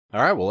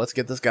All right, well, let's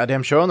get this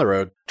goddamn show on the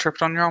road.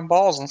 Tripped on your own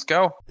balls. Let's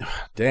go.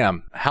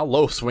 Damn, how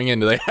low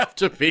swinging do they have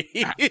to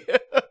be?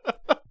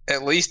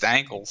 At least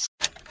ankles.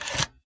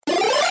 What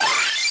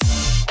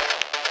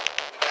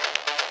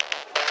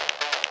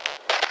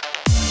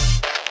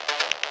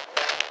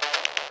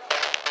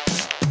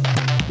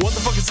the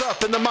fuck is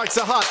up? And the mics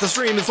are hot, the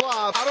stream is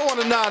live. I don't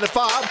want a 9 to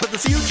 5, but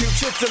this YouTube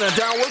shit's in a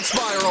downward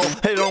spiral.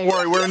 Hey, don't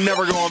worry, we're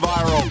never going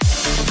viral.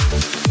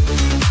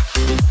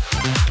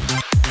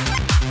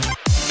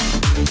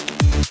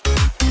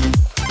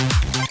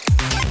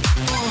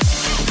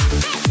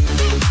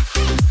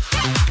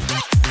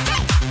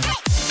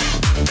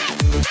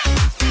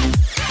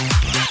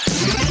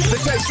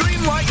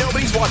 Stream like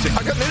nobody's watching.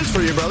 I got news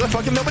for you, brother.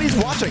 Fucking nobody's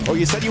watching. Oh,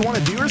 you said you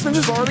wanted viewers? Then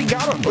just already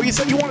got them. Oh, you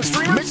said you wanted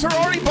streamers? Mixer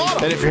already bought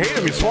them. And if you hate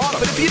them, you swat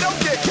them. But if you don't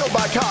get killed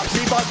by cops,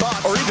 beat by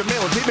bots, or even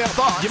male and female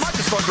thoughts, you might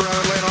just fuck around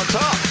and land on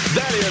top.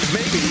 That is,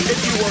 maybe, if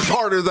you work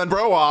harder than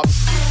bro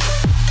ops.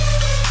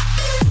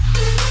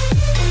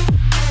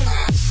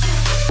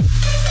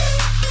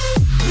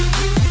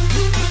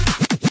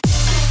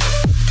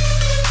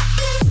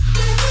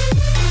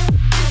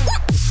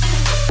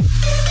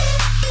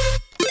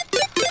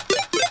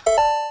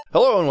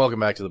 Hello and welcome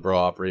back to the Bro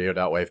Op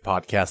Radio.wave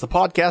podcast, the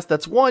podcast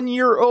that's 1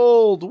 year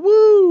old.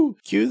 Woo!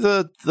 Cue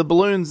the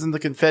balloons and the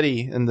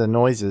confetti and the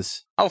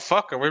noises. Oh,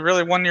 fuck. Are we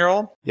really 1 year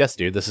old? Yes,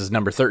 dude. This is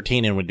number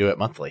 13 and we do it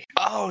monthly.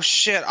 Oh,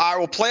 shit. All right,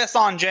 well, play us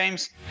on,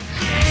 James.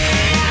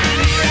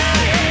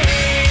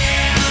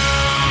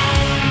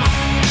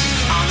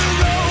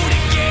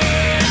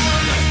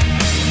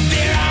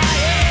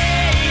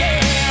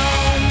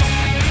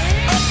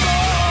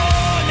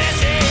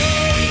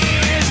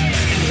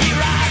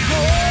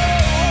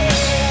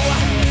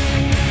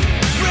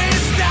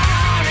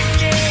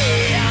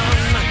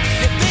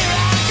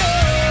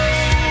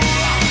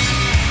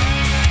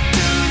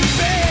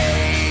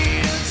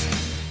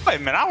 Wait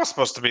a minute, I was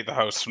supposed to be the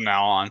host from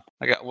now on.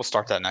 We'll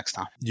start that next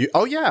time.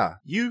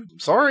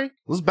 Sorry.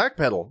 Let's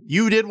backpedal.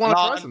 You did want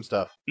to try some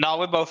stuff. No,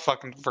 we both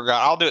fucking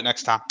forgot. I'll do it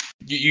next time.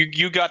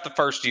 You got the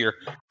first year.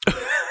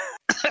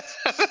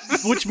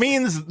 Which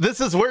means this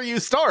is where you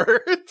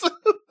start.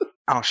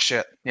 Oh,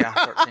 shit. Yeah,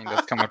 13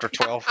 does come after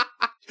 12.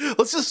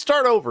 Let's just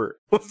start over.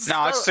 It's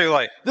too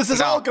late. This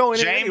is all going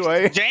in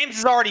anyway. James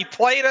has already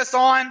played us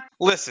on.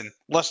 Listen,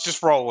 let's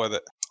just roll with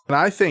it. And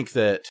I think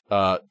that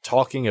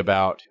talking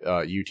about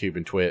YouTube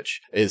and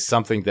Twitch is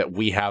something that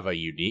we have a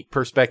unique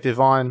perspective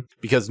on,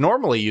 because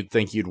normally you'd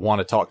think you'd want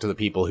to talk to the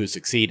people who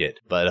succeeded.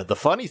 But the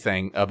funny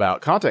thing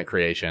about content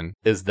creation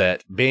is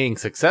that being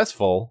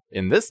successful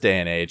in this day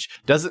and age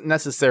doesn't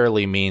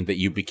necessarily mean that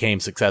you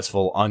became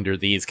successful under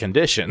these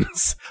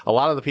conditions. A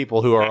lot of the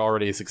people who are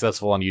already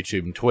successful on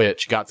YouTube and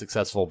Twitch got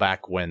successful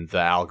back when the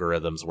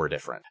algorithms were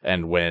different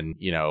and when,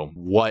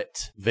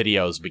 what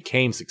videos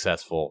became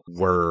successful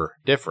were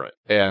different.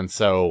 And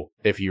so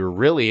if you're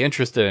really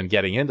interested in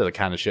getting into the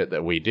kind of shit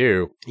that we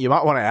do, you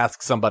might want to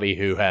ask somebody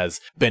who has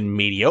been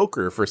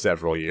mediocre for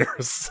several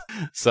years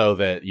so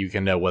that you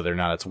can know whether or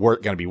not it's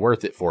going to be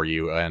worth it for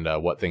you and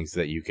what things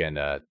that you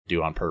can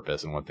do on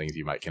purpose and what things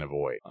you can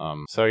avoid.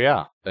 So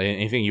yeah,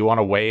 anything you want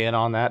to weigh in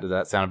on that? Does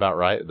that sound about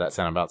right? Does that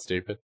sound about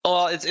stupid?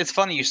 Well, it's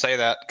funny you say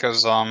that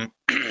because I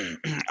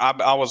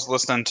was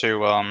listening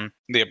to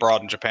the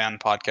Abroad in Japan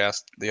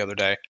podcast the other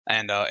day,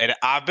 and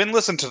I've been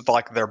listening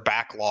to their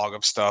backlog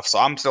of stuff, so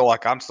I'm still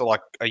like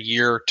a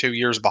year, 2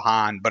 years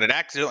behind, but it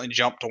accidentally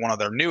jumped to one of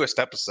their newest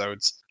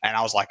episodes, and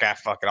I was like,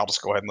 fuck it, I'll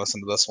just go ahead and listen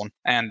to this one.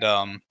 And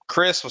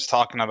Chris was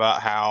talking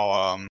about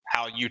how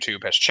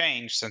YouTube has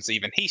changed since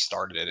even he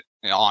started it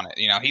on it.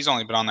 He's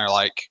only been on there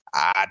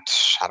I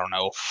don't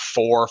know,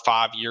 4 or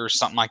 5 years,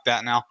 something like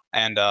that now.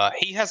 And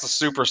he has a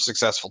super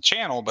successful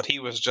channel, but he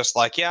was just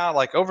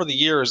over the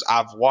years,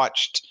 I've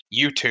watched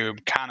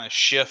YouTube kind of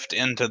shift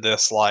into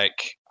this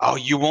oh,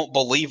 you won't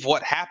believe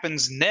what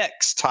happens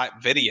next type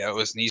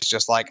videos. And he's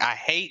just like, I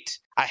hate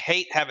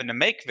having to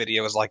make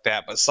videos like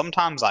that, but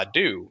sometimes I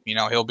do.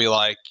 He'll be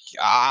like,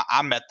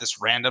 I met this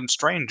random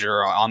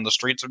stranger on the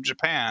streets of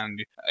Japan,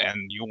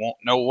 and you won't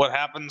know what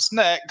happens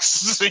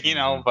next,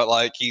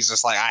 but he's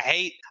just like,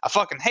 I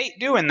fucking hate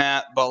doing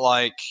that,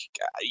 but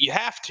you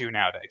have to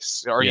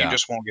nowadays, or you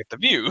just won't get the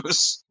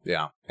views.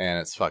 Yeah, and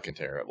it's fucking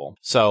terrible.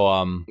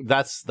 So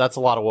that's a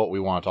lot of what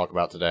we want to talk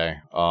about today.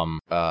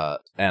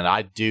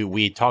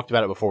 We talked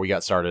about it before we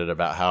got started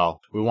about how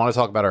we want to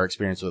talk about our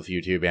experience with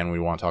YouTube and we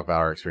want to talk about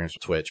our experience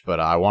with Twitch, but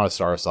I want to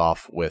start us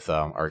off with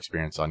our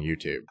experience on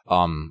YouTube.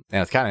 And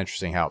it's kind of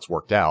interesting how it's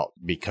worked out,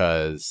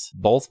 because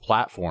both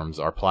platforms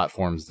are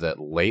platforms that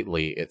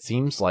lately it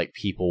seems like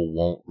people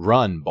won't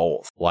run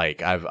both.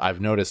 I've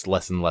noticed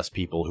less and less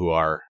people who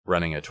are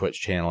running a Twitch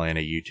channel and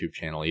a YouTube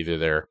channel. Either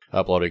they're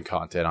uploading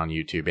content on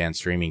YouTube and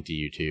streaming to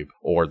YouTube,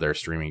 or they're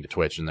streaming to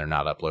Twitch and they're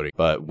not uploading.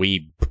 But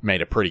we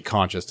made a pretty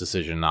conscious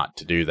decision not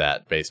to do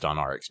that based on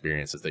our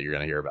experiences that you're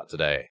going to hear about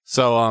today.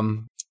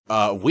 So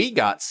we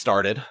got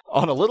started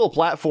on a little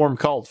platform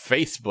called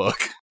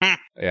Facebook.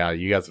 Yeah,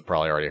 you guys have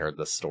probably already heard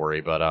this story,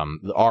 but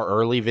our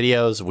early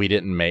videos we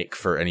didn't make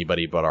for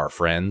anybody but our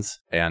friends.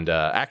 And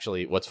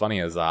actually, what's funny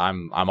is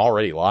I'm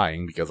already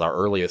lying because our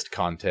earliest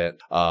content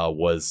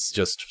was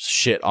just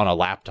shit on a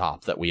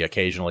laptop that we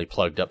occasionally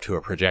plugged up to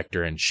a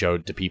projector and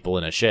showed to people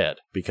in a shed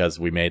because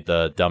we made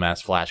the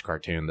dumbass Flash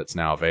cartoon that's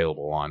now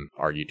available on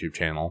our YouTube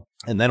channel.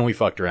 And then we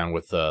fucked around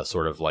with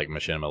sort of like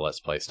Machinima Let's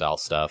Play style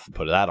stuff and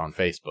put that on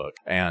Facebook.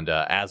 And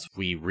as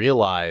we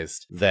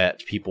realized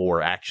that people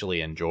were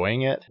actually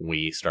enjoying it,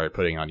 we started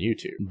putting on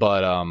YouTube.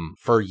 But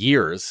for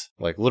years,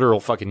 like literal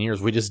fucking years,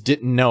 we just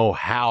didn't know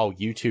how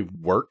YouTube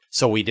worked.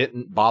 So we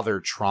didn't bother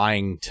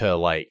trying to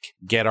like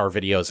get our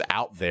videos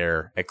out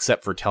there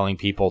except for telling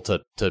people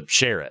to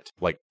share it,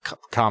 like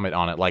comment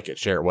on it, like it,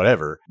 share it,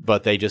 whatever.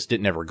 But they just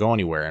didn't ever go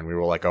anywhere. And we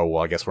were like, oh,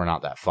 well, I guess we're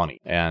not that funny.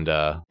 And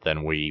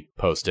then we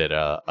posted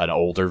an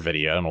older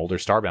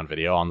Starbound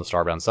video on the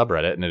Starbound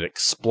subreddit, and it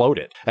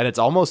exploded. And it's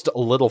almost a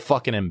little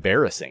fucking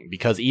embarrassing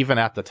because even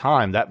at the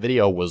time, that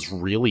video was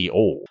really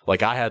old.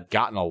 Like, I had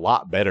gotten a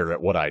lot better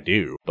at what I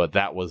do, but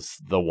that was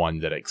the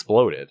one that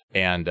exploded.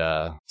 And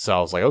so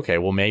I was like, okay,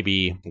 well,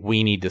 maybe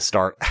we need to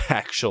start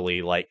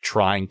actually like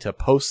trying to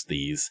post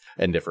these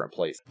in different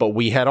places. But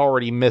we had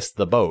already missed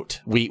the boat.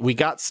 We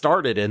got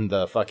started in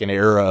the fucking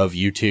era of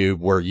YouTube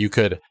where you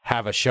could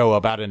have a show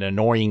about an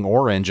annoying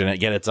orange and it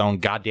get its own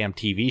goddamn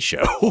TV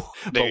show.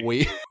 But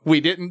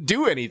we didn't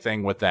do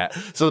anything with that.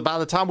 So by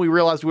the time we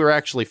realized we were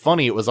actually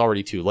funny, it was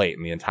already too late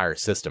and the entire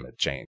system had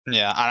changed.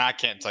 Yeah, and I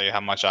can't tell you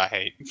how much I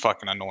hate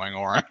fucking annoying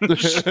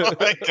orange.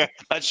 Like,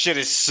 that shit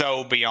is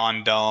so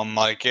beyond dumb.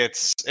 Like,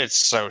 it's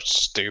so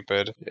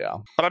stupid. Yeah.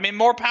 But I mean,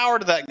 more power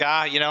to that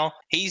guy, you know?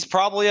 He's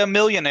probably a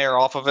millionaire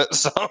off of it,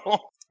 so...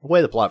 The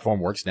way the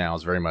platform works now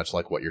is very much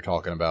like what you're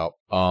talking about.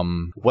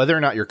 Whether or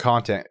not your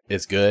content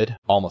is good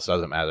almost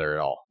doesn't matter at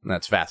all. And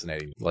that's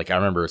fascinating. Like, I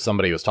remember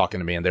somebody was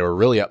talking to me and they were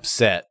really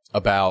upset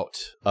about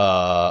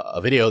a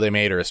video they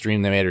made or a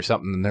stream they made or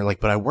something. And they're like,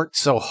 but I worked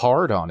so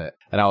hard on it.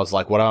 And I was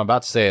like, what I'm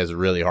about to say is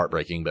really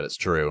heartbreaking, but it's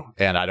true.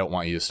 And I don't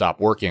want you to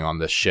stop working on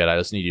this shit. I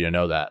just need you to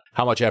know that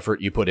how much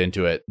effort you put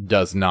into it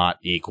does not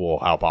equal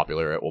how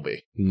popular it will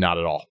be. Not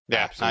at all.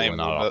 Yeah, absolutely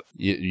not at all.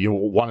 You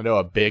want to know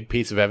a big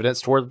piece of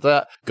evidence toward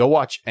that? Go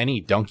watch any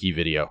donkey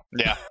video.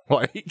 Yeah.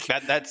 Like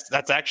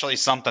that's actually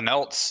something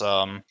else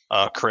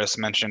Chris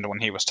mentioned when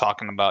he was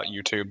talking about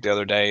YouTube the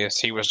other day. Is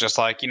he was just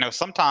like, you know,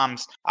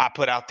 sometimes I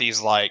put out these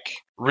like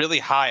really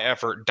high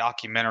effort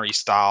documentary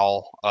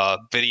style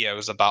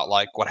videos about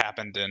like what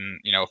happened in,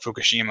 you know,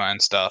 Fukushima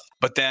and stuff.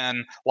 But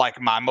then like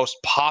my most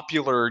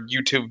popular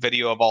YouTube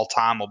video of all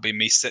time will be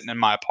me sitting in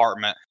my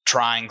apartment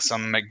trying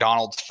some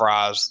McDonald's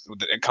fries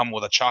that come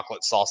with a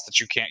chocolate sauce that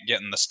you can't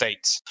get in the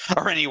States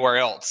or anywhere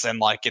else. And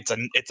like it's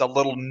a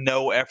little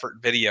no effort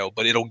video,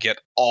 but it'll get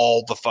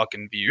all the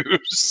fucking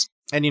views.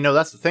 And, you know,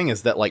 that's the thing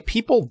is that, like,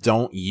 people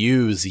don't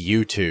use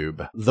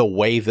YouTube the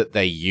way that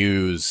they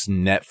use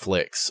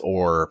Netflix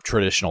or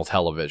traditional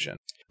television.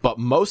 But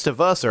most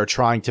of us are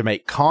trying to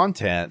make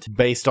content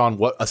based on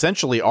what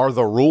essentially are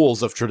the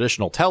rules of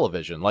traditional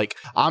television. Like,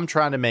 I'm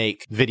trying to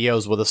make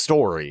videos with a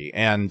story.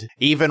 And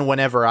even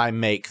whenever I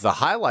make the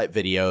highlight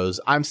videos,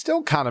 I'm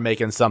still kind of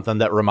making something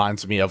that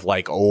reminds me of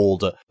like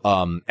old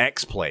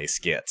X-Play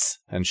skits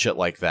and shit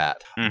like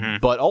that. Mm-hmm.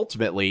 But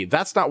ultimately,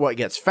 that's not what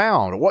gets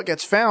found. What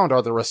gets found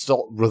are the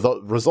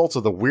results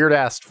of the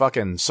weird-ass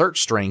fucking search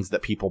strings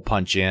that people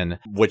punch in,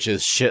 which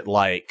is shit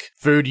like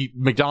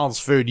McDonald's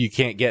food you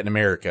can't get in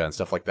America and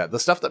stuff like that. The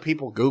stuff that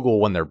people Google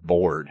when they're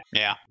bored.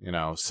 Yeah. You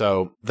know,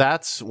 so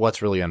that's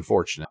what's really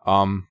unfortunate.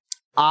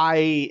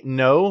 I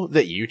know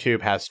that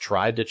YouTube has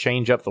tried to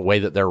change up the way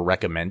that their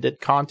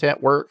recommended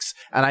content works,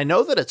 and I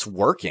know that it's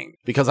working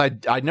because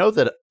I know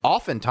that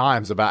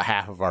oftentimes about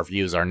half of our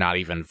views are not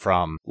even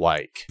from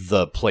like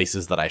the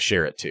places that I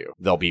share it to.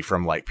 They'll be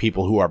from like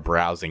people who are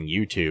browsing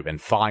YouTube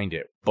and find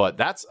it. But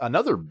that's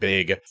another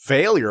big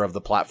failure of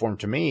the platform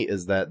to me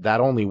is that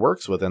only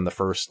works within the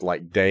first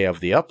like day of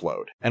the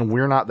upload. And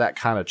we're not that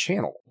kind of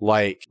channel.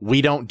 Like,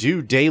 we don't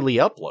do daily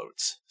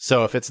uploads.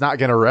 So if it's not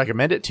going to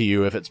recommend it to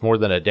you, if it's more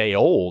than a day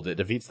old, it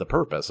defeats the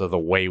purpose of the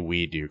way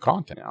we do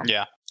content now.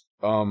 Yeah.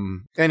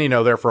 And you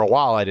know, there for a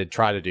while I did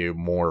try to do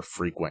more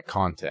frequent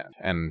content,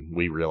 and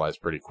we realized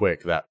pretty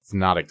quick that's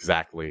not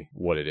exactly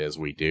what it is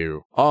we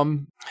do.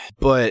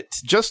 But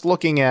just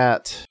looking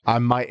at, I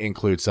might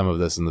include some of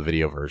this in the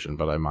video version,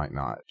 but I might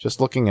not.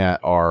 Just looking at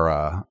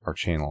our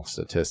channel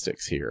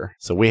statistics here.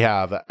 So we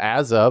have,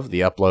 as of the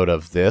upload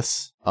of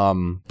this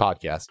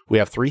podcast, we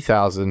have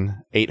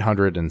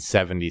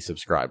 3,870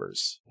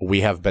 subscribers. We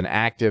have been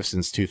active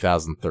since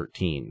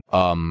 2013.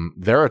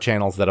 There are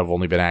channels that have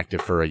only been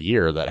active for a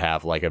year that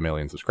have like 1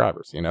 million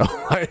subscribers, you know,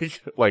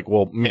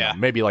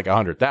 maybe like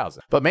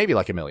 100,000, but maybe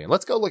like 1 million.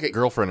 Let's go look at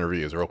girlfriend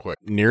reviews real quick.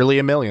 Nearly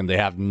 1 million. They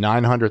have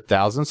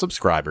 900,000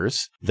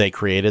 subscribers. They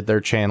created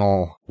their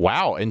channel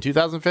Wow, in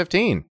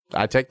 2015.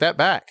 I take that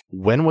back.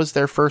 When was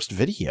their first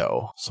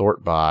video?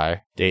 Sort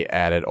by date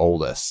added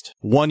oldest.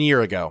 1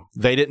 year ago.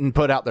 They didn't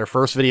put out their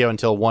first video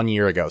until 1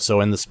 year ago. So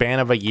in the span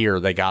of a year,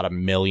 they got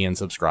 1 million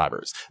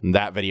subscribers. And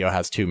that video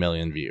has 2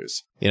 million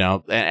views. You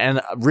know,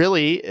 and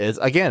really is,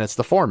 again, it's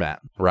the format,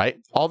 right?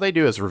 All they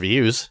do is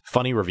reviews,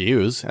 funny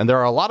reviews. And there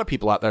are a lot of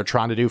people out there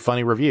trying to do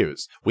funny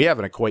reviews. We have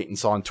an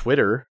acquaintance on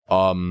Twitter,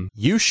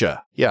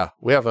 Yusha. Yeah,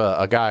 we have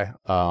a guy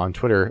on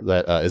Twitter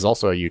that is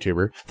also a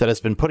YouTuber that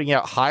has been putting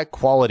out high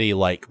quality,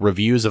 like,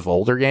 reviews of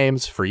older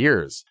games for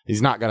years.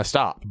 He's not going to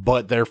stop,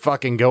 but they're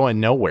fucking going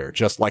nowhere,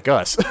 just like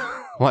us.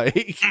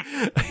 Like,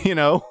 you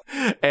know,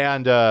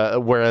 and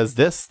whereas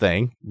this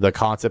thing, the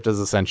concept is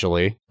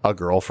essentially a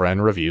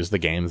girlfriend reviews the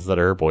games that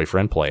her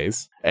boyfriend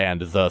plays.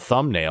 And the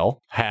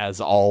thumbnail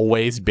has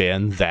always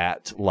been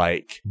that,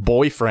 like,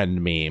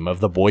 boyfriend meme of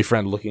the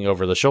boyfriend looking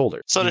over the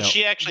shoulder. So does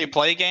she actually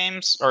play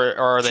games, or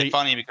are they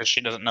funny because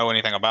she doesn't know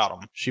anything about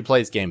them? She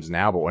plays games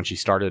now, but when she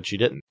started, she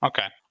didn't.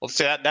 Okay. Well,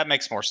 see, that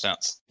makes more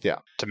sense. Yeah.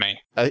 To me.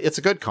 It's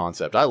a good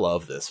concept. I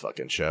love this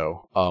fucking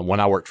show. When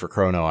I worked for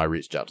Chrono, I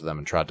reached out to them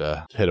and tried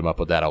to hit them up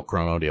with that old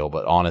Chrono deal,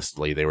 but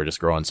honestly, they were just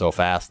growing so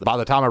fast. By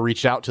the time I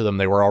reached out to them,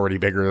 they were already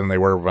bigger than they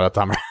were by the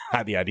time I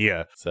had the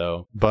idea.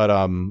 So, but,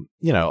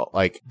 you know,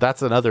 like,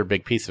 that's another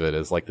big piece of it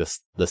is like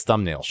this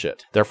thumbnail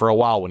shit. There for a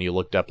while, when you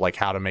looked up like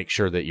how to make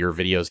sure that your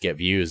videos get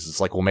views,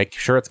 it's like, well, make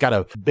sure it's got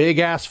a big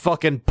ass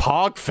fucking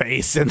pog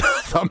face in the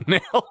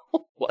thumbnail.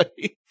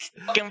 Like,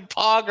 fucking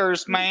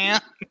poggers,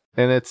 man.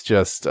 And it's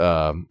just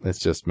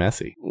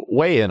messy.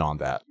 Weigh in on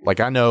that.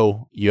 Like, I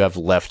know you have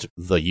left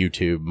the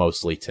YouTube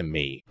mostly to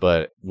me,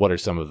 but what are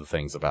some of the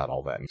things about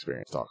all that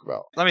experience to talk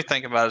about? Let me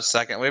think about it a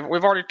second.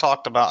 We've already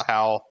talked about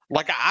how,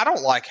 like, I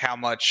don't like how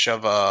much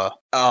of I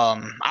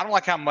don't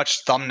like how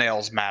much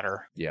thumbnails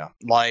matter. Yeah.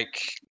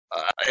 Like,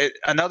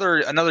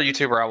 another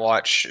YouTuber I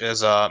watch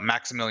is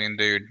Maximilian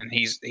Dude, and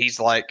he's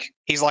like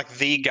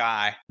the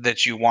guy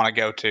that you want to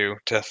go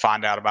to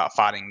find out about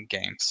fighting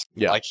games.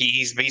 Yeah, like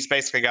he's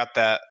basically got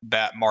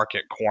that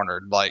market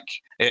cornered. Like,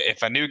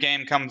 if a new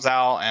game comes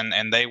out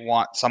and they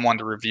want someone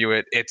to review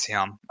it, it's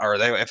him. Or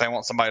if they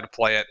want somebody to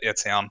play it,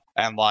 it's him.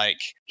 And like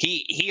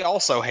he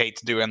also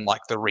hates doing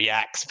like the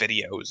reacts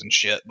videos and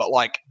shit. But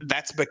like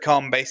that's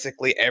become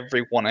basically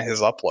every one of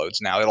his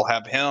uploads now. It'll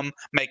have him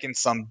making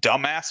some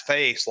dumbass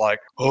face like,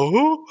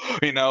 oh,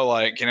 you know,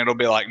 like, and it'll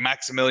be like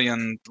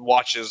Maximilian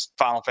watches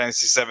Final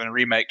Fantasy VII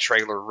remake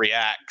trailer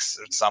reacts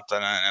or something,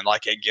 and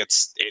like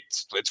it's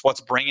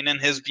what's bringing in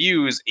his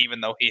views,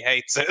 even though he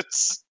hates it.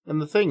 And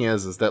the thing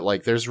is that,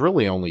 like, there's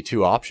really only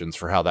two options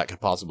for how that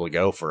could possibly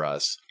go for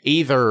us.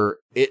 Either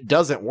it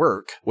doesn't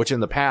work, which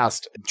in the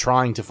past,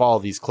 trying to follow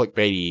these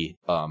clickbaity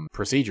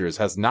procedures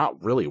has not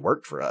really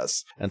worked for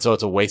us. And so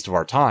it's a waste of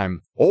our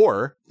time.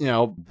 Or, you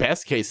know,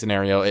 best case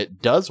scenario,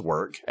 it does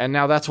work. And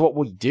now that's what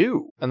we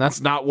do. And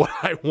that's not what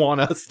I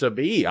want us to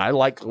be. I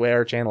like the way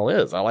our channel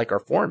is. I like our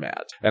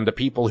format. And the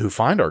people who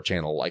find our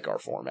channel like our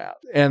format.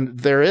 And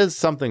there is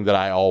something that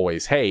I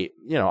always hate.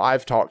 You know,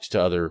 I've talked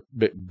to other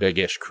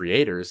big-ish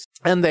creators,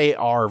 and they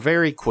are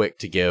very quick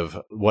to give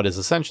what is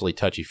essentially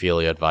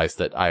touchy-feely advice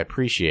that I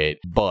appreciate,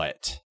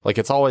 but like,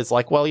 it's always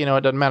like, well, you know,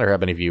 it doesn't matter how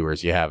many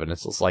viewers you have. And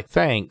it's just like,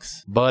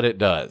 thanks, but it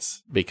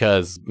does,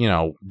 because, you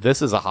know,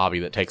 this is a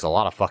hobby that takes a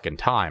lot of fucking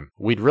time.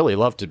 We'd really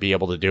love to be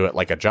able to do it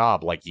like a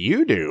job like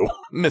you do,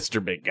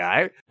 Mr. Big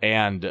Guy.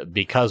 And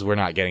because we're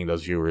not getting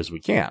those viewers,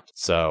 we can't.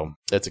 So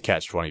it's a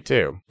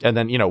catch-22. And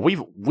then, you know,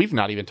 we've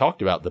not even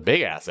talked about the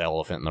big ass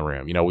elephant in the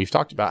room. You know, we've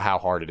talked about how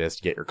hard it is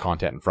to get your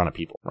content in front of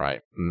people,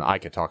 right? And I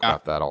could talk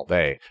about that all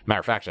day. Matter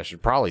of fact, I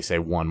should probably say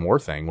one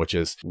more thing, which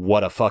is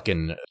what a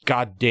fucking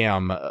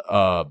goddamn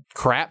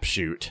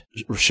crapshoot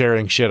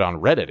sharing shit on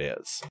Reddit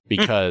is.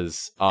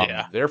 Because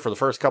there for the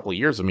first couple of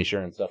years of me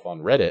sharing stuff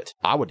on Reddit,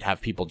 I would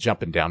have people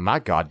jumping down my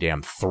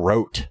goddamn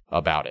throat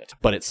about it.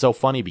 But it's so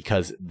funny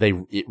because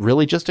it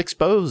really just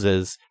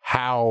exposes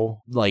how,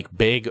 like,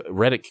 big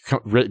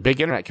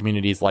internet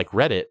communities like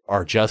Reddit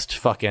are just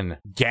fucking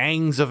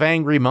gangs of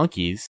angry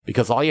monkeys,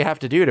 because all you have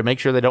to do to make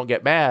sure they don't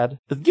get mad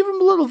is give them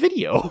a little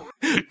video.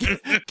 Give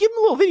them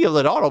a little video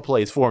that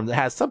autoplays for them that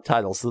has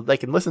subtitles so that they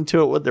can listen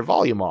to it with their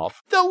volume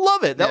off. They'll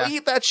love it. They'll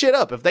eat that shit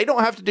up if they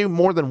don't have to do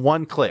more than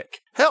one click.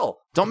 Hell,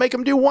 don't make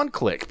them do one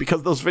click,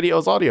 because those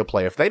videos audio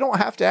play. If they don't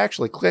have to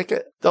actually click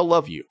it, they'll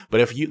love you.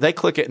 But if they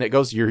click it and it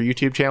goes to your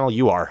YouTube channel,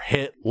 you are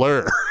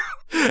Hitler.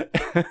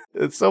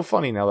 It's so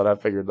funny now that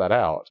I've figured that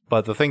out.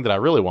 But the thing that I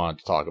really wanted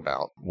to talk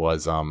about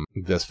was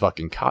this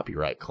fucking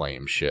copyright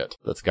claim shit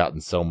that's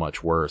gotten so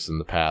much worse in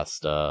the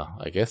past,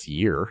 I guess,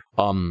 year.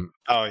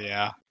 Oh,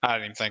 yeah. I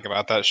didn't even think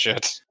about that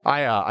shit.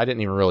 I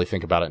didn't even really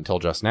think about it until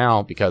just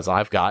now, because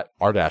I've got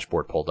our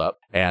dashboard pulled up.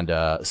 And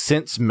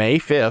since May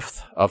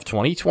 5th of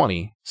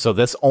 2020, so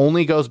this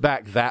only goes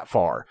back that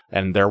far.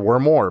 And there were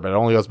more, but it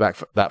only goes back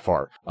that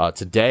far.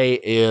 Today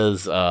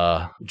is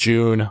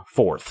June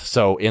 4th.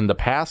 So in the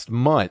past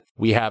month,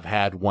 we have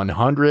had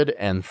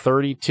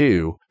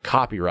 132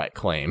 copyright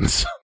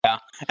claims Yeah.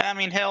 And I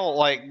mean, hell,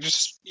 like,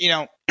 just,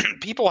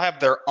 people have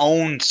their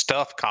own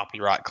stuff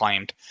copyright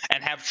claimed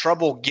and have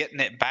trouble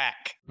getting it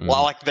back.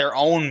 Well, like their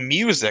own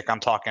music, I'm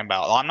talking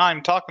about. I'm not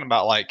even talking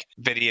about like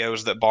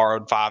videos that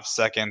borrowed 5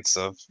 seconds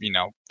of,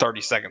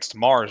 30 Seconds to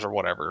Mars or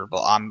whatever.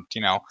 But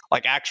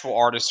like actual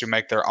artists who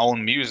make their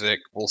own music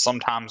will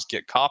sometimes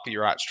get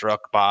copyright struck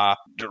by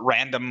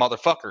random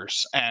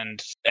motherfuckers,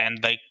 and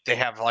they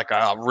have like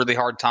a really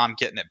hard time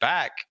getting it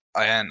back.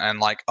 And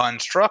like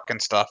unstruck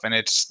and stuff, and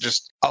it's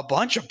just a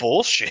bunch of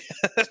bullshit.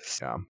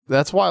 Yeah,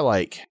 that's why,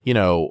 like,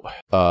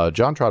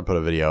 John Trod put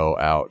a video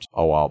out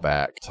a while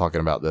back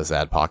talking about this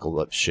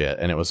adpocalypse shit,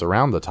 and it was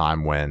around the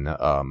time when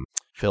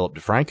Philip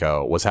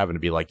DeFranco was having to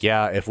be like,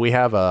 yeah, if we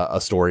have a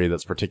story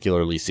that's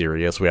particularly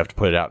serious, we have to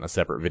put it out in a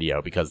separate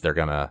video because they're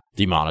gonna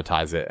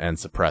demonetize it and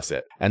suppress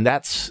it. And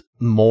that's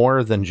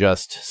more than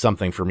just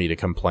something for me to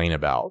complain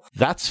about.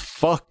 That's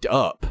fucked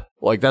up.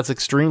 Like, that's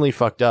extremely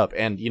fucked up.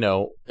 And,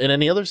 in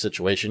any other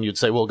situation, you'd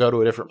say, well, go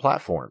to a different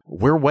platform.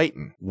 We're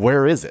waiting.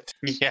 Where is it?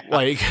 Yeah.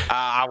 Like,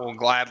 I will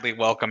gladly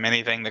welcome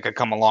anything that could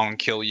come along and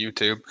kill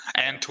YouTube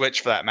and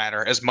Twitch for that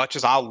matter. As much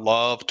as I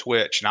love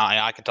Twitch, now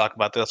I can talk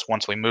about this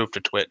once we move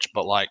to Twitch,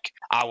 but like,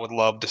 I would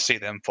love to see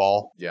them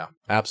fall. Yeah,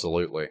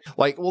 absolutely.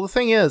 Like, well, the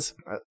thing is,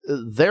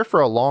 there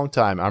for a long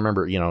time, I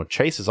remember,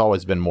 Chase has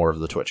always been more of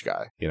the Twitch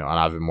guy, and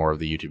I've been more of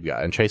the YouTube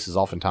guy. And Chase has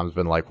oftentimes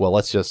been like, well,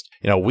 let's just,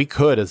 we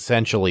could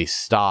essentially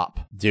stop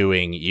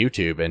doing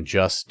YouTube and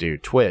just do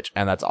Twitch.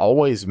 And that's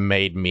always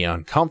made me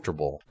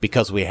uncomfortable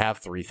because we have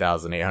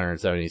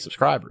 3,870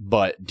 subscribers.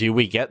 But do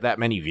we get that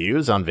many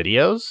views on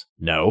videos?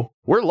 No.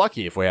 We're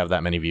lucky if we have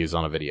that many views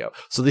on a video.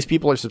 So these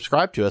people are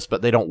subscribed to us,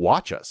 but they don't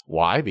watch us.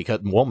 Why?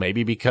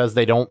 Maybe because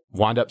they don't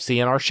wind up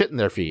seeing our shit in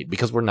their feed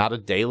because we're not a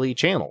daily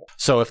channel.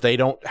 So if they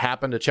don't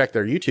happen to check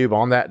their YouTube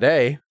on that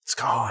day, it's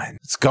gone.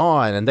 It's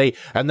gone. And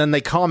then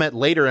they comment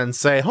later and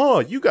say,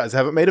 you guys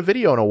haven't made a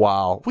video in a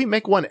while. We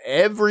make one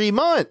every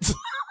month.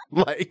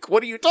 Like,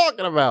 what are you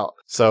talking about?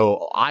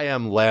 So I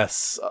am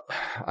less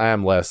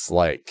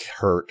like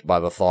hurt by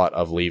the thought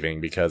of leaving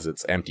because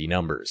it's empty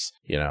numbers.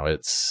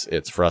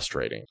 It's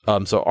frustrating.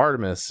 So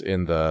Artemis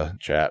in the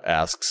chat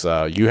asks,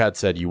 you had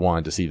said you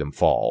wanted to see them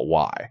fall.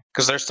 Why?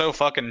 Because they're so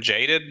fucking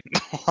jaded.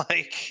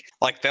 like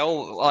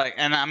they'll like,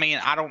 and I mean,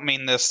 I don't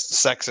mean this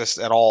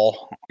sexist at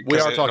all. We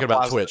are talking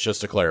about Twitch,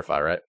 just to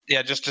clarify, right?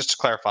 Yeah, just to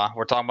clarify,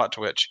 we're talking about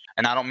Twitch,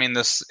 and I don't mean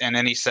this in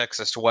any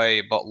sexist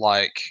way, but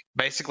like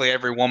basically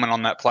every woman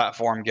on that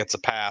platform gets a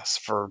pass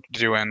for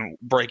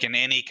breaking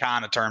any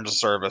kind of terms of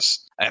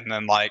service, and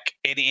then like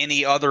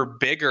any other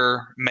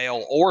bigger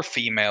male or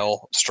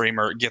female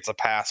streamer gets a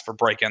pass for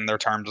breaking their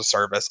terms of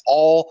service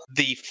all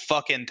the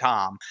fucking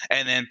time.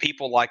 And then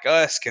people like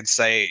us can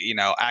say,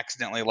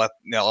 accidentally let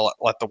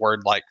the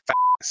word like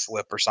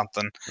slip or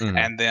something,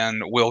 and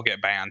then we'll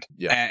get banned.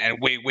 Yeah. And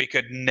we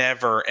could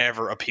never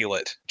ever appeal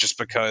it just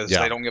because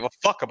they don't give a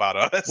fuck about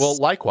us. Well,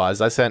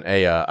 likewise, I sent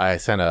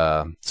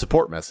a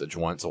support message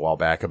once a while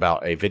back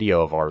about a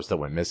video of ours that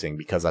went missing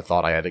because I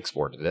thought I had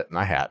exported it and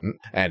I hadn't,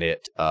 and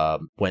it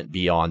went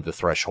beyond the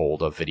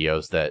threshold of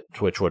videos that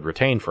Twitch would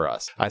retain for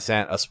us. I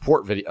sent a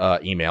support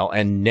email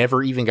and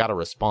never even got a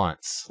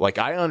response. Like,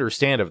 I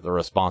understand if the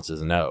response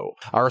is no.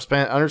 I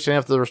understand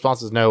if the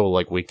response is no,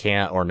 like we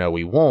can't, or no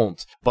we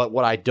won't, but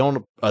what I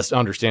don't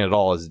understand at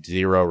all is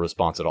zero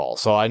response at all.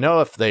 So I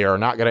know if they are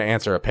not going to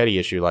answer a petty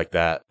issue like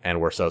that, and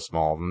we're so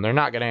small, then they're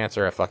not going to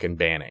answer a fucking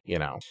banning,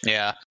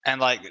 Yeah, and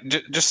like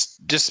just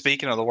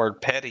speaking of the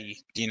word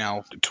petty,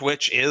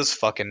 Twitch is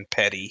fucking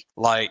petty.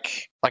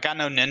 Like I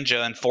know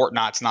Ninja and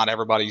Fortnite's not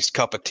everybody's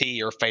cup of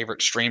tea or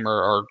favorite streamer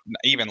or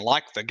even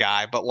like the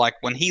guy, but like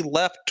when he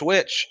left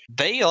Twitch,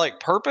 they like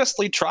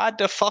purposely tried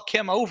to fuck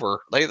him over.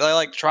 They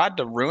like tried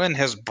to ruin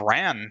his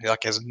brand,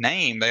 like his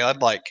name. They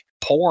had like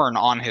porn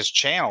on his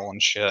channel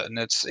and shit, and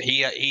he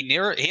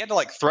had to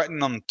like threaten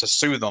them to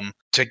sue them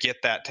to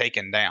get that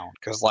taken down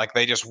because like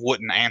they just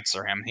wouldn't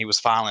answer him. He was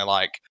finally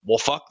like, well,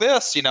 fuck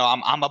this,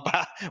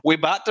 we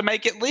about to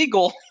make it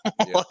legal.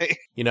 Like,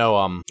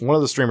 one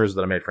of the streamers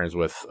that I made friends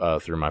with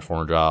through my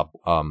former job,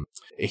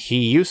 he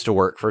used to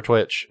work for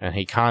Twitch, and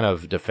he kind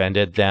of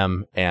defended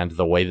them and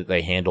the way that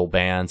they handle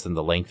bans and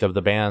the length of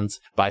the bans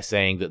by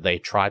saying that they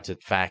try to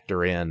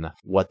factor in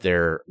what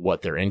their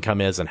income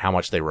is and how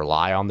much they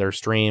rely on their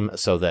stream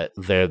so that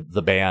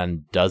the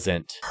ban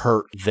doesn't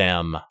hurt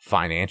them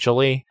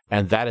financially.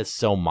 And that is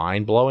so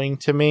mind-blowing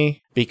to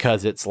me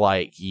because it's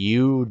like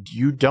you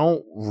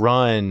don't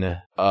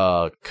run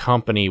a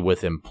company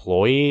with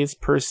employees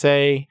per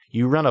se.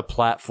 You run a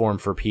platform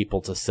for people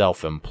to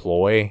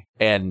self-employ,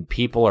 and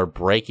people are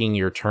breaking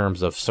your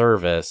terms of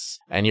service,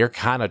 and you're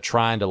kind of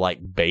trying to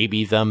like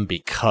baby them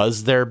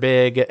because they're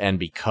big and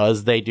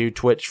because they do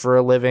Twitch for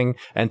a living.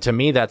 And to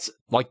me, that's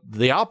like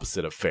the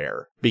opposite of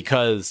fair,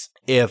 because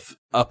if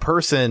a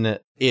person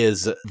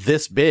is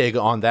this big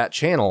on that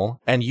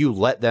channel and you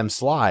let them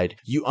slide,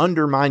 you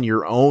undermine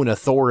your own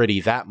authority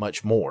that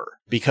much more.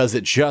 because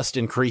it just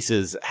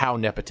increases how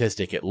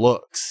nepotistic it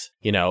looks.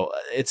 You know,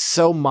 it's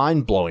so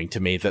mind-blowing to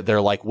me that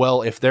they're like,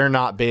 well, if they're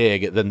not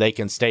big, then they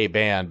can stay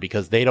banned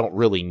because they don't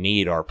really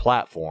need our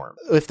platform.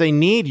 If they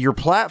need your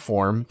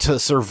platform to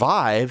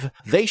survive,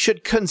 they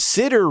should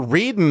consider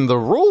reading the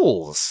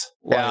rules.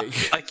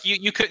 Like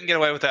you couldn't get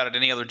away with that at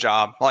any other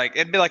job. Like,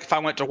 it'd be like if I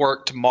went to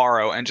work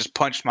tomorrow and just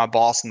punched my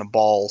boss in the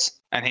balls,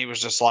 and he was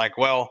just like,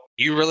 well,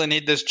 you really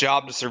need this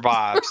job to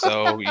survive,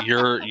 so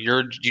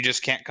you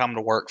just can't come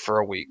to work for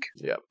a week.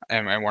 Yep.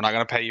 And we're not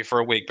going to pay you for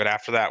a week, but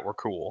after that, we're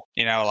cool.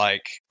 You know,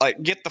 like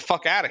get the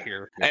fuck out of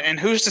here. And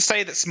who's to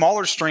say that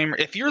smaller streamer,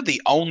 if you're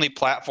the only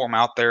platform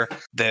out there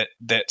that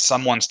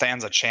someone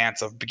stands a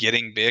chance of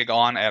getting big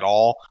on at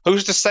all,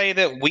 who's to say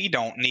that we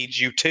don't need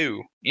you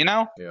too? You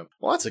know? Yeah.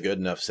 Well, that's a good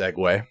enough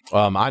segue.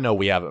 I know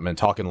we haven't been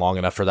talking long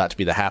enough for that to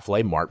be the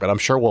halfway mark, but I'm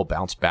sure we'll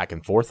bounce back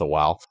and forth a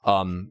while.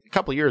 A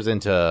couple years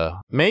into,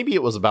 maybe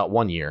it was about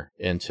 1 year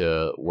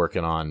into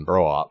working on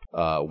Bro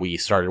Op, we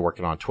started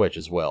working on Twitch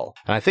as well.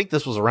 And I think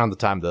this was around the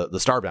time the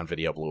Starbound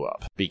video blew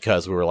up,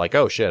 because we were like,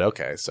 oh shit,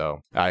 okay.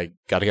 So I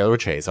got together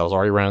with Chase. I was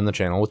already running the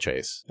channel with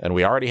Chase, and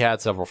we already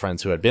had several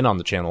friends who had been on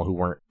the channel who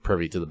weren't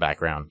privy to the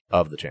background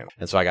of the channel.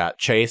 And so I got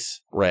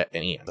Chase, Rhett,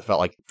 and Ian. I felt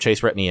like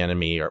Chase, Rhett, and Ian and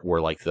me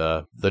were like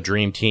the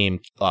dream team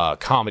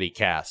comedy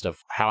cast of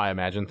how I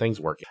imagine things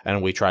working.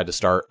 And we tried to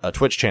start a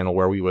Twitch channel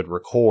where we would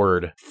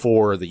record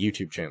for the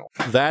YouTube channel.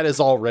 That is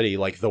already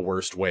like the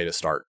worst way to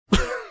start.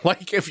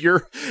 Like, if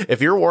you're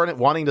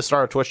wanting to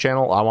start a Twitch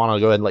channel, I want to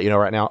go ahead and let you know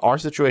right now, our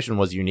situation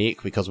was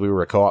unique because we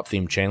were a co-op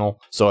themed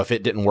channel. So if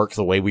it didn't work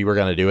the way we were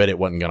going to do it, it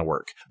wasn't going to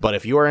work. But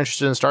if you are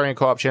interested in starting a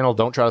co-op channel,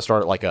 don't try to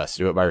start it like us.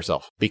 Do it by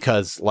yourself,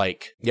 because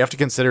like you have to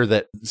consider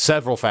that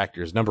several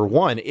factors. Number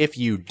one, if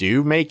you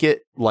do make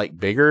it like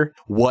bigger,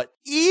 what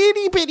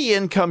itty bitty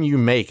income you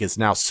make is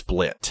now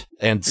split.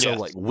 And so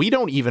like we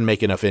don't even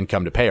make enough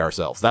income to pay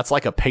ourselves. That's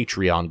like a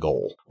Patreon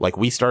goal. Like,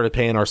 we started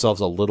paying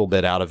ourselves a little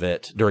bit out of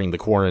it during the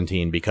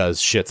quarantine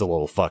because shit's a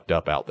little fucked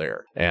up out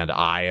there. And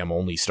I am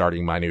only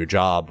starting my new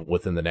job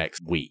within the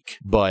next week.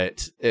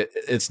 But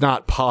it's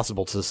not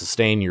possible to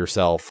sustain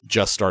yourself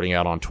just starting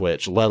out on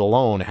Twitch, let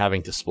alone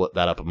having to split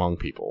that up among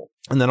people.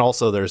 And then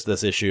also there's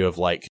this issue of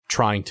like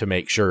trying to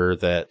make sure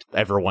that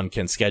everyone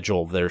can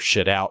schedule their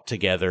shit out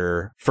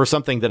together for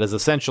something that is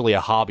essentially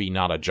a hobby,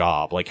 not a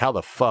job. Like, how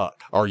the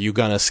fuck are you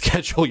gonna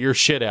schedule your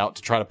shit out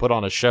to try to put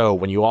on a show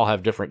when you all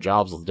have different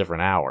jobs with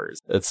different hours?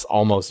 It's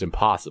almost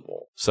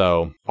impossible.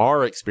 So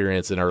our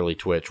experience in early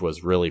Twitch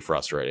was really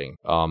frustrating.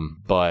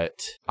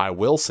 But I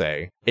will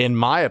say, in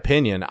my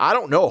opinion, I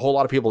don't know a whole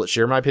lot of people that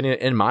share my opinion.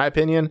 In my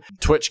opinion,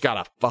 Twitch got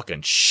a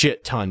fucking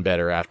shit ton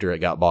better after it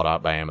got bought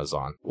out by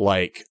Amazon.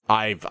 Like,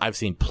 I've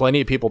seen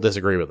plenty of people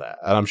disagree with that.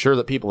 And I'm sure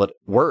that people that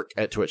work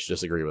at Twitch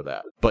disagree with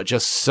that. But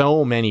just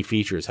so many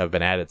features have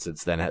been added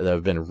since then that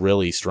have been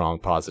really strong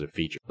positive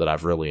features that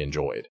I've really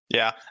enjoyed.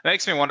 Yeah. It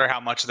makes me wonder how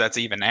much of that's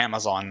even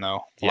Amazon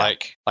though. Yeah.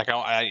 I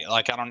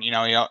don't,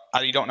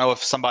 you don't know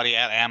if somebody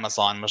at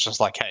Amazon was just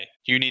like, hey,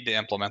 you need to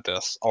implement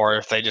this, or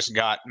if they just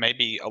got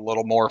maybe a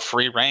little more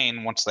free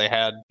reign once they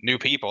had new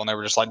people and they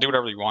were just like, do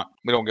whatever you want.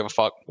 We don't give a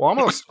fuck. Well, I'm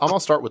gonna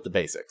start with the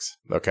basics.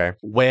 Okay.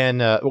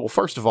 Well,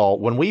 first of all,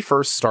 when we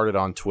first started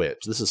on Twitch,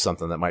 this is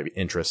something that might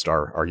interest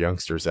our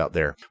youngsters out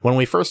there. When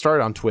we first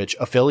started on Twitch,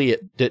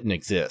 affiliate didn't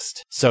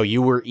exist. So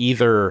you were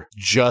either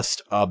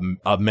just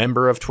a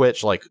member of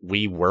Twitch, like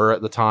we were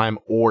at the time,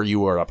 or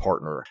you were a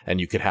partner and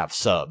you could have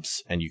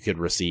subs and you could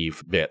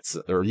receive bits.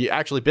 Or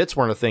actually, bits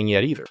weren't a thing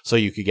yet either. So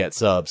you could get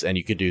subs and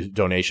you could do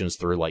donations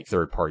through like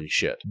third-party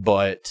shit.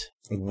 But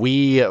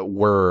we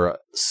were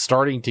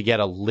starting to get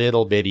a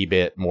little bitty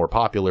bit more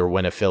popular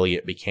when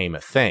affiliate became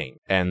a thing.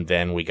 And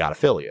then we got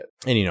affiliate.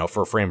 And,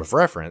 for a frame of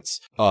reference,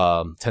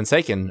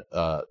 Tensaken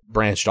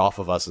branched off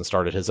of us and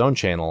started his own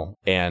channel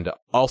and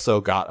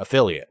also got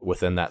affiliate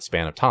within that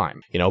span of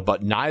time.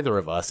 But neither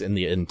of us in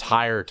the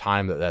entire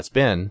time that's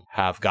been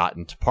have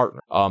gotten to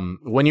partner.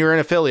 When you're an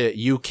affiliate,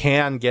 you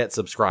can get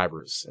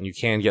subscribers and you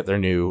can get their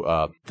new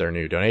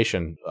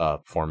donation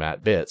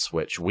format bits,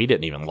 which we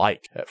didn't even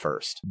like at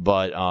first.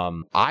 But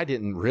I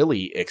didn't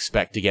really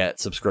expect to get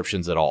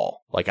subscriptions at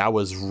all. Like, I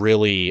was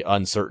really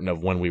uncertain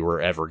of when we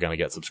were ever going to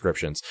get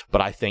subscriptions.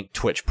 But I think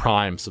Twitch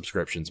Prime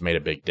subscriptions made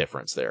a big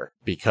difference there.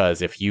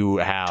 Because if you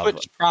have...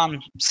 Twitch Prime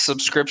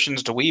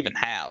subscriptions do we even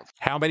have?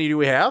 How many do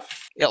we have?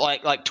 Yeah,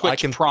 like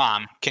Twitch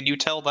Prime. Can you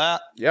tell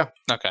that? Yeah.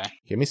 Okay.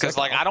 Give me a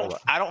second. Because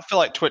I don't feel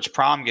like Twitch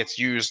Prime gets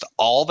used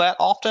all that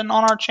often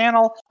on our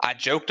channel. I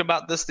joked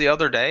about this the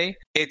other day.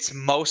 It's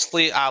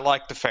mostly I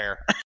like the fair.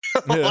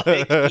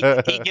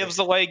 He gives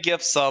away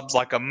gift subs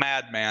like a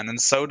madman,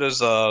 and so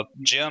does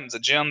Jim. Is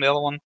it Jim, the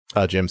other one?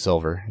 Jim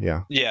Silver,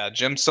 yeah. Yeah,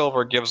 Jim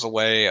Silver gives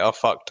away a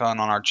fuck ton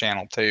on our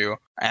channel too.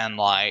 and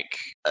like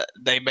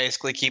they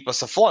basically keep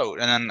us afloat.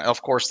 And then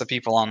of course the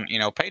people on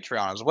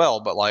Patreon as well.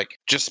 But like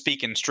just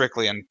speaking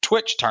strictly in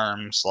Twitch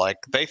terms, like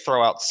they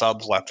throw out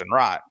subs left and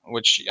right,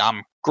 which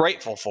I'm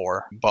grateful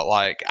for, but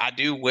like I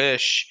do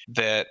wish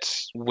that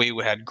we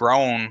had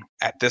grown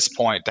at this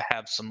point to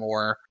have some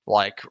more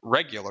like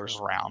regulars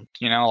around.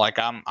 Like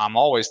I'm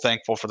always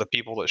thankful for the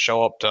people that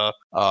show up to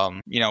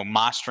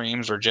my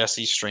streams or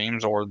Jesse's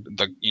streams or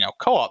the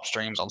co-op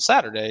streams on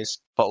Saturdays.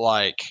 But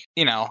like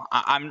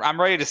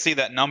I'm ready to see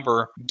that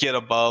number get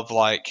above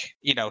like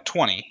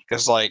 20,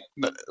 because like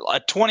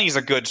 20 is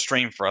a good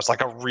stream for us,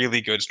 like a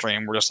really good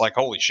stream. We're just like,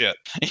 holy shit.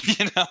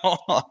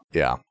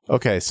 Yeah.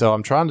 Okay, so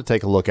I'm trying to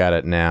take a look at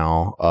it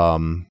now.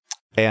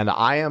 And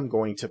I am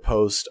going to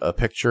post a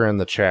picture in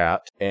the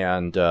chat,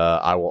 and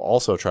I will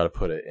also try to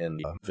put it in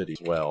the video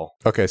as well.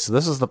 Okay, so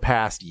this is the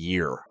past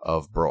year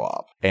of Bro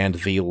Op, and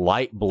the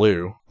light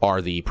blue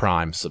are the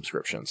Prime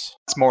subscriptions.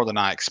 It's more than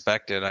I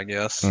expected, I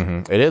guess.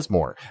 It is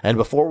more. And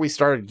before we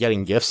started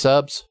getting gift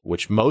subs,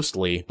 which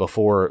mostly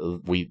before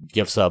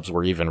gift subs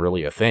were even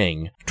really a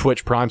thing,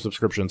 Twitch Prime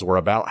subscriptions were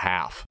about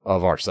half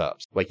of our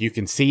subs. Like you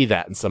can see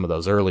that in some of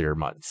those earlier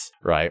months,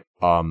 right?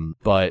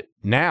 But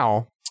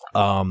now,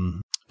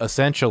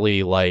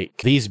 essentially, like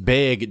these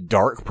big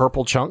dark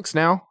purple chunks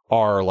now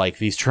are like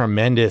these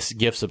tremendous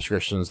gift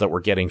subscriptions that we're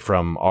getting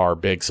from our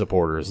big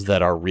supporters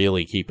that are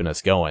really keeping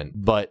us going.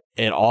 But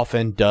it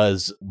often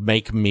does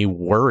make me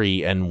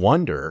worry and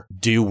wonder,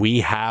 do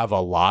we have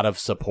a lot of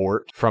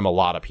support from a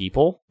lot of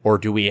people, or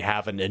do we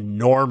have an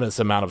enormous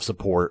amount of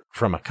support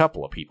from a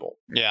couple of people?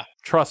 Yeah.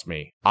 Trust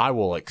me, I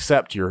will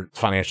accept your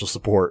financial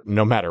support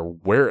no matter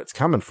where it's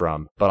coming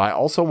from, but I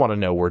also want to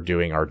know we're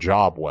doing our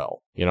job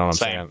well. You know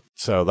what I'm saying?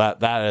 So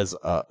that is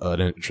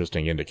an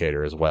interesting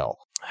indicator as well.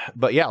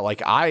 But yeah,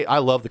 like I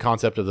love the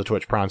concept of the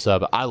Twitch Prime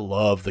sub. I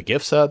love the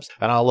gift subs,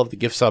 and I love the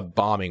gift sub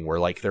bombing where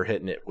like they're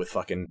hitting it with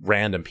fucking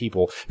random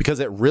people,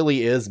 because it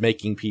really is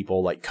making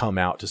people like come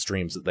out to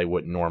streams that they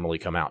wouldn't normally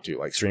come out to,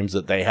 like streams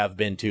that they have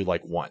been to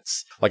like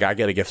once. Like I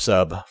get a gift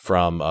sub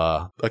from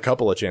a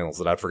couple of channels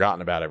that I've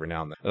forgotten about every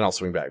now and then, and I'll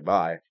swing back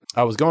by.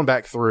 I was going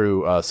back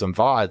through some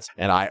VODs,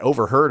 and I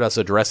overheard us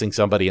addressing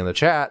somebody in the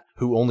chat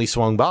who only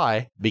swung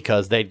by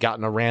because they'd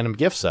gotten a random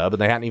gift sub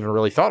and they hadn't even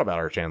really thought about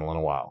our channel in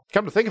a while.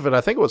 Come to think of it, I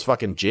think it was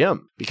fucking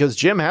Jim, because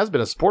Jim has been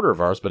a supporter of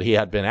ours, but he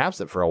had been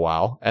absent for a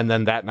while. And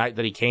then that night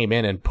that he came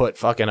in and put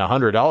fucking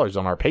 $100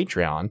 on our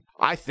Patreon,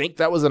 I think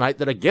that was the night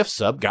that a gift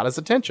sub got his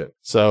attention.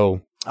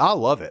 So I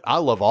love it. I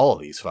love all of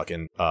these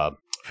fucking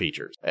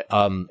features.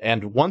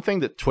 And one thing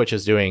that Twitch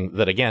is doing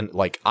that, again,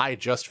 like I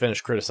just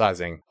finished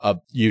criticizing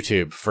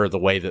YouTube for the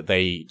way that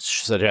they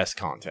suggest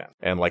content,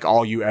 and like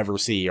all you ever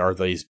see are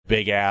these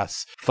big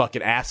ass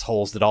fucking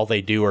assholes that all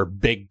they do are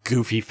big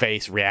goofy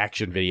face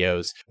reaction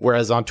videos.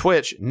 Whereas on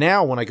Twitch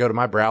now, when I go to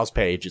my browse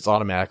page, it's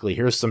automatically,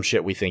 here's some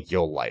shit we think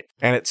you'll like,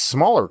 and it's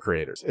smaller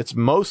creators. It's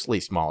mostly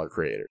smaller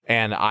creators,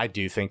 and I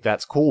do think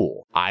that's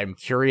cool. I'm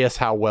curious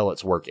how well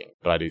it's working,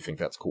 but I do think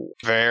that's cool.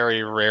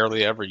 Very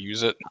rarely ever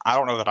use it. I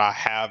don't know that I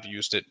have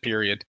used it,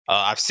 period.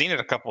 I've seen it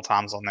a couple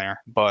times on there,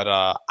 but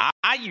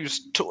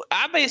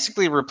I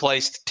basically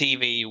replaced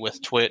TV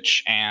with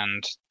Twitch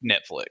and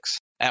Netflix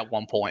at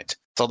one point.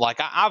 So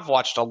like I've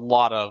watched a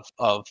lot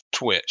of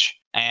Twitch,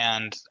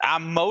 and I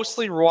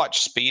mostly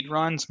watch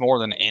speedruns more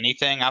than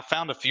anything. I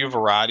found a few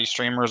variety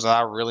streamers that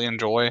I really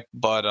enjoy,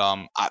 but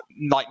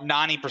like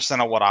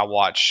 90% of what I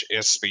watch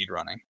is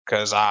speedrunning,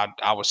 because I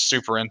was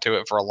super into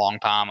it for a long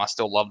time. I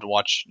still love to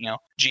watch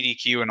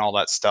GDQ and all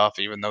that stuff,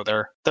 even though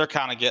they're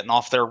kind of getting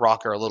off their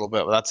rocker a little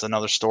bit, but that's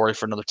another story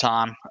for another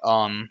time.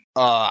 I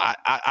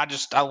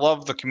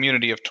love the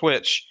community of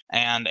Twitch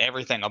and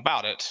everything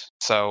about it.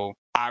 So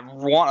I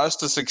want us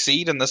to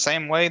succeed in the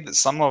same way that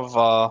some of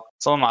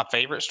my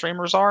favorite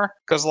streamers are,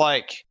 because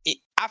like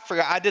I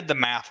forgot, I did the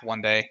math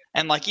one day,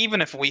 and like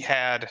even if we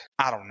had,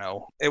 I don't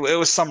know, it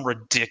was some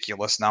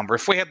ridiculous number.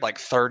 If we had like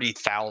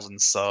 30,000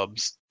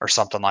 subs or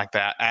something like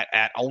that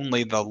at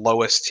only the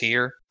lowest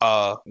tier,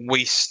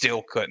 we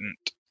still couldn't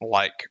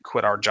like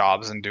quit our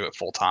jobs and do it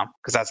full time,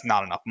 because that's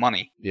not enough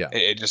money. Yeah,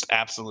 it just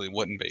absolutely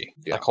wouldn't be.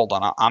 Yeah. Like, hold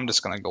on, I'm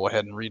just gonna go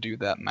ahead and redo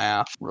that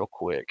math real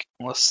quick.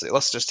 Let's see.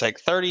 Let's just take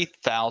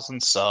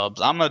 30,000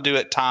 subs. I'm gonna do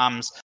it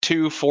times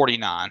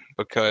 249,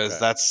 because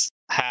that's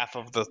half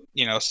of the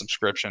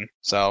subscription.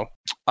 So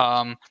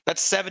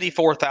that's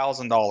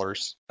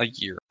 $74,000 a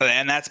year,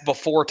 and that's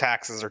before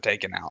taxes are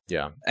taken out.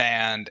 Yeah.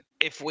 And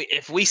if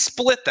we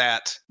split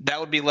that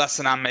would be less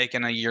than I'm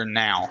making a year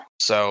now.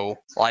 So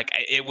like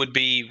it would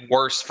be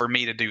worse for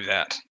me to do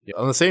that. Yeah.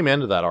 On the same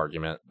end of that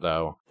argument,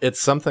 though,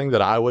 it's something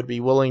that I would be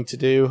willing to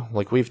do.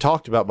 Like we've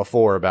talked about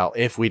before, about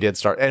if we did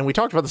start, and we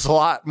talked about this a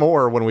lot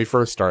more when we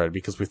first started,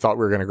 because we thought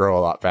we were going to grow a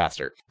lot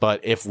faster. But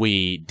if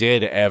we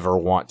did ever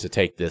want to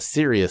take this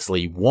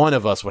seriously, one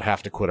of us would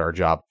have to quit our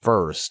job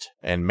first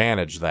and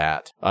manage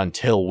that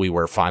until we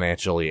were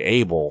financially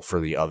able for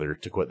the other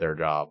to quit their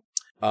job.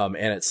 And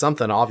it's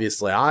something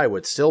obviously I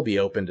would still be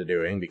open to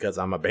doing because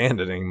I'm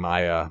abandoning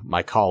my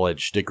my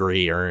college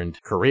degree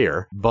earned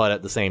career. But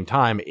at the same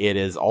time, it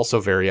is also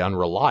very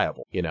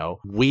unreliable. You know,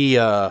 we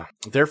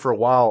there for a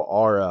while,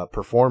 our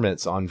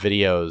performance on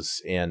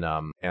videos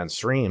and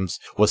streams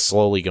was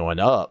slowly going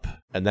up.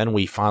 And then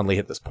we finally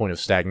hit this point of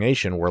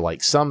stagnation where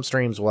like some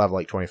streams will have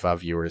like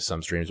 25 viewers,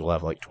 some streams will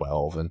have like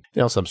 12, and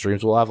you know, some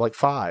streams will have like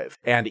 5.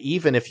 And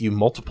even if you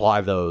multiply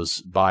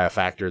those by a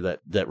factor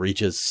that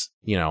reaches,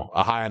 you know,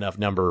 a high enough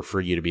number for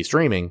you to be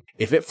streaming,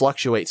 if it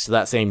fluctuates to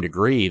that same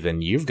degree,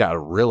 then you've got a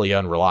really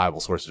unreliable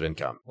source of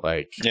income.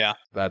 Like, yeah,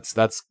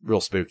 that's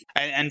real spooky.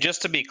 And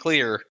just to be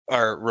clear,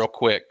 or real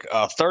quick,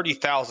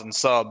 30,000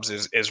 subs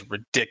is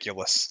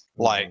ridiculous.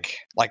 Like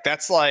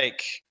that's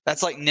like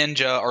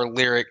Ninja or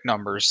Lyric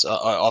numbers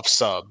of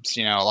subs.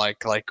 You know,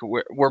 like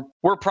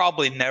we're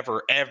probably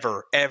never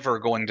ever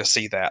going to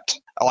see that.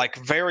 Like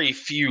very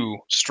few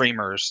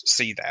streamers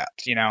see that.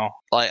 You know,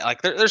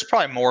 like there's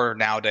probably more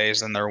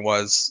nowadays than there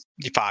was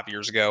 5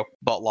 years ago.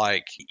 But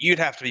like you'd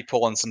have to be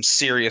pulling some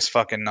serious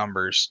fucking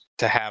numbers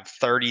to have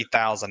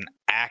 30,000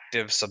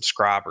 active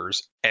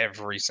subscribers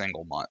every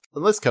single month.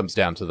 And this comes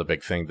down to the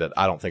big thing that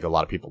I don't think a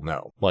lot of people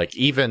know. Like,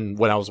 even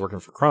when I was working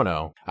for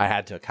Chrono, I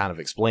had to kind of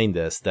explain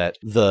this, that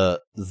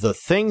the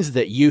things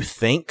that you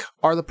think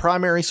are the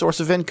primary source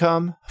of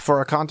income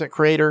for a content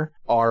creator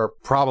are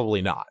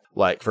probably not.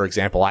 Like, for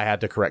example, I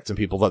had to correct some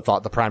people that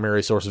thought the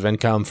primary source of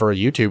income for a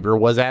YouTuber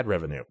was ad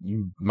revenue.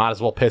 You might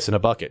as well piss in a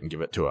bucket and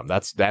give it to them.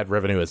 Ad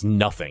revenue is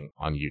nothing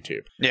on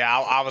YouTube. Yeah,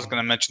 I was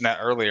going to mention that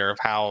earlier of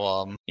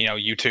how, you know,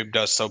 YouTube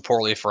does so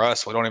poorly for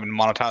us. We don't even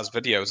monetize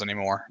videos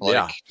anymore. Like,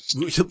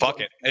 yeah.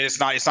 Fuck it.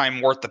 It's not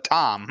even worth the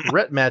time.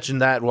 Rhett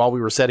mentioned that while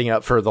we were setting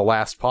up for the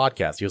last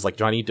podcast. He was like,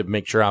 do I need to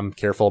make sure I'm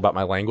careful about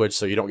my language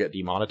so you don't get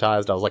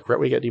demonetized? I was like,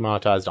 Rhett, we get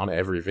demonetized on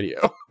every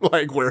video.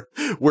 Like, we're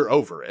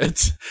over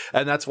it.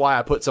 And that's why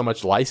I put so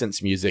much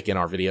licensed music in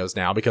our videos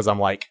now, because I'm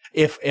like,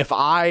 if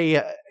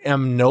I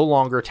am no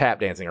longer tap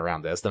dancing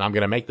around this, then I'm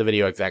going to make the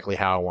video exactly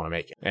how I want to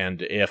make it.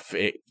 And if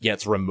it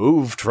gets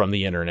removed from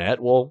the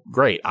internet, well,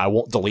 great. I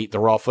won't delete the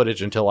raw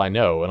footage until I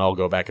know, and I'll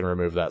go back and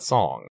remove that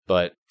song.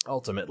 But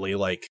ultimately,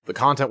 like, the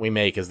content we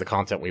make is the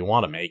content we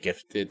want to make.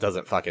 If it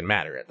doesn't fucking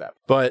matter at that.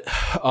 But,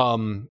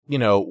 you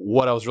know,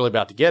 what I was really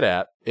about to get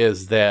at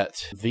is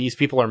that these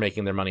people are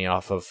making their money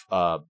off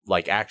of,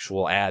 like,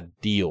 actual ad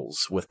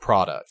deals with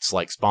products,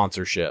 like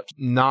sponsorships,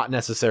 not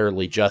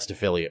necessarily just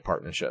affiliate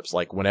partnerships.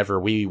 Like, whenever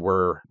we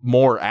were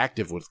more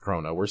active with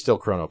Chrono, we're still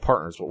Chrono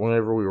partners, but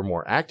whenever we were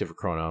more active with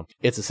Chrono,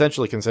 it's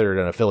essentially considered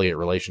an affiliate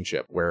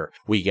relationship where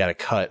we get a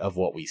cut of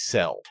what we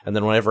sell. And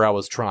then whenever I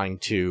was trying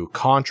to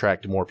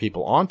contract more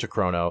people onto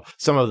Chrono,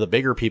 some of the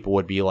bigger people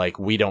would be like,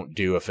 we don't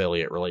do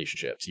affiliate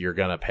relationships. You're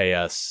going to pay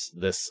us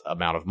this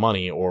amount of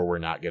money or we're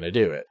not going to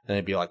do it. And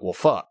they'd be like, well,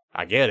 fuck.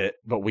 I get it,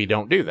 but we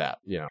don't do that,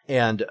 you know.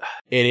 And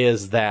it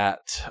is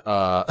that,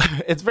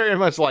 it's very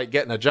much like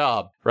getting a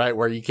job, right?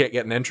 Where you can't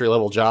get an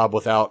entry-level job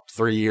without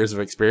 3 years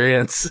of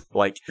experience.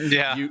 Like,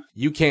 yeah,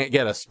 you can't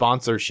get a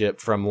sponsorship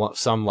from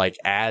some, like,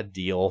 ad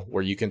deal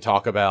where you can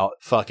talk about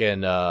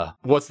fucking,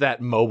 what's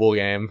that mobile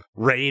game?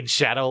 Raid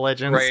Shadow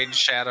Legends? Raid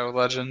Shadow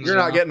Legends. You're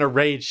not getting a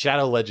Raid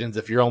Shadow Legends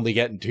if you're only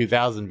getting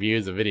 2,000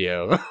 views a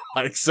video.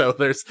 Like, so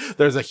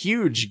there's a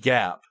huge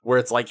gap where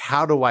it's like,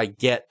 how do I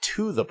get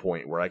to the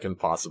point where I can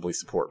possibly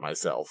support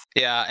myself?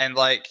 Yeah, and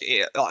like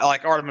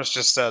Artemis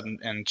just said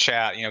in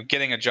chat, you know,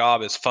 getting a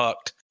job is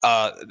fucked.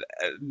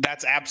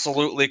 That's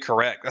absolutely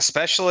correct,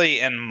 especially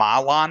in my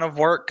line of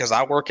work, because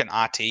I work in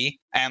IT.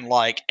 And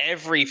like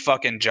every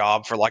fucking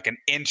job for like an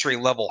entry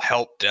level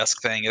help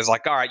desk thing is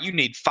like, all right, you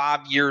need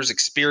 5 years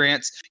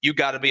experience. You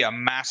got to be a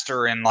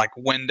master in like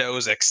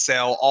Windows,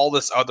 Excel, all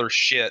this other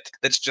shit.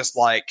 That's just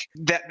like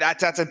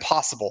that's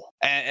impossible.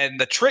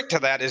 And the trick to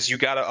that is you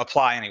got to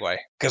apply anyway,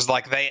 because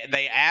like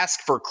they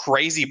ask for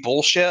crazy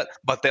bullshit,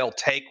 but they'll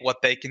take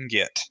what they can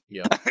get.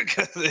 Yeah.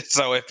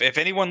 So if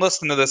anyone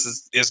listening to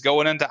this is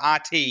going into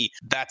IT,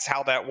 that's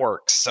how that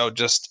works. So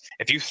just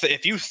if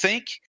you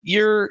think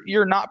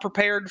you're not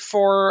prepared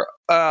for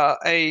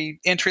a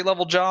entry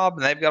level job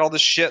and they've got all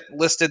this shit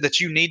listed that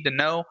you need to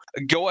know,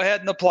 go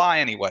ahead and apply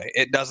anyway.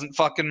 It doesn't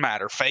fucking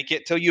matter. Fake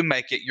it till you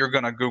make it. You're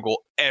gonna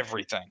Google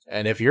everything.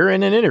 And if you're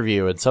in an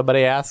interview and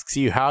somebody asks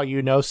you how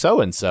you know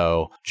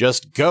so-and-so,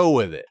 just go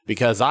with it.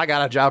 Because I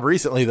got a job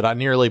recently that I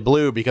nearly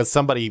blew because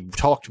somebody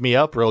talked me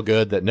up real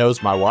good that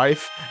knows my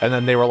wife, and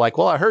then they were like,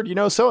 well, I heard you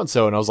know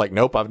so-and-so, and I was like,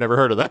 nope, I've never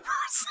heard of that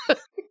person.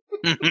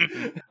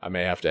 I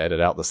may have to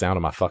edit out the sound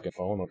of my fucking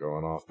phone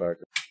going off back.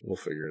 We'll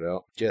figure it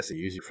out. Jesse,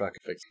 use your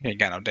fucking fix. You ain't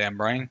got no damn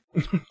brain.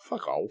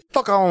 Fuck off.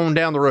 Fuck on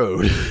down the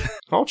road.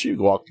 Why don't you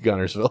walk to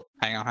Gunnersville?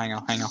 Hang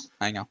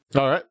on.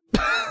 All right.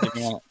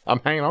 I'm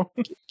hanging on.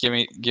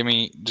 Give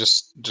me,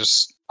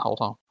 just hold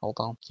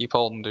on. Keep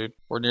holding, dude.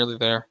 We're nearly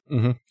there.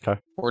 Mm-hmm.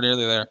 Okay. We're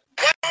nearly there.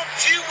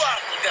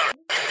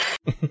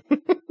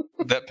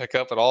 that pick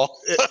up at all?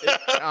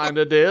 It kind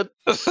of did.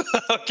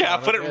 Okay, I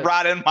put it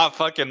right in my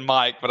fucking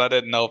mic, but I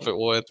didn't know if it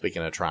would.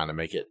 Speaking of trying to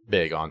make it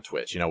big on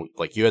Twitch,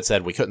 like you had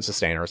said, we couldn't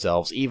sustain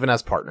ourselves, even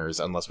as partners,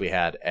 unless we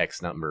had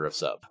X number of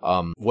subs.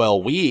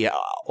 Well, we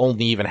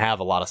only even have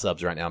a lot of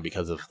subs right now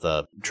because of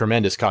the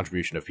tremendous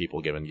contribution of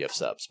people giving gift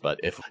subs. But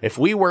if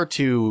we were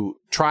to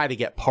try to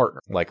get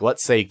partnered, like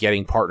let's say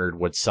getting partnered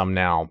would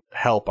somehow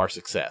help our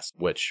success,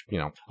 which,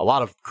 a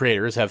lot of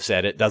creators have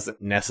said it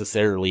doesn't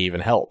necessarily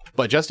even help.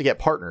 But just to get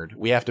partnered,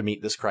 we have to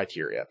meet this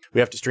criteria. We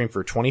have to stream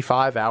for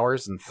 25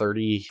 hours and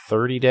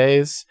 30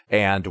 days,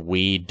 and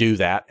we do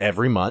that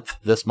every month.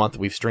 This month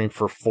we've streamed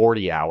for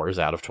 40 hours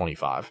out of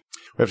 25.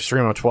 We have to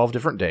stream on 12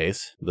 different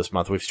days. This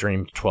month we've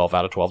streamed 12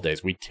 out of 12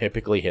 days. We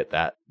typically hit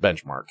that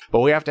benchmark.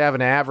 But we have to have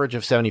an average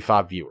of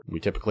 75 viewers. We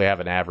typically have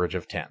an average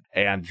of 10.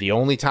 And the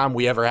only time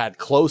we ever had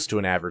close to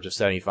an average of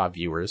 75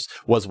 viewers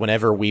was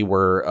whenever we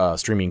were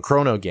streaming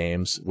chrono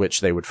games,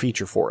 which they would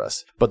feature for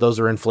us. But those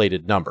are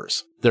inflated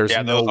numbers. Those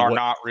are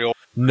not real.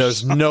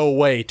 There's no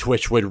way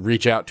Twitch would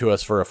reach out to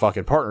us for a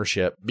fucking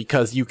partnership,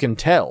 because you can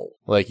tell.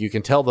 Like, you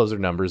can tell those are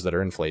numbers that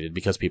are inflated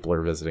because people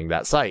are visiting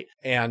that site.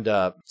 And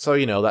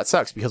so, that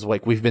sucks, because,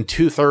 like, we've been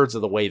 2/3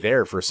 of the way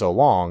there for so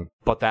long,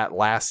 but that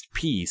last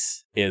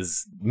piece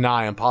is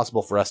nigh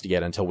impossible for us to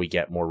get until we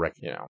get more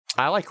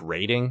I like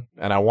rating,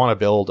 and I want to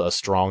build a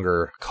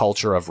stronger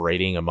culture of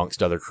rating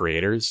amongst other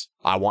creators.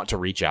 I want to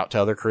reach out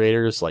to other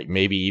creators, like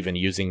maybe even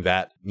using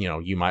that,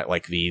 you might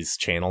like these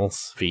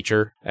channels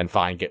feature, and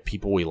get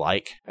people we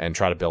like and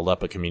try to build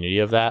up a community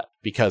of that.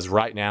 Because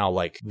right now,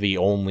 like, the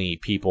only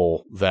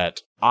people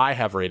that I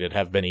have rated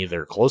have been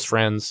either close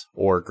friends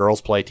or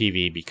Girls Play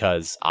TV,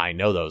 because I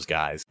know those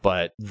guys.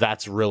 But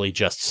that's really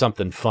just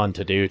something fun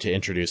to do to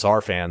introduce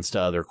our fans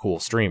to other cool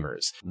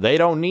streamers. They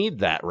don't need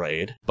that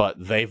raid, but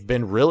they've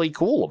been really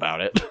cool about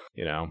it.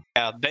 Yeah,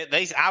 I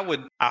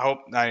hope,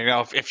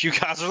 if you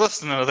guys are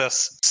listening to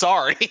this,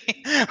 sorry,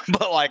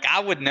 but like, I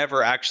would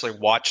never actually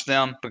watch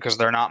them because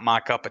they're not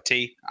my cup of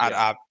tea.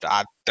 Yeah.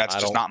 That's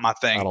just not my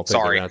thing. I don't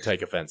think they're going to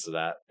take offense to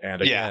that.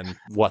 And again,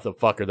 what the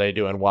fuck are they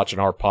doing watching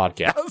our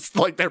podcast?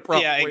 Like, they're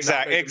probably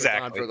exactly the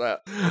time for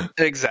that.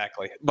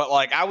 Exactly. But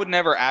like, I would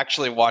never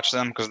actually watch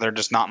them because they're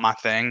just not my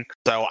thing.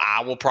 So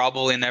I will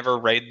probably never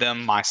raid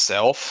them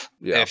myself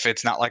if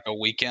it's not like a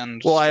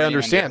weekend. Well, I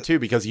understand too,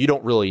 because you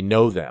don't really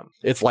know them.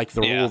 It's like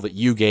the rule that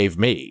you gave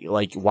me.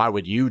 Like, why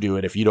would you do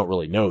it if you don't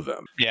really know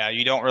them? Yeah,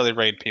 you don't really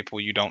raid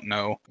people you don't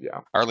know.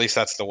 Yeah. Or at least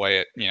that's the way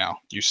it,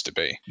 used to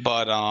be.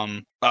 But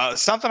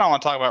something I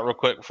want to talk about real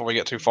quick before we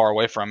get too far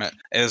away from it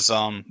is,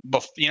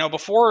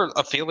 before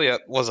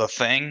affiliate was a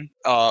thing,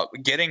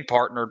 getting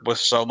partnered was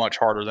so much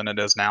harder than it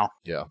is now.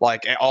 Yeah.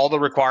 Like, all the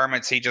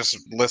requirements he just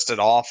listed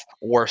off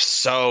were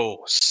so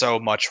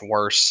much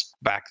worse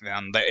back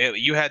then.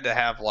 You had to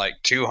have like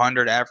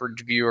 200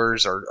 average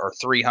viewers or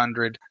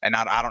 300, and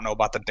I don't know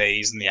about the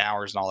days and the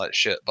hours and all that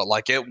shit, but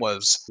like, it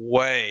was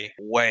way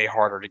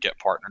harder to get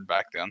partnered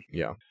back then.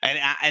 Yeah.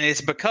 And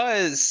it's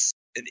because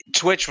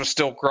Twitch was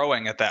still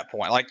growing at that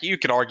point. Like, you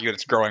could argue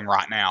it's growing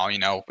right now.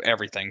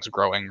 Everything's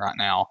growing right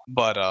now.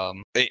 But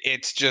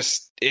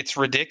it's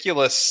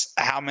ridiculous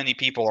how many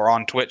people are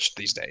on Twitch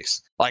these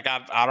days. Like,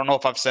 I don't know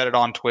if I've said it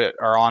on Twitch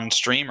or on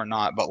stream or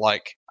not, but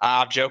like,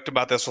 I've joked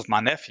about this with my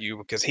nephew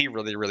because he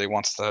really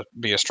wants to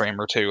be a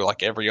streamer too,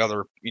 like every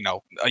other,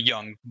 a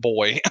young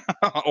boy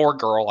or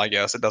girl, I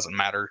guess. It doesn't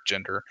matter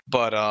gender.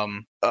 But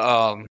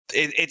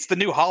it's the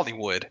new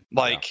Hollywood.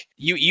 Like,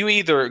 you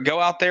either go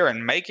out there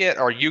and make it,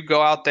 or you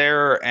go out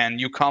there and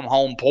you come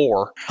home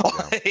poor.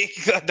 Like,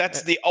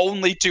 that's the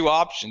only two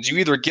options. You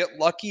either get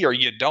lucky or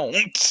you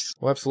don't.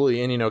 Well,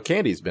 absolutely. And,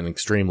 Candy's been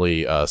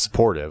extremely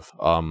supportive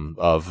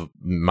of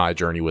my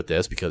journey with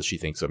this, because she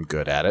thinks I'm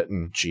good at it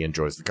and she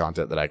enjoys the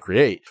content that I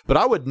create. But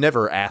I would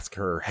never ask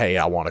her, hey,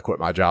 I want to quit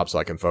my job so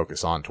I can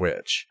focus on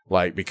Twitch.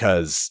 Like,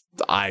 because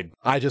I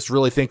just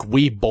really think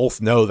we both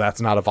know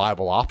that's not a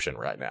viable option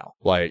right now.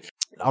 Like,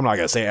 I'm not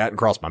going to say it hadn't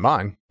crossed my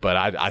mind, but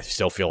I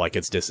still feel like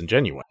it's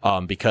disingenuous.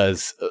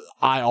 Because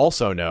I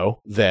also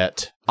know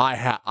that I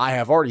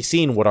have already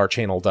seen what our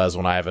channel does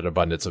when I have an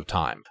abundance of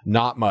time.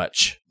 Not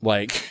much.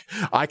 Like,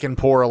 I can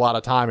pour a lot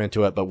of time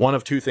into it, but one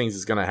of two things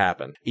is going to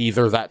happen.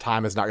 Either that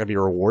time is not going to be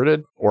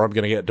rewarded, or I'm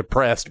going to get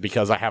depressed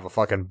because I have a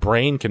fucking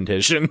brain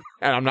condition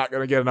and I'm not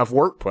going to get enough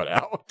work put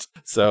out.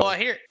 So, well,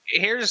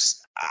 here's,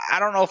 I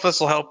don't know if this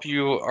will help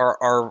you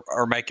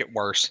or make it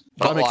worse.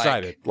 I'm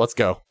excited. Let's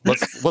go.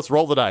 Let's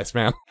roll the dice,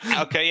 man.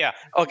 Okay, yeah.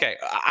 Okay.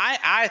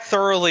 I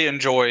thoroughly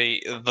enjoy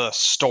the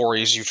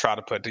stories you try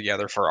to put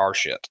together for our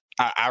shit.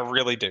 I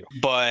really do.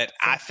 But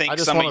I think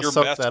some of your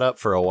best, that up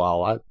for a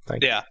while. I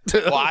think. Yeah.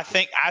 Well, I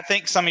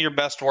think some of your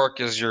best work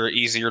is your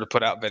easier to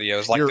put out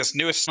videos. Like this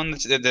newest one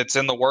that's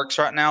in the works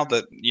right now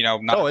that,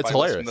 not it's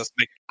hilarious.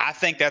 I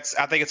think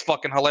it's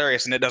fucking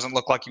hilarious, and it doesn't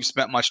look like you've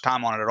spent much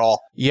time on it at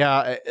all.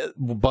 Yeah,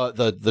 but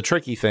the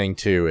tricky thing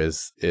too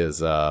is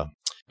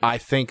I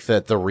think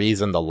that the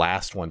reason the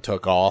last one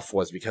took off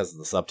was because of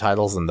the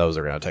subtitles, and those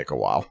are going to take a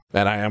while.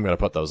 And I am going to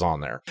put those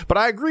on there. But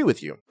I agree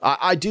with you.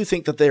 I do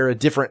think that they're a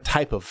different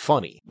type of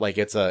funny. Like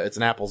it's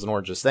an apples and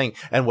oranges thing.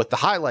 And with the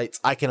highlights,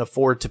 I can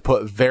afford to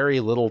put very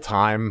little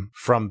time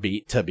from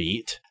beat to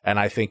beat. And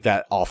I think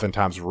that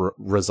oftentimes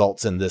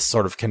results in this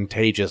sort of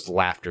contagious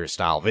laughter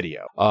style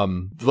video.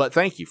 But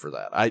thank you for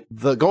that.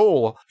 The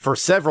goal for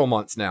several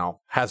months now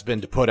has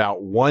been to put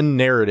out one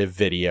narrative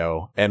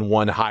video and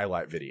one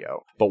highlight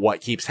video. But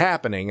what keeps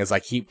happening is I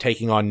keep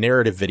taking on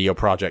narrative video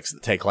projects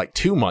that take like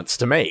 2 months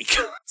to make.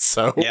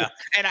 So yeah,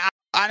 and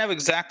I know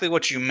exactly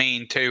what you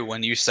mean too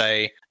when you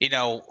say,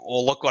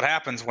 well, look what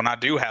happens when I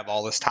do have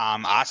all this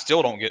time. I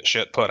still don't get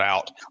shit put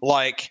out.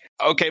 Like,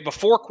 okay,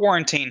 before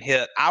quarantine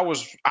hit, I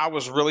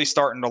was really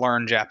starting to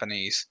learn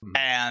Japanese,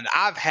 and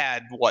I've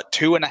had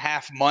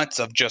 2.5 months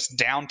of just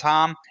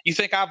downtime. You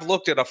think I've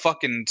looked at a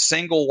fucking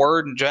single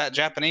word in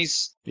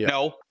Japanese? Yeah.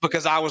 No,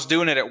 because I was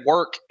doing it at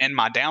work in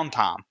my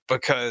downtime,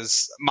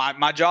 because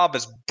my job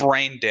is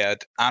brain dead.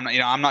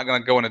 I'm not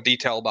going to go into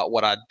detail about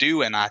what I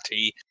do in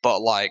IT,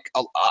 but like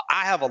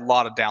I have a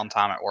lot of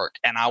downtime at work,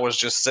 and I was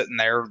just sitting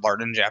there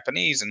learning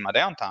Japanese in my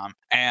downtime.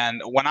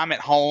 And when I'm at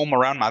home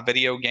around my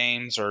video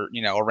games or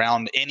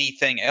around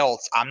anything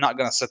else, I'm not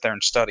going to sit there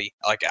and study.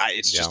 Like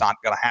it's just not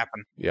going to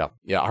happen. Yeah,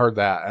 I heard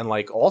that. And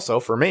like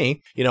also for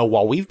me,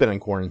 while we've been in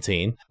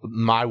quarantine,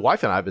 my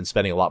wife and I have been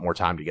spending a lot more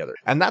time together,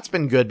 and that's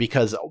been good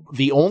because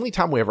the only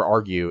time we ever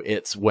argue,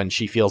 it's when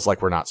she feels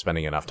like we're not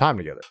spending enough time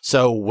together.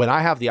 So when I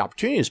have the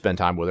opportunity to spend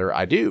time with her,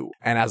 I do.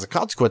 And as a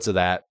consequence of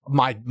that,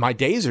 my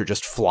days are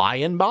just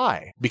flying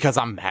by because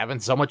I'm having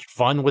so much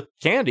fun with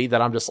Candy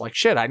that I'm just like,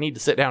 shit, I need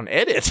to sit down and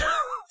edit.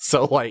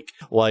 So like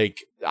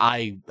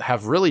I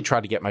have really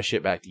tried to get my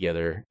shit back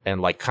together and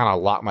like kind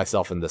of lock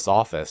myself in this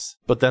office.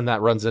 But then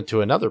that runs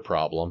into another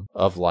problem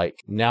of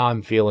like, now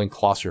I'm feeling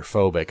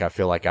claustrophobic. I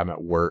feel like I'm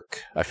at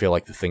work. I feel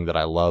like the thing that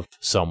I love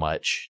so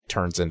much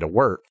turns into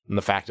work. And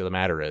the fact of the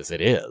matter is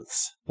it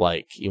is.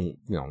 Like,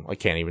 I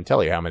can't even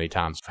tell you how many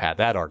times I've had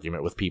that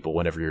argument with people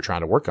whenever you're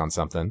trying to work on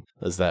something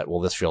is that, well,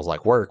 this feels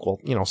like work.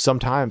 Well,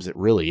 sometimes it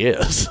really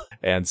is.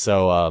 And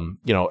so,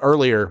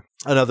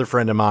 another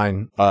friend of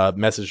mine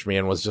messaged me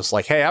and was just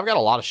like, hey, I've got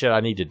a lot of shit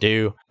I need to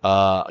do.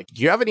 Do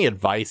you have any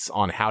advice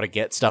on how to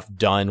get stuff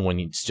done when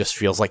it just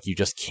feels like you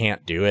just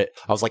can't do it?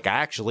 I was like, I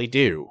actually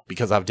do,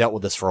 because I've dealt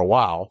with this for a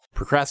while.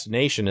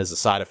 Procrastination is a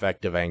side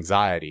effect of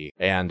anxiety.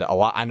 And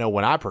I know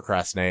when I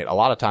procrastinate, a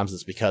lot of times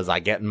it's because I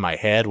get in my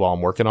head while I'm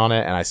working on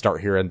it and I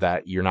start hearing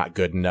that you're not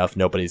good enough.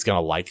 Nobody's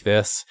going to like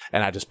this.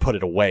 And I just put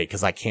it away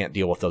because I can't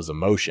deal with those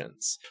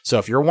emotions. So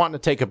if you're wanting to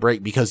take a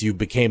break because you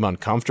became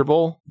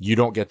uncomfortable, you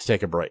don't get to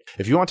take a break.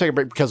 If you want to take a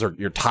break because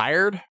you're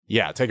tired,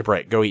 yeah, take a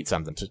break. Go eat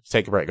something.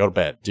 Take a break. Go to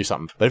bed. Do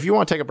something. But if you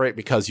want to take a break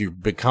because you're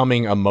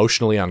becoming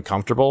emotionally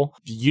uncomfortable,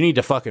 you need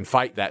to fucking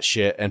fight that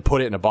shit and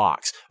put it in a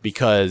box,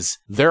 because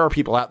there are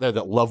people out there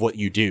that love what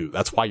you do.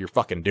 That's why you're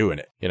fucking doing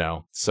it,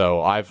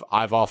 So I've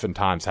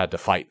oftentimes had to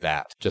fight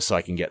that just so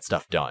I can get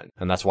stuff done.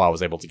 And that's why I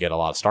was able to get a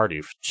lot of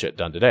Stardew shit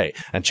done today.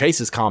 And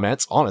Chase's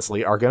comments,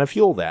 honestly, are going to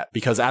fuel that,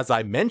 because as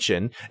I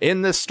mentioned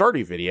in this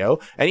Stardew video,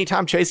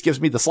 anytime Chase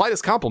gives me the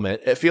slightest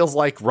compliment, it feels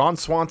like Ron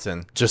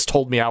Swanson just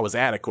told me I was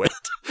adequate.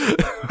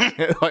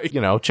 Like,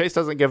 Chase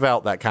doesn't give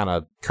out that kind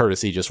of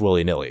courtesy just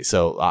willy-nilly.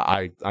 So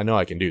I know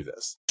I can do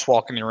this. Just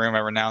walk in your room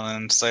every now and then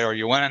and say, are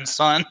you winning,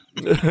 son?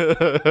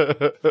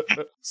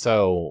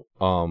 So,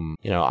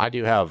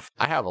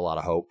 I have a lot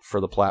of hope for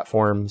the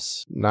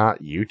platforms,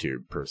 not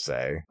YouTube per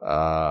se.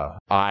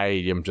 I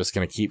am just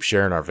going to keep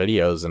sharing our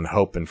videos and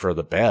hoping for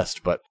the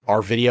best, but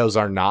our videos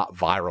are not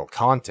viral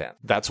content.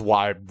 That's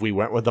why we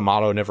went with the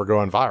motto, never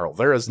going viral.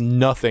 There is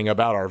nothing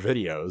about our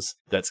videos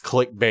that's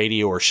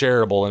clickbaity or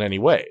shareable in any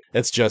way.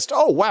 It's just,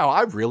 oh, wow,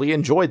 I really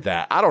enjoyed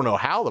that. I don't know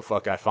how the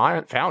fuck I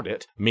found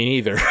it. Me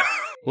neither.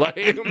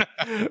 Like,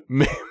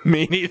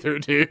 me neither,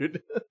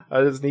 dude.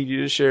 I just need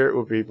you to share it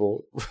with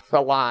people.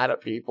 A lot of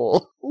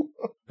people.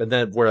 And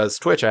then, whereas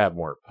Twitch, I have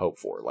more hope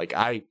for. Like,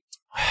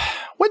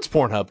 when's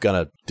Pornhub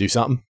gonna do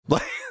something?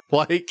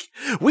 Like,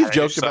 we've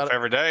joked about it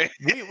every day.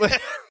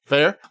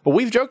 Fair. But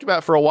we've joked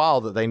about for a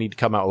while that they need to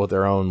come out with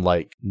their own,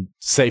 like,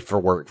 safe for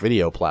work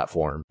video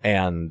platform.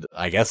 And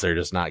I guess they're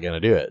just not going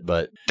to do it.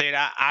 But dude,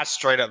 I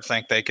straight up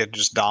think they could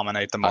just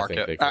dominate the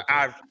market.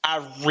 I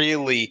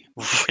really,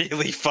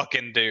 really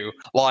fucking do.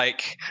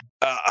 Like,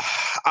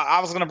 I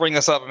was going to bring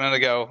this up a minute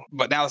ago,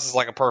 but now this is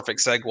like a perfect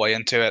segue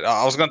into it.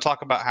 I was going to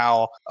talk about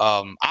how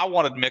I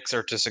wanted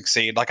Mixer to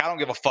succeed. Like, I don't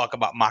give a fuck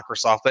about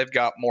Microsoft. They've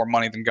got more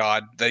money than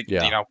God. They're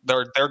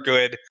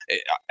good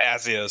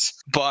as is.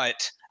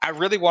 But I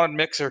really wanted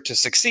Mixer to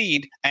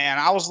succeed, and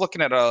I was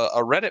looking at a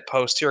Reddit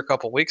post here a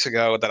couple weeks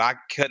ago that I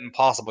couldn't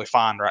possibly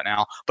find right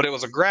now, but it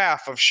was a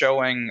graph of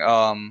showing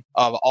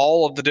of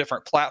all of the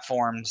different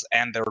platforms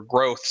and their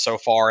growth so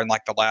far in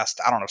like the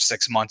last,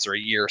 6 months or a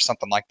year or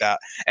something like that.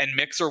 And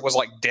Mixer was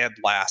like dead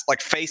last. Like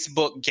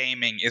Facebook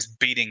gaming is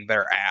beating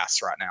their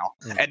ass right now.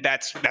 And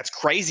that's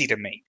crazy to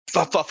me.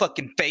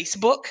 fucking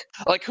Facebook.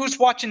 Like, who's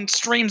watching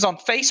streams on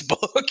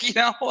Facebook? You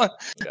know.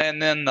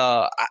 And then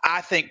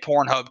I think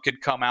Pornhub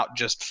could come out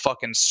just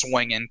fucking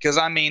swinging, because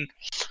I mean,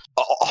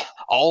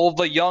 all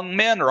the young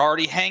men are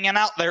already hanging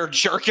out there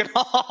jerking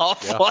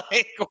off. Yeah.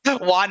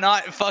 Like, why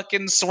not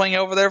fucking swing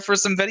over there for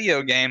some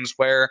video games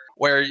where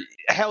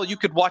hell, you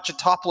could watch a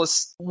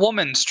topless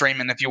woman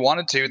streaming if you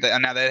wanted to.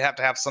 And now they'd have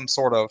to have some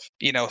sort of,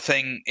 you know,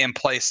 thing in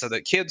place so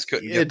that kids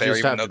couldn't get there,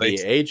 even though they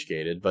be age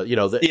gated. But you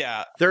know,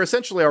 yeah, they're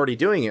essentially already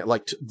doing it.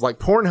 Like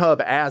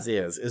Pornhub as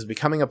is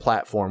becoming a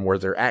platform where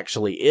there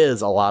actually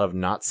is a lot of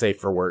not safe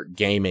for work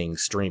gaming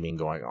streaming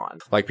going on.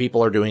 Like,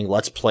 people are doing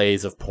let's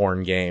plays of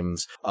porn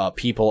games.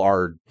 People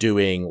are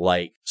doing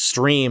like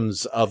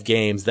streams of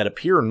games that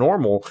appear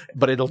normal,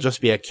 but it'll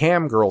just be a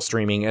cam girl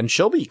streaming, and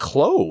she'll be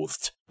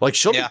clothed. Like,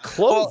 she'll be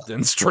clothed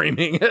and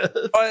streaming.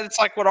 But it's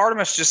like what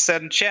Artemis just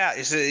said in chat.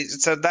 He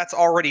said that's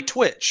already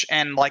Twitch.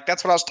 And, like,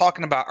 that's what I was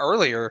talking about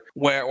earlier,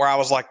 where I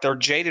was like, they're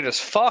jaded as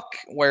fuck,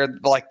 where,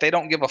 like, they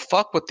don't give a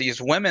fuck what these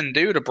women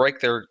do to break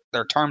their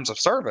terms of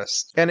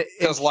service. And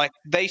because, like,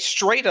 they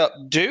straight up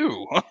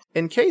do.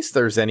 In case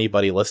there's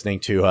anybody listening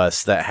to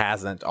us that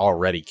hasn't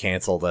already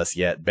canceled us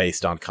yet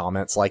based on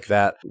comments like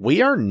that,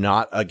 we are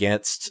not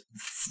against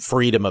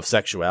freedom of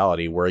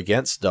sexuality. We're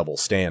against double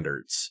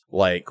standards.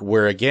 Like,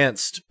 we're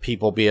against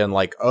people being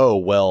like, oh,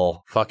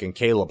 well, fucking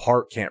Caleb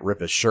Hart can't rip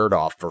his shirt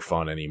off for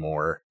fun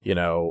anymore, you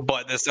know.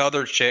 But this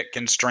other chick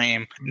can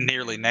stream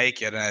nearly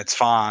naked and it's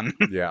fine.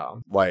 Yeah.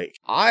 Like,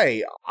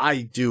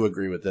 I do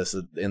agree with this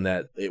in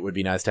that it would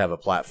be nice to have a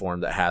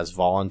platform that has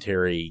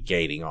voluntary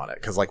gating on it.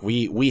 Because, like,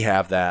 we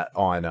have that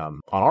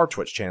on our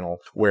Twitch channel,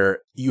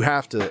 where you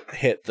have to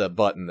hit the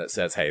button that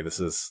says, hey, this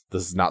is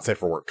not safe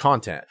for work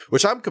content,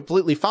 which I'm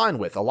completely fine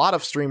with. A lot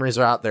of streamers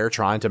are out there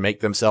trying to make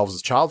themselves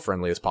as child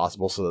friendly as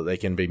possible so that they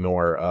can be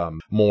more,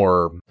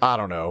 I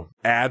don't know,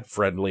 ad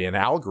friendly and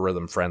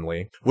algorithm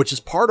friendly, which is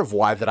part of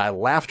why that I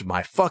laughed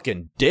my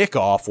fucking dick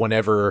off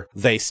whenever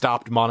they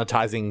stopped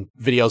monetizing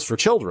videos for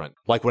children.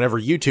 Like, whenever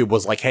YouTube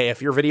was like, hey,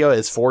 if your video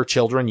is for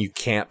children, you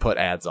can't put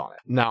ads on it.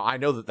 Now, I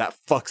know that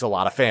fucks a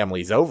lot of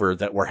families over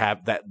that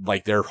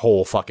like, their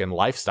whole fucking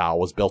lifestyle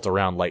was built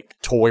around like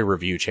toy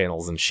review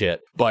channels and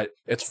shit. But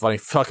it's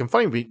fucking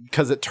funny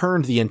because it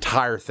turned the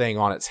entire thing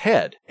on its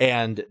head.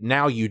 And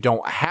now you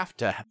don't have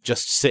to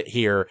just sit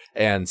here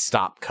and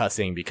stop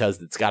cussing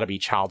because it's got to be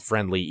child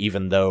friendly,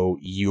 even though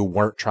you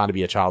weren't trying to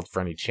be a child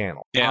friendly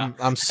channel. Yeah.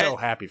 I'm so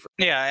happy for.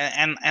 Yeah.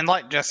 And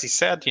like Jesse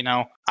said, you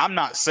know, I'm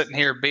not sitting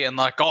here being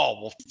like, oh,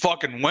 well,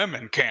 fucking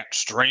women can't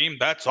stream.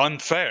 That's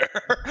unfair.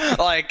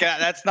 Like,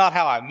 that's not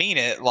how I mean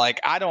it. Like,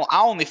 I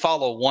only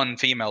follow one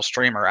female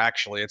streamer,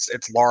 actually. It's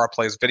Laura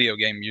Plays Video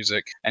Game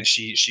Music, and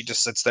she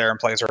just sits there and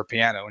plays her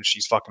piano, and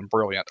she's fucking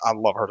brilliant. I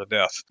love her to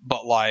death.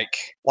 But like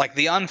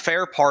the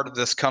unfair part of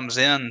this comes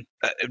in,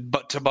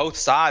 but to both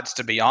sides,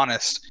 to be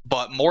honest,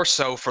 but more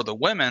so for the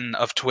women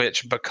of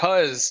Twitch,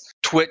 because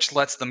Twitch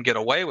lets them get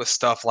away with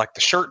stuff like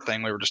the shirt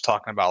thing we were just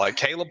talking about. Like,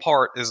 Caleb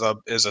Hart is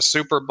a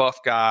super buff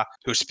guy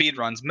who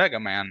speedruns Mega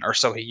Man, or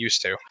so he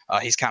used to.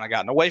 He's kind of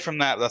gotten away from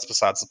that, but that's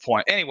besides the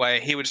point. Anyway,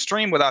 he would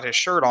stream without his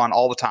shirt on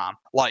all the time,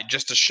 like,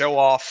 just to show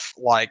off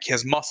like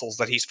his muscles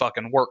that he's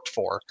fucking worked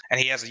for. And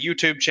he has a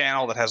YouTube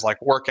channel that has like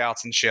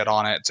workouts and shit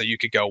on it, so you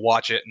could go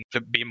watch it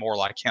and be more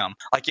like him.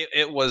 Like,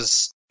 it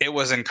was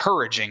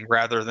encouraging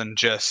rather than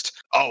just,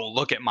 oh,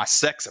 look at my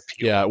sex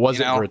appeal. Yeah, it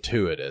wasn't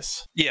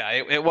gratuitous. Yeah,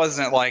 it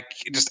wasn't like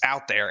just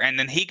out there. And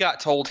then he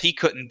got told he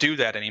couldn't do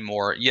that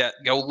anymore. Yet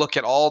go look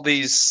at all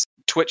these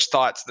Twitch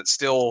thoughts that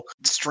still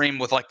stream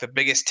with like the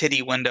biggest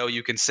titty window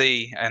you can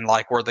see, and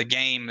like where the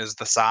game is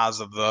the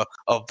size of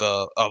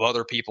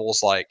other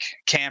people's like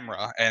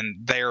camera, and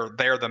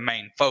they're the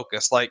main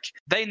focus. Like,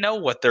 they know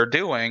what they're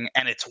doing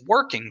and it's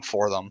working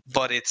for them,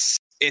 but it's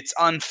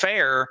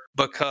unfair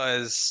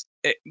because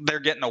they're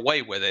getting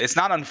away with it. It's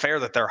not unfair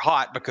that they're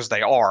hot, because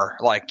they are.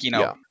 Like, you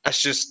know,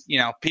 that's just, you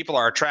know, people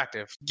are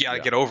attractive. You gotta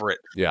get over it.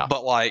 Yeah.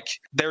 But like,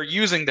 they're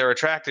using their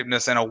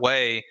attractiveness in a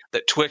way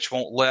that Twitch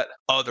won't let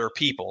other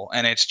people,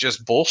 and it's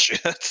just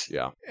bullshit.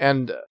 Yeah.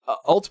 And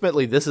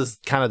ultimately, this is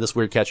kind of this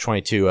weird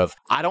catch-22 of,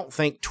 I don't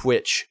think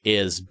Twitch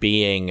is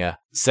being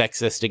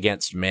sexist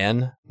against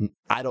men.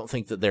 I don't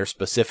think that they're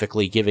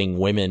specifically giving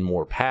women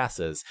more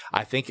passes.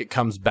 I think it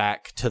comes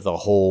back to the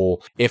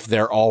whole, if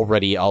they're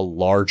already a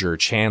larger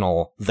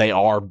channel, they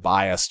are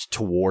biased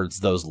towards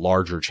those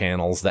larger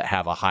channels that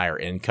have a higher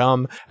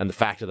income. And the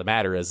fact of the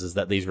matter is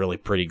that these really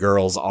pretty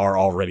girls are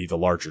already the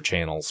larger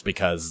channels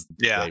because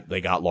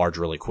they got large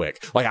really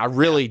quick. Like, I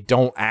really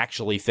don't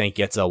actually think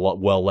it's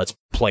well, let's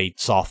play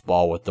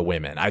softball with the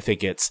women. I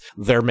think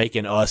they're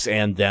making us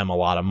and them a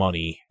lot of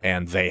money,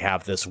 and they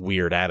have this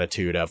weird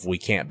attitude of, we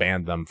can't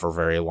ban them for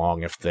very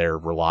long if they're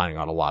relying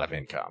on a lot of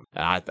income.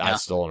 And I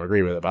still don't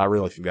agree with it, but I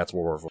really think that's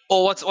where we're.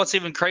 Well, what's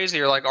even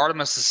crazier, like,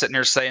 Artemis is sitting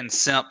here saying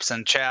simps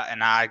in chat,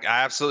 and I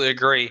absolutely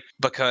agree,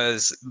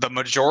 because the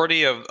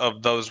majority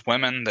of those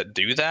women that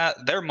do that,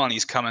 their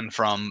money's coming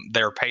from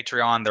their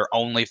Patreon, their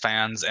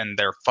OnlyFans, and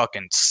their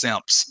fucking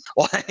simps.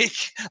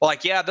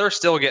 Like, yeah, they're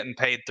still getting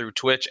paid through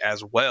Twitch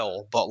as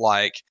well, but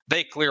like,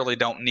 they clearly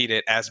don't need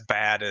it as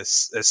bad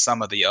as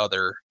some of the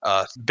other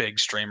big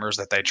streamers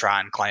that they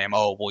try and claim,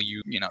 oh, well,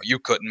 you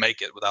couldn't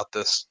make it without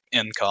this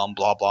income,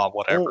 blah blah,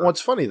 whatever. Well,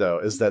 what's funny though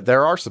is that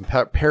there are some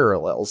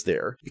parallels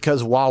there,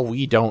 because while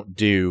we don't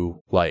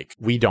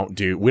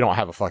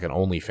have a fucking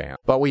OnlyFans,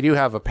 but we do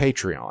have a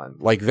Patreon.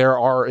 Like, there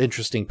are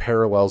interesting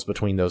parallels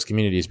between those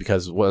communities,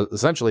 because what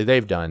essentially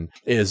they've done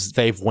is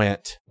they've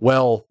went,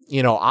 well,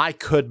 I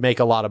could make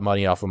a lot of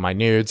money off of my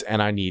nudes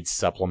and I need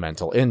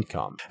supplemental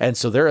income. And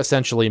so they're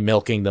essentially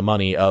milking the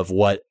money of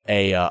what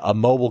a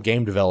mobile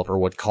game developer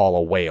would call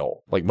a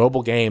whale. Like,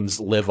 mobile games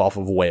live off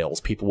of whales,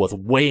 people with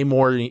way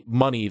more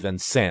money than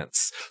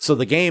sense. So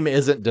the game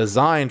isn't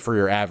designed for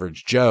your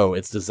average Joe,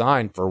 it's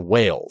designed for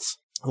whales.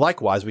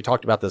 Likewise, we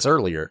talked about this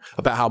earlier,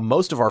 about how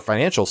most of our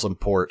financial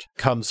support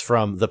comes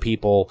from the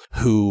people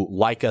who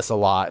like us a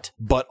lot,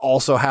 but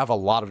also have a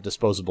lot of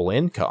disposable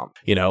income.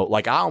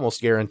 Like, I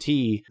almost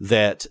guarantee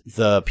that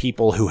the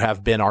people who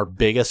have been our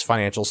biggest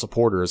financial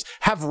supporters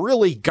have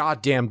really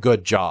goddamn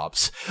good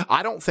jobs.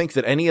 I don't think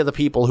that any of the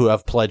people who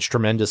have pledged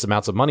tremendous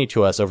amounts of money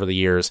to us over the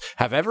years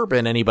have ever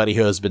been anybody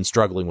who has been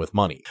struggling with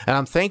money. And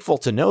I'm thankful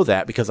to know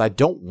that, because I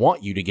don't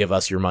want you to give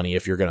us your money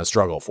if you're going to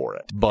struggle for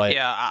it. But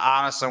yeah, I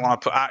honestly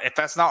want to put, if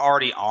that's not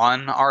already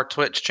on our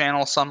Twitch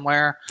channel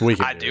somewhere,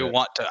 I do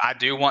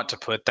want to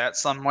put that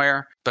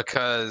somewhere,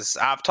 because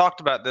I've talked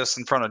about this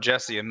in front of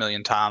Jesse a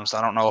million times.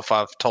 I don't know if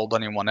I've told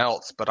anyone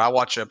else, but I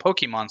watch a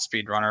Pokemon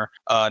speedrunner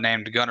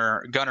named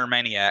Gunner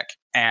Maniac,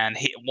 and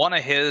one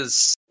of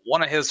his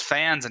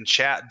fans in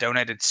chat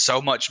donated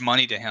so much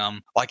money to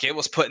him, like it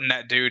was putting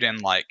that dude in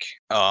like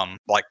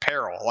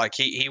peril. Like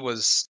he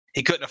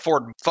couldn't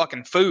afford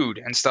fucking food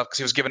and stuff because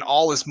he was giving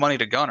all his money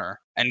to Gunner.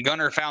 And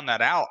Gunner found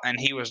that out, and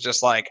he was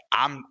just like,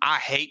 I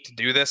hate to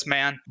do this,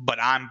 man, but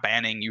I'm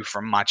banning you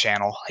from my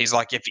channel. He's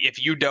like,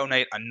 if you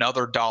donate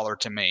another $1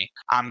 to me,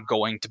 I'm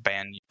going to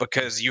ban you,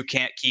 because you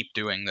can't keep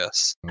doing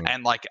this.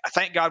 And like,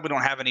 thank God we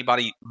don't have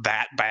anybody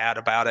that bad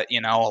about it,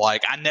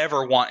 like, I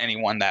never want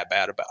anyone that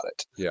bad about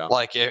it. Yeah.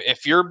 Like,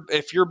 if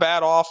you're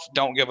bad off,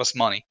 don't give us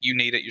money. You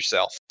need it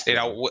yourself.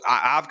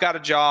 I've got a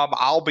job.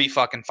 I'll be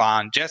fucking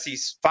fine.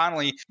 Jesse's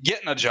finally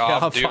getting a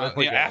job, dude.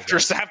 After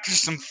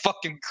some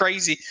fucking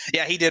crazy.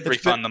 Yeah, he did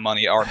refund the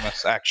money,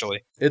 Artemis,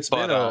 actually. It's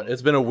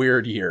been a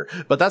weird year.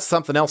 But that's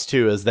something else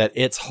too, is that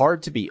it's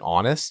hard to be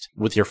honest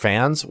with your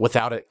fans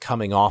without it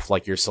coming off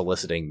like you're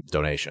soliciting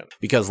donation.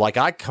 Because like,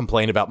 I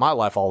complain about my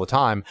life all the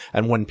time,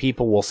 and when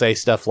people will say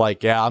stuff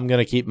like, yeah, I'm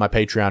gonna keep my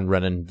Patreon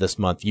running this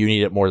month, you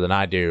need it more than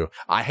I do,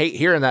 I hate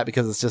hearing that,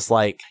 because it's just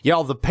like,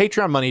 y'all, the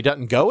Patreon money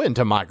doesn't go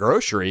into my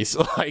groceries.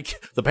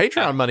 Like, the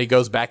Patreon money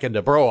goes back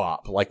into Bro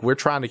Op. Like, we're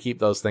trying to keep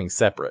those things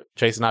separate.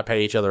 Chase and I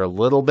pay each other a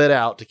little bit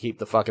out to keep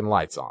the fucking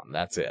lights on.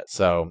 That's it.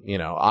 So,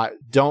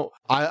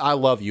 I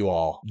love you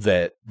all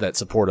that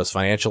support us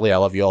financially. I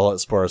love you all that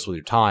support us with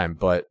your time,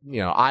 but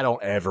I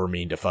don't ever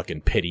mean to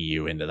fucking pity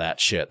you into that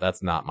shit.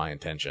 That's not my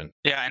intention.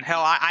 Yeah, and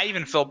hell, I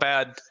even feel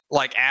bad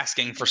like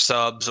asking for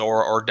subs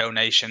or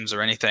donations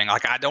or anything.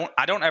 Like, I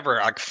don't ever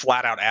like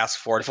flat out ask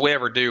for it. If we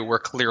ever do, we're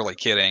clearly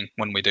kidding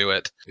when we do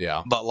it.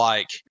 Yeah. But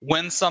like,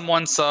 when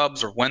someone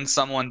subs or when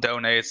someone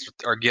donates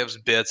or gives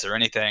bits or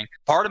anything,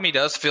 part of me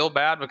does feel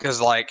bad, because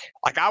like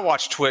I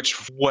watch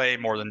Twitch way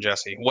more than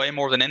Jesse, way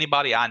more than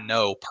anybody I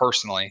know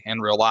personally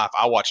in real life.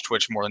 I watch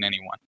Twitch more than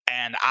anyone.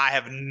 And I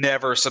have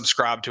never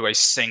subscribed to a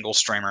single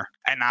streamer,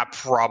 and I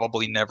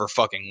probably never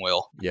fucking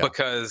will. Yeah.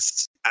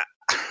 Because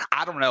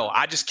I don't know.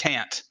 I just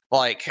can't.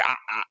 Like,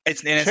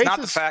 it's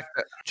not the fact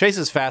that Chase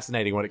is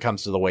fascinating when it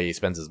comes to the way he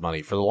spends his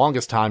money. For the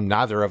longest time,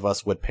 neither of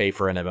us would pay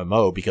for an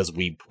MMO because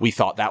we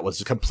thought that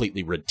was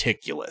completely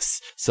ridiculous.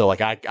 So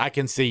like, I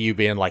can see you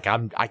being like,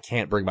 I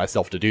can't bring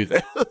myself to do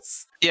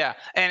this. Yeah,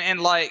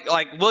 and like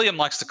William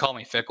likes to call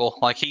me fickle.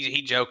 Like,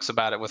 he jokes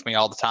about it with me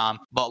all the time.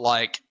 But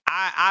like,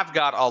 I've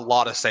got a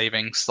lot of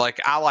savings. Like,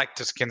 I like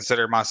to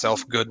consider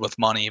myself good with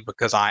money,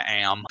 because I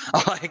am.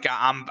 Like,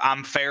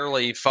 I'm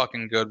fairly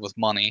fucking good with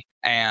money.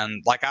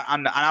 And like,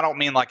 I don't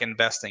mean like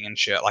investing and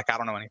shit. Like, I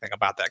don't know anything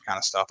about that kind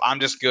of stuff. I'm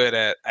just good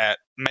at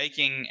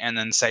making and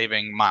then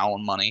saving my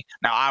own money.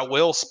 Now, I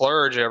will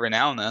splurge every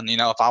now and then.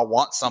 If I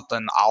want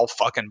something, I'll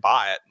fucking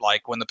buy it.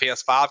 Like, when the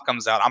PS5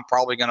 comes out, I'm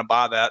probably going to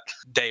buy that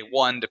day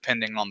one,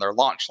 depending on their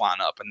launch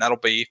lineup, and that'll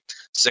be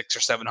 $600 or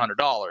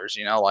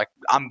 $700. Like,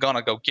 I'm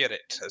gonna go get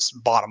it. It's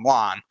bottom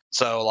line.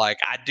 So like,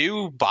 I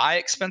do buy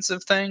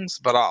expensive things,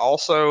 but I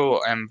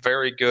also am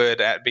very good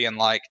at being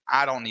like,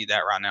 I don't need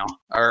that right now,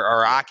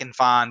 or I can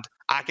find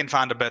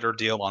a better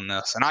deal on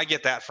this. And I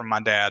get that from my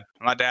dad.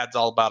 My dad's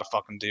all about a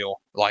fucking deal.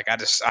 Like,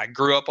 I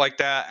grew up like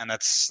that, and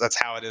that's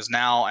how it is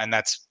now. And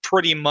that's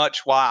pretty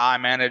much why I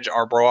manage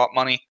our Bro Up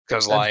money.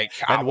 Because like,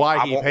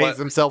 why he pays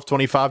himself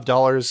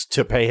 $25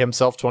 to pay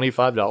himself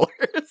 $25.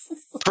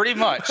 Pretty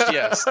much,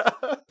 yes.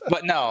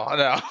 But no.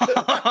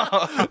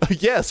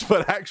 Yes,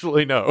 but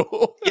actually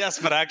no. Yes,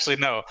 but actually,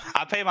 no.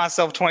 I pay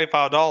myself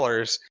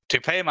 $25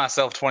 to pay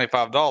myself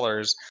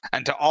 $25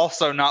 and to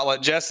also not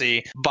let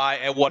Jesse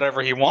buy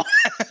whatever he wants.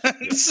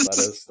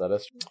 That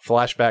is.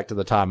 Flashback to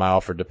the time I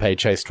offered to pay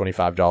Chase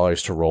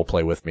 $25 to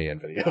roleplay with me in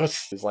videos.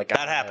 He's like,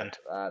 that happened.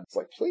 It's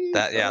like, please.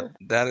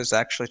 That is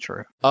actually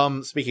true.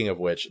 Speaking of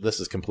which, this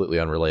is completely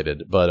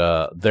unrelated,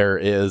 but there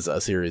is a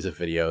series of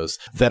videos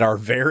that are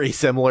very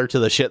similar to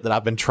the shit that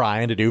I've been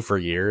trying to do for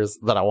years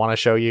that I want to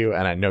show you,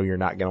 and I know you're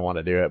not going to want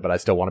to do it, but I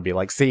still want to be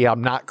like, see,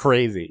 I'm not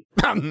crazy.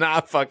 I'm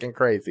not fucking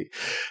crazy.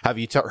 Have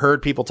you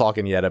heard people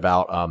talking yet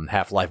about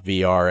Half-Life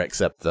VR,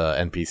 except the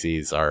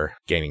NPCs are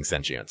gaining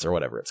sentience or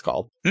whatever it's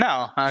called?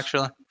 No,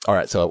 actually. All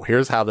right, so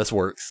here's how this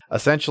works.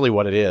 Essentially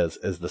what it is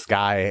this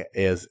guy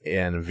is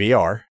in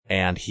VR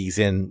and he's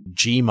in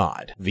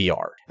Gmod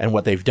VR. And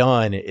what they've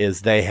done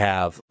is they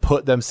have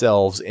put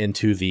themselves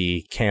into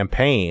the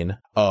campaign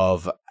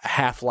of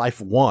Half-Life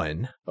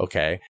 1,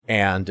 okay?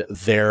 And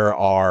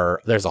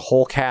there's a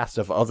whole cast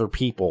of other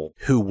people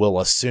who will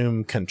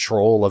assume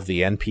control of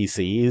the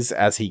NPCs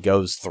as he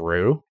goes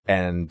through,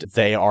 and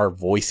they are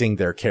voicing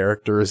their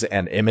characters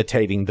and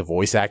imitating the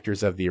voice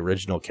actors of the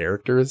original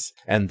characters,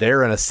 and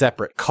they're in a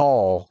separate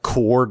call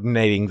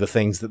coordinating the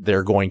things that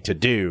they're going to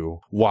do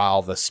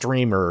while the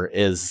streamer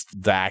is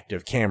the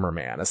active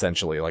cameraman,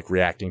 essentially, like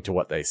reacting to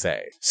what they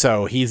say.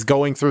 So he's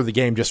going through the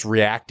game just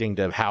reacting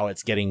to how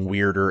it's getting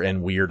weirder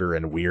and weirder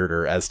and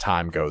weirder as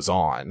time goes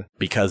on,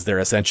 because they're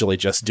essentially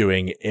just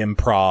doing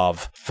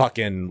improv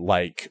fucking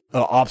like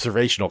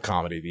observational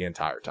comedy the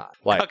entire time.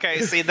 Like, okay,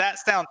 see, that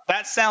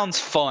sounds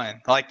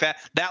fun. Like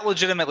that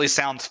legitimately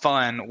sounds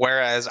fun,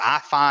 whereas I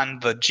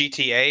find the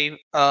GTA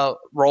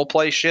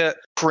roleplay shit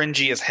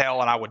cringy as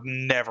hell, and I would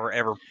never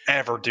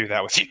ever do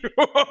that with you.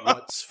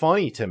 What's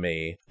funny to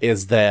me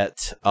is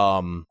that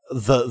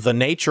the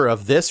nature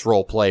of this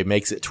roleplay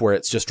makes it to where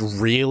it's just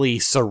really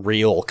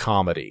surreal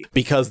comedy,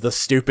 because the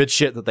stupid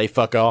shit that they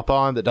fuck up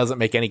on that doesn't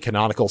make any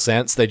canonical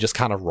sense, they just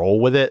kind of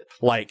roll with it.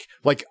 Like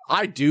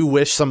I do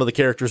wish some of the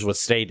characters would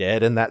stay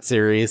dead in that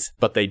series,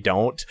 but they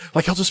don't.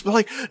 Like, I'll just be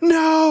like,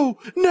 no,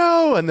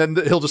 and then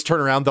he'll just turn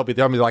around, they'll be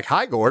like,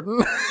 hi,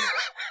 Gordon.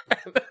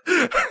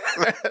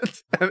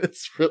 and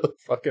it's really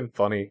fucking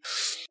funny.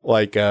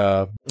 Like,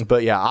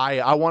 but yeah,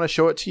 I want to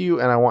show it to you,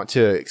 and I want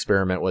to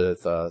experiment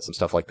with some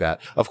stuff like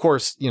that. Of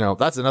course,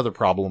 that's another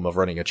problem of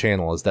running a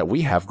channel, is that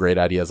we have great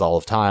ideas all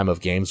the time of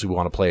games we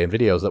want to play and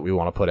videos that we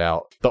want to put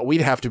out, but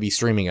we'd have to be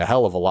streaming a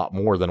hell of a lot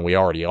more than we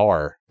already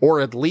are, or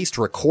at least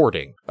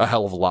recording a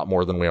hell of a lot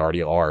more than we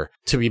already are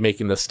to be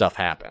making this stuff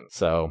happen.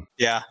 So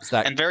yeah,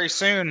 and very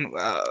soon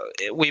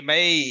we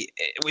may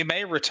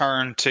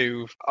return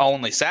to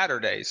only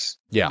Saturdays.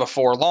 Yeah.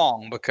 Before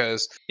long,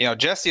 because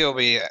Jesse will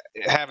be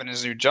having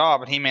his new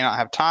job and he may not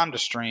have time to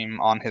stream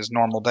on his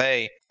normal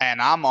day,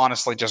 and I'm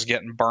honestly just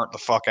getting burnt the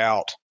fuck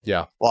out.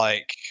 Yeah.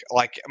 Like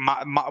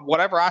my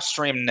whatever I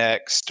stream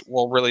next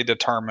will really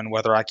determine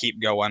whether I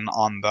keep going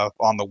on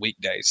the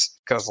weekdays,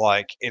 because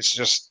like it's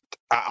just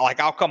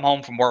I'll come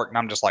home from work and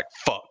I'm just like,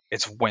 fuck,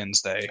 it's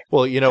Wednesday.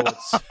 Well,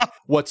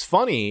 what's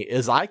funny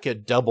is I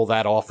could double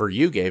that offer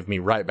you gave me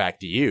right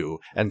back to you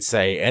and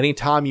say,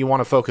 anytime you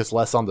want to focus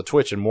less on the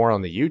Twitch and more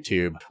on the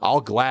YouTube,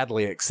 I'll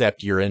gladly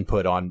accept your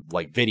input on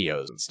like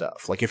videos and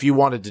stuff. Like, if you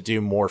wanted to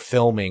do more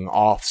filming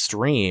off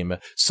stream,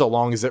 so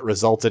long as it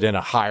resulted in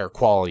a higher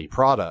quality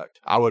product,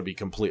 I would be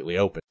completely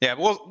open. Yeah,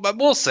 but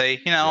we'll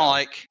see.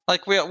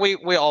 Like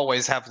we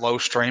always have low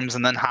streams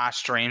and then high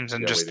streams,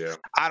 and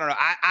I don't know.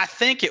 I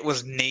think it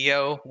was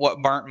Neo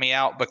what burnt me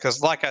out,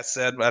 because like I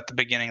said at the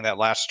beginning of that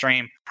last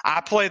stream, I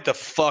played the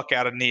fuck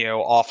out of Neo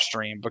off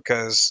stream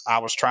because I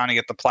was trying to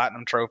get the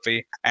platinum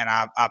trophy, and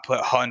I put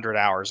 100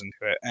 hours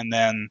into it, and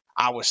then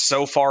I was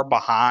so far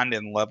behind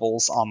in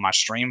levels on my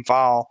stream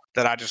file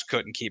that I just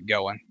couldn't keep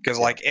going, because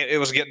like it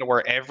was getting to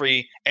where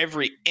every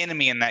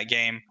enemy in that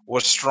game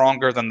was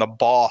stronger than the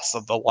boss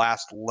of the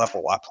last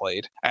level I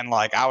played, and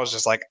like I was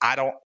just like, I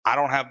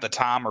don't have the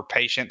time or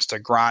patience to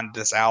grind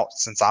this out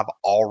since I've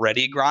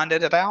already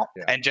grinded it out.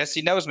 Yeah. And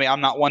Jesse knows me,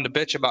 I'm not one to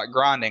bitch about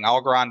grinding.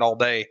 I'll grind all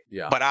day.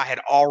 Yeah. But I had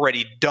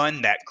already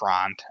done that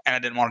grind and I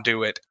didn't want to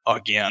do it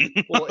again.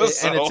 Well,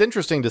 and it's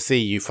interesting to see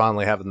you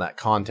finally having that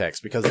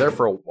context, because there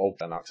for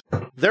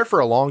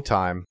a long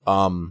time,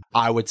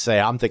 I would say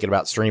I'm thinking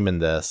about streaming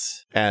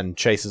this, and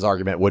Chase's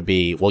argument would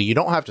be, well, you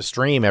don't have to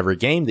stream every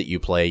game that you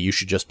play. You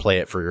should just play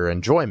it for your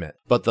enjoyment.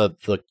 But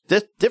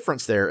the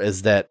difference there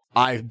is that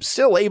I'm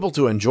still able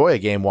to enjoy a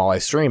game while I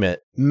stream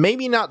it.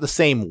 Maybe not the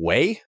same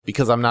way,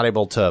 because I'm not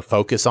able to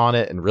focus on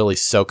it and really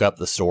soak up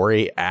the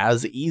story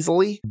as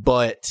easily,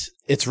 but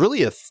it's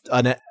really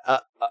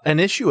an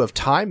issue of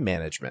time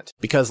management,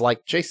 because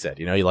like Chase said,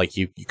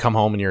 you come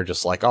home and you're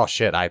just like, oh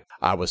shit,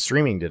 I was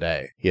streaming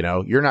today.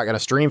 You're not going to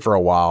stream for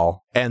a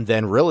while and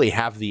then really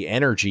have the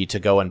energy to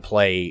go and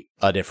play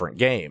a different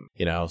game,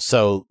 you know?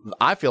 So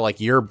I feel like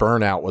your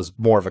burnout was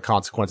more of a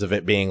consequence of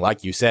it being,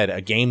 like you said,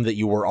 a game that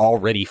you were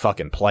already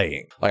fucking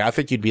playing. Like, I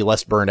think you'd be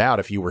less burned out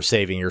if you were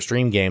saving your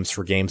stream games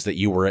for games that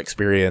you were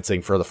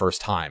experiencing for the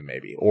first time,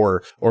 maybe.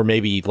 Or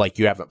maybe, like,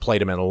 you haven't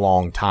played them in a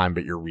long time,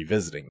 but you're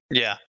revisiting.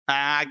 Yeah,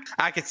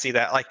 I could see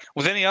that. Like,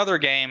 with any other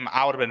game,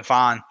 I would have been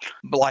fine.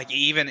 But, like,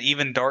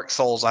 even Dark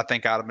Souls, I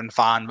think I'd have been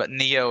fine. But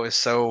Neo is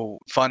so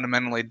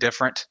fundamentally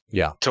different.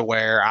 Yeah. To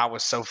where I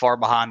was so far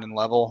behind in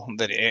level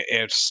that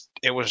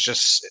it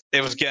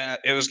was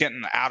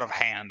getting out of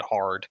hand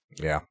hard.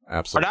 Yeah,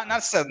 absolutely. Or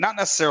not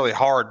necessarily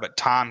hard, but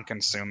time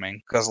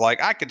consuming. Because,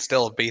 like, I could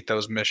still have beat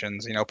those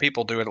missions. You know,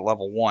 people do it at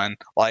level 1.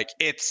 Like,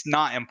 it's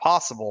not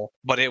impossible,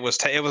 but it was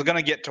going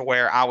to get to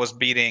where I was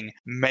beating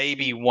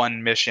maybe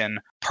one mission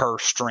per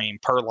stream,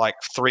 per like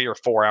 3 or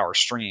 4 hour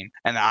stream,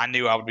 and I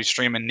knew I would be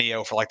streaming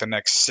Neo for like the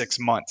next 6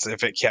 months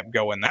if it kept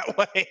going that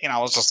way. And I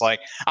was just like,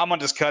 I'm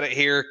gonna just cut it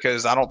here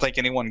because I don't think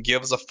anyone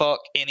gives a fuck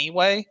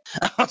anyway.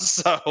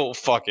 So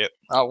fuck it.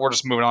 We're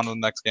just moving on to the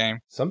next game.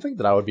 Something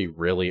that I would be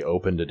really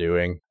open to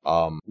doing,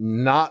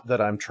 not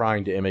that I'm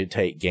trying to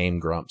imitate Game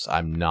Grumps,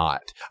 I'm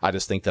not. I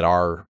just think that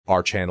our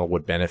channel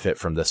would benefit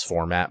from this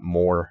format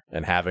more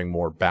and having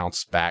more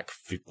bounce back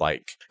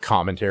like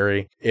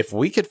commentary. If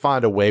we could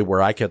find a way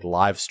where I could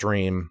live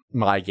stream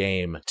my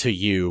game to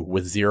you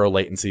with zero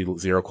latency,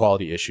 zero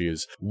quality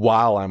issues,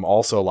 while I'm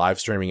also live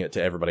streaming it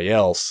to everybody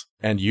else,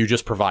 and you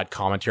just provide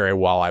commentary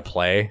while I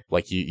play,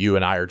 like you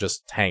and I are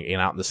just hanging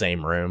out in the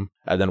same room,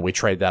 and then we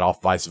trade that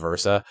off vice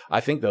versa,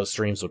 I think those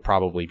streams would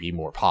probably be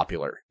more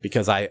popular.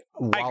 Because I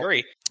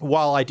agree.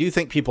 While I do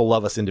think people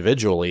love us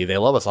individually, they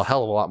love us a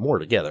hell of a lot more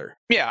together.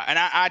 Yeah, and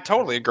I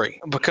totally agree.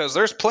 Because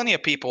there's plenty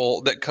of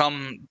people that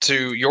come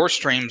to your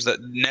streams that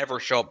never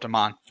show up to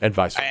mine. And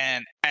vice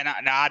versa. And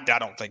I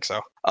don't think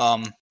so.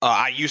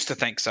 I used to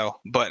think so,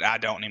 but I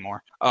don't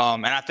anymore.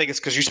 And I think it's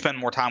because you spend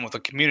more time with the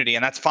community,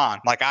 and that's fine.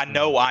 Like, I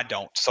know I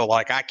don't, so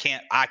like I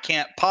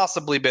can't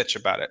possibly bitch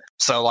about it.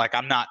 So like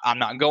I'm not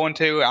going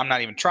to. I'm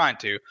not even trying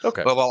to.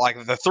 Okay. But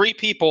like the 3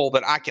 people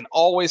that I can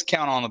always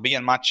count on to be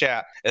in my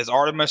chat is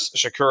Artemis,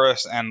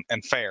 Shakuris,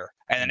 and Fair.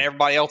 And then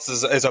everybody else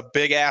is a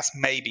big ass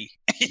maybe.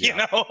 You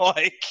know,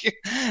 like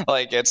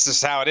it's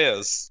just how it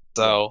is.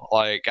 So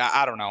like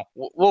I don't know.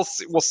 We'll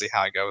see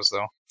how it goes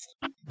though.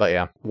 But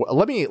yeah,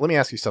 let me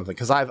ask you something,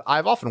 because I've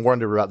often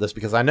wondered about this,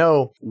 because I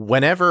know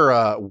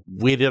whenever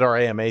we did our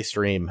AMA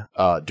stream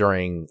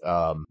during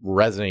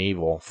Resident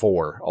Evil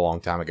 4 a long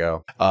time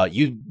ago,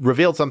 you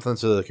revealed something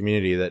to the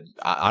community that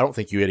I don't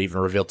think you had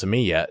even revealed to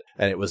me yet,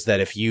 and it was that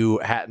if you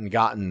hadn't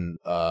gotten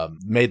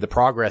made the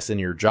progress in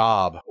your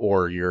job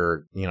or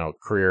your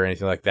career or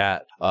anything like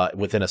that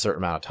within a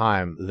certain amount of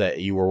time, that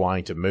you were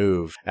wanting to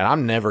move. And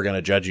I'm never going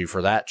to judge you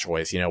for that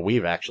choice.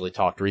 We've actually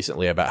talked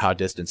recently about how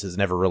distance has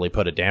never really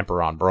put a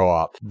damper on Bro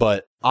Op,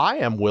 but I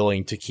am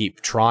willing to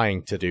keep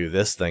trying to do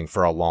this thing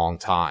for a long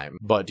time.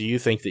 But do you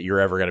think that you're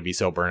ever going to be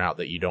so burnt out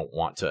that you don't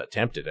want to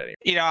attempt it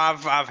anymore?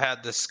 I've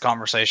had this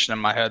conversation in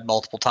my head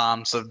multiple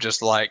times of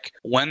just like,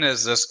 when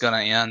is this going to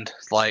end?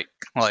 Like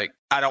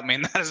I don't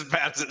mean that as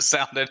bad as it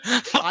sounded.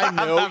 I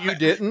know you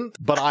didn't,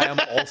 but I am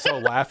also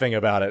laughing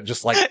about it.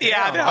 Just like,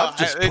 yeah, no, I've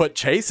just put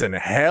Chase in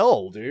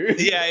hell,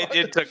 dude. Yeah,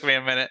 it took me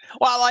a minute.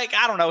 Well, like,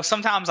 I don't know.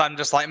 Sometimes I'm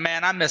just like,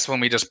 man, I miss when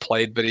we just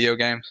played video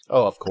games.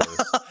 Oh, of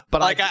course. But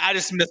like, I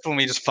just miss when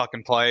we just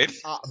fucking played.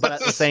 But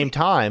at the same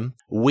time,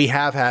 we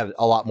have had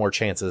a lot more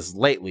chances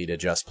lately to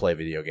just play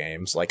video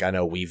games. Like, I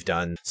know we've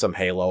done some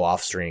Halo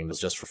off streams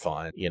just for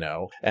fun,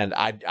 and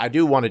I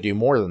do want to do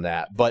more than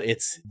that. But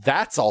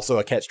that's also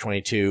a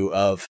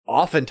catch-22 of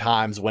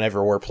oftentimes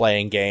whenever we're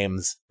playing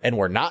games and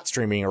we're not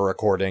streaming or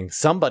recording,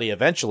 somebody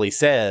eventually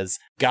says,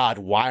 God,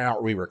 why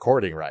aren't we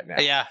recording right now?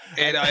 Yeah,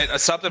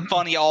 something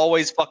funny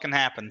always fucking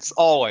happens.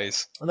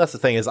 Always. And that's the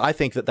thing, is I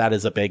think that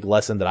is a big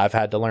lesson that I've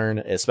had to learn,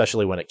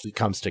 especially when it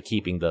comes to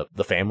keeping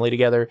the family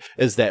together,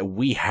 is that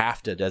we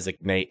have to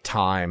designate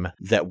time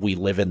that we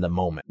live in the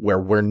moment, where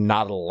we're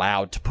not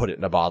allowed to put it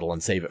in a bottle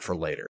and save it for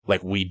later.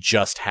 Like, we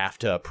just have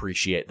to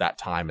appreciate that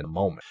time in the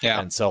moment.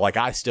 Yeah. And so, like,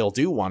 I still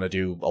do want to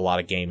do a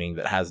lot of gaming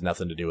that has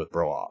nothing to do with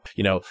Bro Op.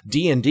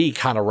 D&D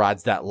kind of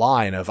rides that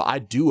line of, I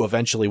do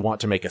eventually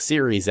want to make a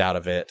series out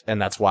of it, and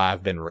that's why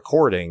I've been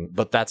recording,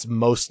 but that's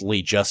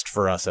mostly just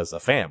for us as a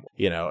family,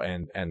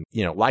 and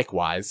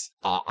likewise,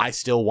 I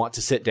still want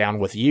to sit down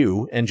with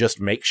you and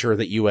just make sure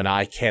that you and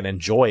I can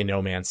enjoy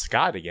No Man's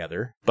Sky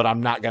together, but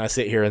I'm not going to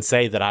sit here and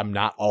say that I'm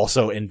not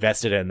also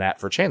invested in that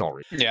for channel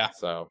reasons. Yeah.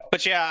 So,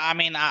 but yeah, I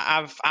mean,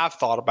 I've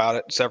thought about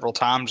it several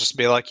times, just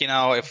be like,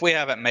 if we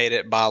haven't made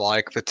it by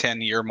like the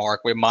 10-year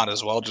mark, we might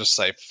as well just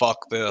say, fuck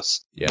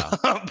this. Yeah.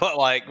 But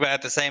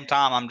at the same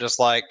time, I'm just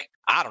like,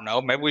 I don't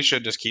know. Maybe we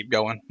should just keep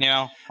going, you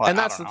know? And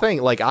that's the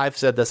thing. Like, I've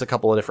said this a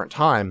couple of different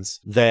times,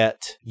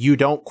 that you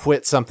don't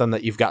quit something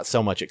that you've got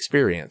so much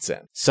experience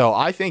in. So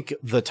I think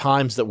the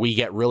times that we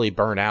get really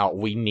burnt out,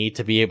 we need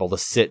to be able to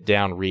sit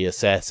down,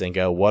 reassess, and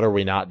go, what are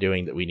we not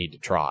doing that we need to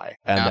try?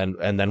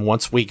 And then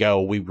once we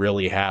go, we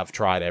really have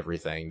tried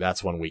everything.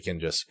 That's when we can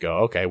just go,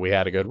 okay, we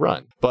had a good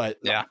run. But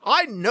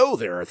I know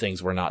there are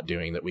things we're not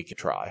doing that we could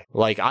try.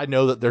 Like, I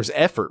know that there's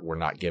effort we're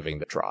not giving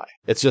to try.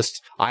 It's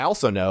just, I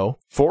also know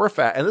for a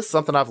fact, and this is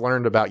something I've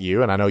learned about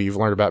you, and I know you've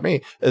learned about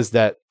me, is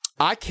that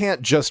I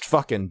can't just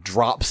fucking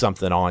drop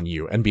something on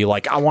you and be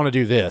like, I want to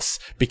do this,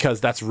 because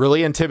that's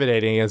really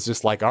intimidating. It's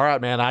just like, all right,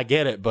 man, I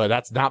get it, but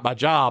that's not my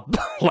job.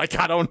 Like,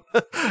 I don't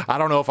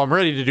know if I'm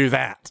ready to do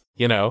that,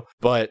 you know?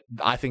 But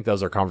I think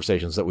those are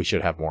conversations that we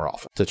should have more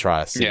often to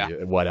try to see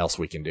what else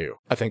we can do.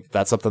 I think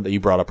that's something that you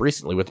brought up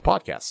recently with the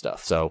podcast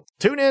stuff. So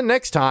tune in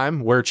next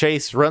time where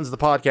Chase runs the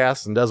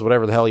podcast and does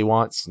whatever the hell he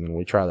wants, and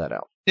we try that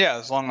out. Yeah,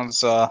 as long as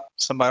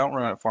somebody don't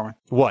ruin it for me.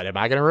 What, am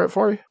I going to ruin it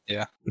for you?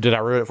 Yeah. Did I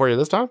ruin it for you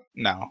this time?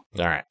 No.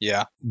 All right.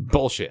 Yeah.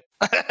 Bullshit.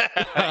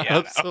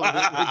 Absolutely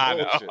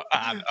bullshit.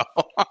 I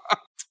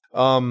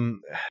know.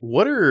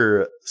 What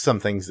are some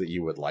things that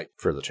you would like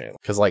for the channel?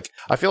 Because, like,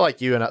 I feel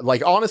like you and I,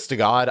 like, honest to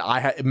God,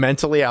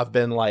 mentally I've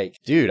been like,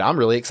 dude, I'm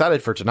really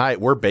excited for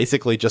tonight. We're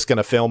basically just going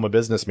to film a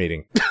business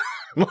meeting.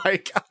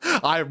 Like,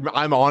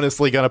 I'm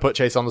honestly going to put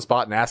Chase on the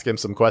spot and ask him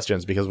some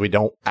questions, because we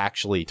don't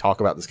actually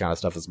talk about this kind of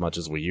stuff as much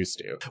as we used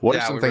to. What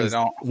are some things?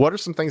 Really what are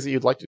some things that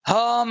you'd like to do?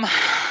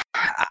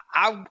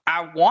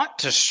 I want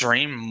to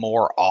stream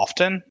more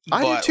often.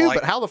 I do too,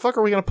 but how the fuck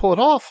are we going to pull it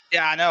off?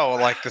 Yeah, I know.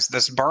 Like,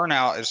 this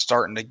burnout is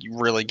starting to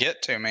really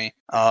get to me,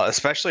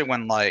 especially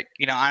when, like,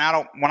 you know,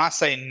 and when I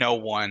say no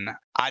one,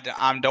 I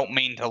don't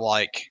mean to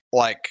like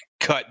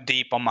cut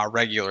deep on my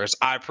regulars.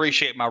 I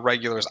appreciate my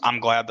regulars. I'm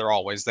glad they're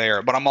always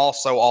there, but I'm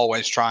also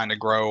always trying to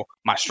grow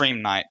my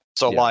stream night.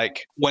 So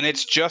like, when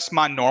it's just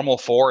my normal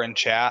 4 in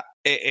chat,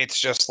 it's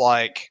just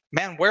like,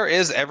 man, where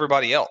is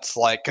everybody else?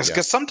 Like,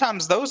 because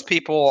sometimes those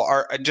people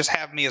are just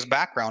have me as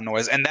background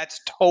noise, and that's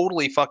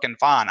totally fucking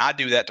fine. I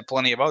do that to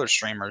plenty of other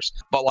streamers.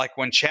 But like,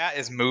 when chat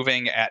is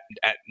moving at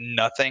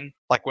nothing,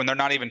 like when they're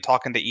not even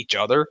talking to each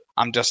other,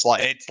 I'm just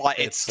like,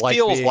 it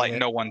feels like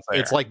no one's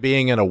there. It's like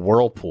being in a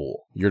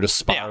whirlpool. You're just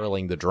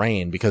spiraling the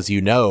drain, because you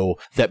know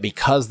that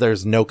because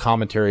there's no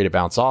commentary to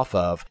bounce off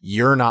of,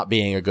 you're not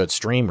being a good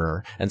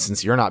streamer. And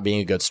since you're not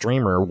being a good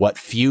streamer, what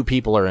few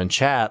people are in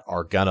chat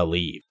are gonna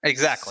leave.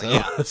 Exactly.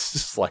 So it's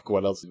just like,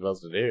 what else are you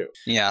supposed to do?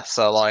 Yeah.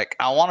 So like,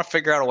 I want to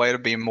figure out a way to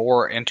be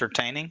more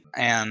entertaining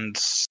and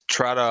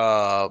try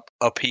to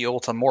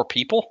appeal to more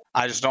people.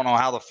 I just don't know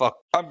how the fuck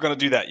I'm gonna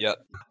do that yet.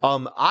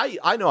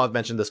 I know I've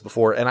mentioned this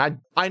before, and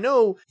I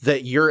know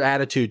that your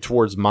attitude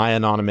towards my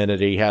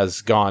anonymity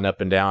has gone up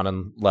and down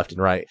and left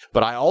and right,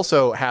 but I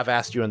also have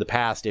asked you in the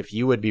past if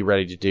you would be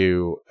ready to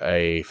do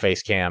a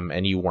face cam,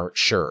 and you weren't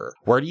sure.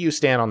 Where do you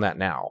stand on that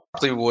now?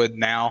 Probably would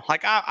now.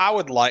 Like, I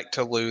would like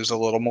to lose a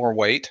little more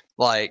weight.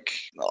 Like,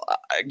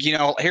 you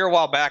know, here a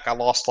while back, I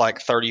lost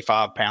like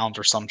 35 pounds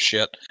or some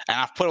shit, and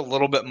I've put a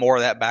little bit more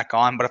of that back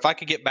on. But if I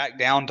could get back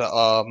down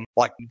to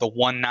like the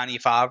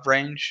 195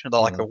 range,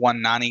 like the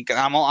 190,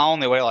 I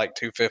only weigh like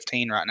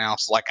 215 right now,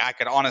 so like I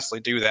could honestly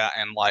do that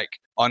in like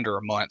under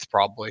a month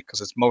probably, because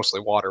it's mostly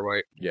water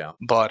weight. Yeah.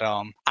 But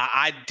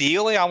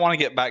ideally, I want to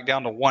get back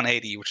down to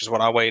 180, which is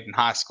what I weighed in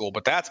high school.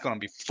 But that's going to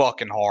be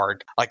fucking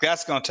hard. Like,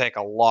 that's going to take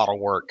a lot of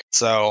work.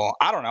 So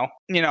I don't know.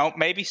 You know,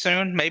 maybe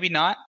soon, maybe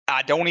not.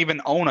 I don't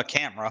even own a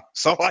camera,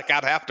 so like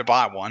I'd have to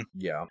buy one.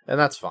 Yeah, and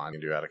that's fine. You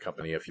can do that at a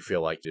company if you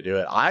feel like to do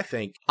it. I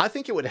think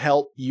it would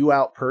help you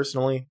out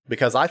personally,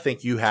 because I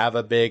think you have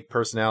a big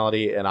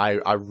personality, and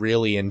I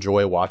really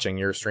enjoy watching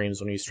your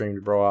streams when you stream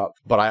to Bro Up.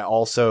 But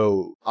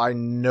I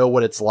know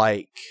what it's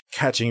like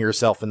catching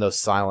yourself in those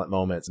silent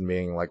moments and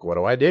being like, what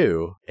do I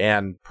do?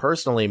 And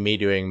personally, me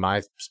doing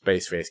my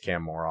space face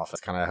cam more often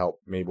kind of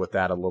helped me with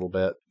that a little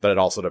bit. But it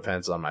also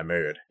depends on my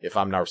mood. If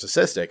I'm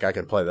narcissistic, I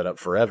can play that up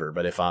forever.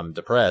 But if I'm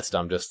depressed,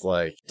 I'm just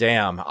like,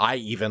 damn, I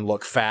even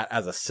look fat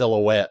as a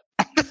silhouette.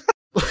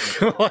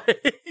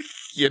 Like,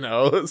 you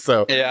know,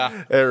 so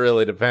yeah, it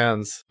really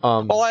depends.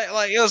 Well,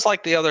 like it was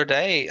like the other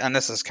day, and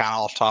this is kind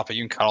of off topic.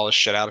 You can cut all this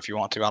shit out if you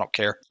want to. I don't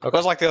care. Okay. It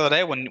was like the other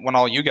day when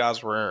all you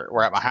guys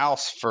were at my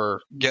house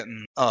for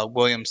getting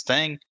William's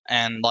thing,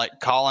 and like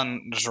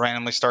Colin just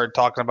randomly started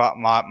talking about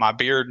my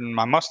beard and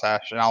my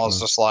mustache, and I was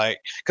just like,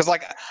 because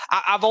like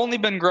I've only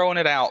been growing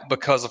it out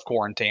because of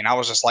quarantine. I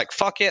was just like,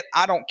 fuck it,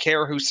 I don't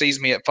care who sees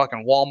me at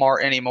fucking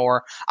Walmart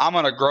anymore. I'm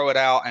gonna grow it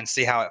out and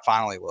see how it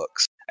finally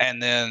looks. And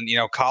then, you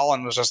know,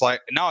 Colin was just like,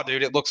 no,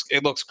 dude, it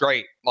looks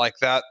great. Like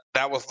that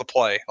was the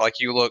play. Like,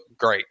 you look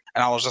great.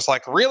 And I was just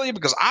like, really?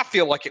 Because I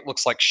feel like it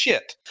looks like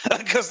shit.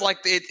 Because like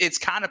it's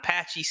kind of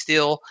patchy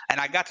still. And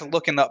I got to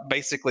looking up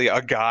basically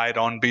a guide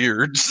on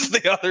beards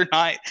the other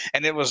night.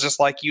 And it was just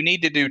like, you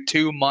need to do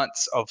 2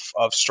 months of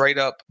straight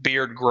up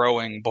beard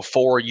growing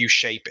before you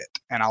shape it.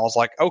 And I was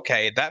like,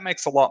 okay, that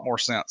makes a lot more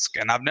sense.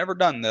 And I've never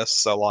done this.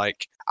 So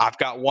like, I've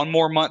got 1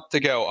 more month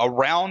to go.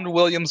 Around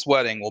William's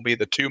wedding will be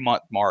the 2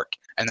 month mark.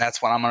 and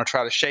that's when I'm going to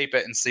try to shape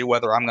it and see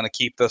whether I'm going to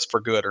keep this for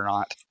good or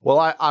not.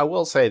 Well, I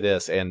will say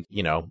this, and,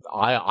 you know,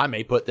 I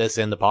may put this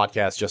in the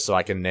podcast just so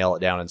I can nail it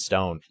down in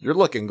stone. You're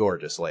looking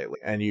gorgeous lately,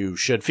 and you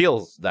should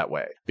feel that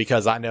way,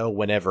 because I know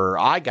whenever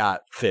I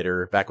got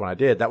fitter back when I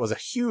did, that was a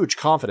huge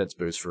confidence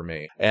boost for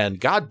me, and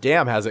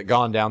goddamn has it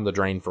gone down the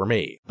drain for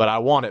me, but I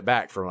want it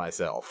back for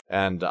myself,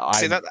 and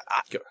See,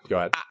 go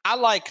ahead. I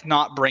like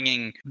not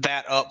bringing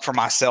that up for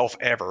myself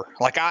ever.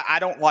 Like,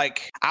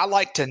 I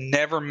like to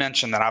never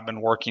mention that I've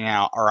been working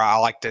out, or I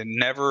like to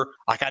never,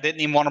 like, I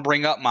didn't even want to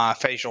bring up my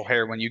facial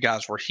hair when you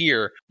guys were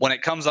here. When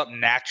it comes up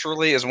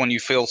naturally is when you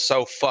feel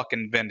so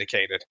fucking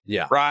vindicated.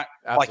 Yeah. Right?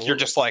 Absolutely. Like, you're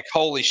just like,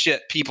 holy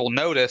shit, people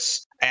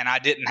notice, and I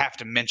didn't have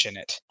to mention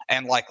it.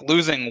 And like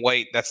losing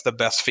weight, that's the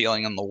best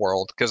feeling in the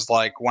world. Because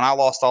like when I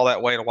lost all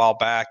that weight a while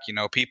back, you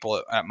know,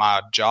 people at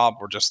my job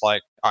were just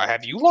like,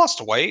 have you lost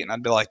weight? And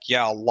I'd be like,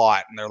 yeah, a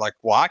lot. And they're like,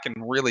 well, I can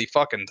really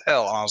fucking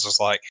tell. And I was just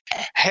like,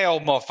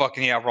 hell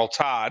motherfucking yeah, roll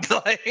tide.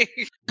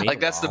 Like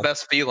that's the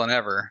best feeling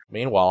ever.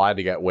 Meanwhile, I had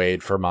to get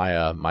weighed for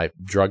my my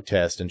drug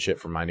test and shit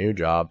for my new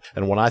job.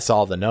 And when I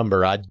saw the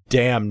number, I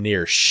damn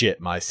near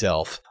shit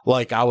myself.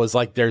 Like, I was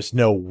like, there's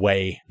no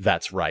way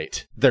that's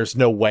right. There's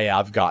no way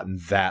I've gotten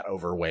that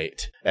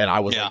overweight. And I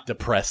was like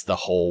depressed the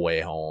whole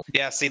way home.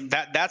 Yeah, see,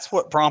 that's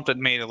what prompted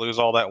me to lose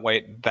all that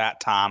weight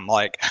that time.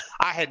 Like,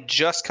 I had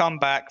just come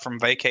back from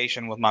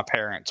vacation with my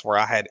parents where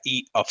I had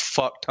eat a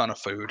fuck ton of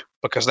food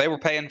because they were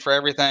paying for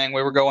everything.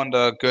 We were going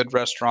to good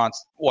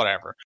restaurants,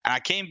 whatever. And I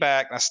came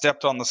back and I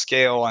stepped on the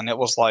scale and it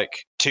was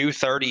like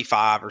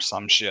 235 or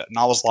some shit. And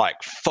I was like,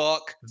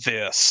 fuck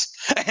this.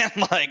 And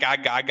like I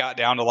got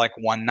down to like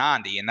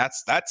 190, and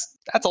that's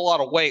a lot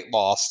of weight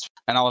lost.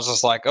 And I was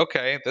just like,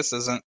 okay, this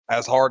isn't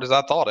as hard as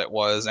I thought it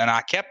was. And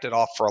I kept it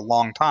off for a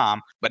long time,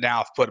 but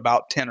now I've put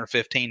about 10 or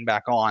 15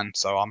 back on.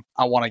 So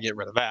I want to get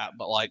rid of that.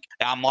 But like,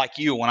 I'm like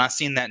you, when I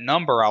seen that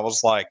number, I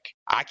was like,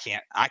 I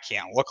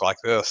can't look like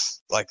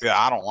this. Like,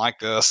 I don't like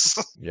this.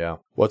 Yeah.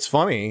 What's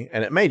funny,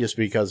 and it may just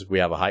be because we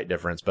have a height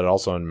difference, but it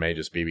also may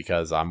just be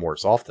because I'm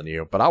worse off than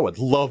you, but I would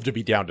love to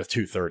be down to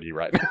 230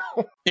 right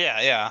now.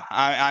 Yeah.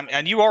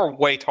 And you are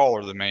way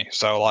taller than me.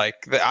 So, like,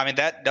 I mean,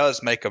 that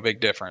does make a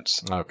big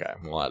difference. Okay.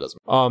 Well, that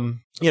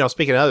doesn't. You know,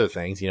 speaking of other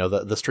things, you know,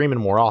 the streaming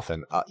more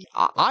often,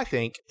 I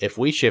think if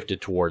we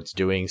shifted towards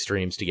doing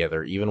streams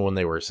together, even when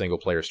they were single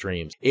player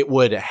streams, it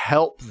would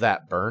help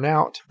that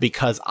burnout,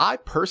 because I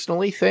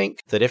personally think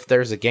that if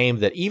there's a game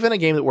that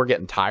we're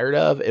getting tired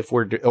of,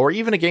 or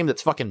even a game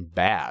that's fucking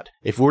bad,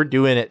 if we're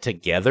doing it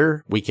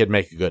together, we could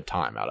make a good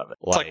time out of it.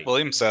 It's like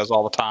William says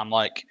all the time,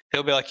 like,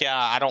 he'll be like, yeah,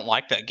 I don't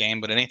like that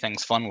game, but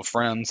anything's fun with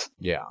friends.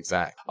 Yeah,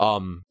 exactly.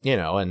 You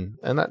know, and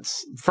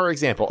that's, for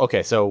example,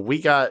 okay, so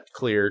we got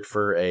cleared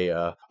for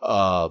a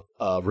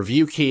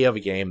review key of a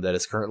game that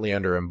is currently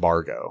under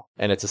embargo,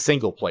 and it's a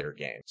single player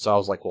game. So I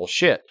was like, well,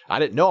 shit, I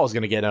didn't know I was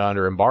going to get it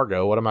under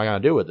embargo. What am I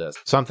going to do with this?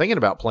 So I'm thinking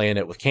about playing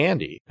it with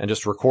Candy and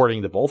just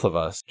recording the both of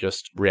us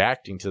just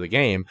reacting to the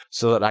game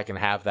so that I can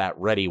have that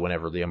ready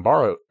whenever the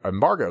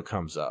embargo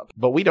comes up.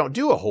 But we don't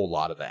do a whole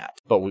lot of that,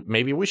 but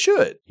maybe we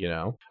should, you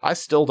know. I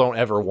still don't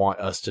ever want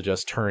us to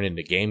just turn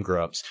into Game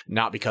Grumps,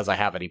 not because I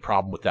have any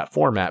problem with that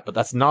format, but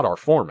that's not our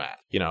format,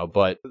 you know.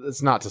 But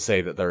it's not to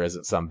say that there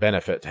isn't some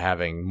benefit to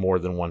having more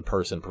than one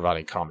person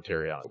providing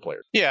commentary on the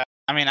player. Yeah.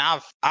 I mean,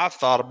 I've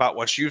thought about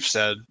what you've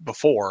said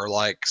before.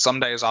 Like, some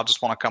days I'll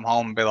just want to come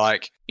home and be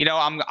like, you know,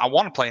 I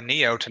want to play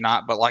Neo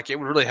tonight, but like, it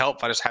would really help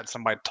if I just had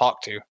somebody to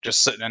talk to,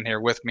 just sitting in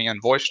here with me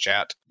in voice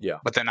chat. Yeah.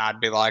 But then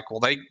I'd be like, well,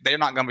 they're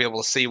not going to be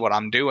able to see what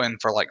I'm doing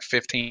for like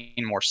 15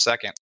 more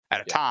seconds at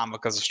a time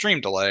because of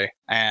stream delay,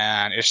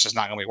 and it's just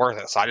not going to be worth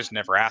it. So I just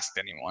never asked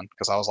anyone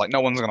because I was like,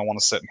 no one's going to want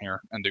to sit in here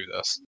and do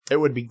this.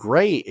 It would be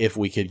great if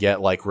we could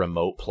get like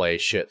remote play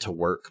shit to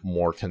work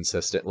more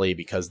consistently,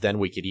 because then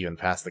we could even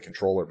pass the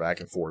controller back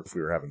and forth if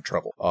we were having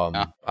trouble.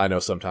 I know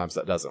sometimes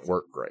that doesn't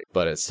work great,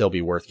 but it'd still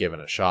be worth giving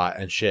a shot.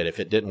 And shit, if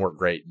it didn't work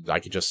great, I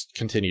could just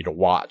continue to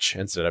watch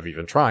instead of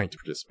even trying to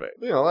participate.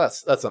 You know,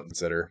 that's something to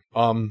consider.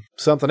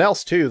 Something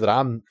else too that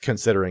I'm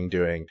considering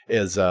doing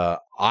is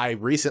I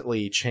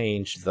recently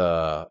changed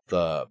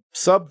the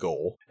sub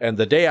goal, and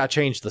the day I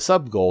changed the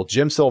sub goal,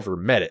 Jim Silver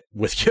met it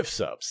with gift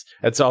subs.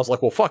 And so I was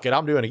like, well, fuck it,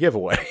 I'm doing a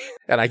giveaway.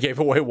 And I gave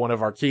away one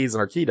of our keys in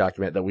our key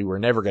document that we were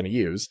never going to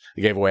use.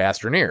 I gave away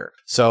Astroneer.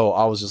 So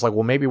I was just like,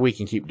 well, maybe we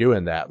can keep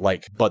doing that.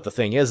 Like, but the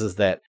thing is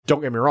that,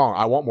 don't get me wrong,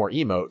 I want more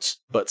emotes,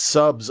 but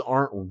subs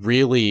aren't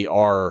really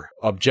our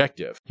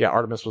objective. Yeah,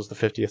 Artemis was the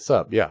 50th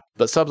sub. Yeah.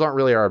 But subs aren't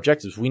really our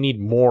objectives. We need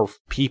more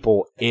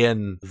people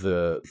in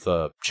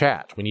the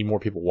chat. We need more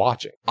people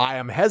watching. I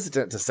am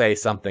hesitant to say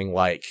something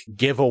like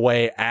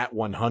giveaway at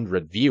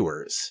 100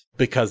 viewers,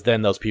 because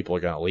then those people are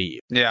going to leave.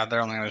 Yeah,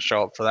 they're only going to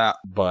show up for that.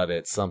 But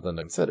it's something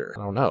to consider.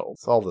 don't know.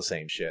 It's all the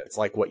same shit. It's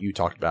like what you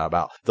talked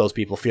about those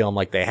people feeling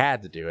like they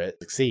had to do it,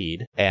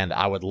 succeed. And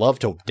I would love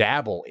to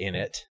dabble in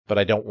it, but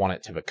I don't want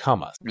it to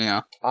become us.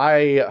 Yeah.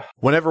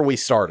 Whenever we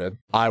started,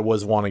 I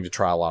was wanting to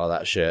try a lot of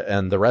that shit.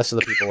 And the rest of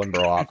the people in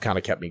Bro Op kind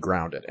of kept me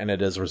grounded. And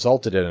it has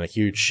resulted in a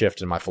huge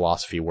shift in my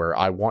philosophy where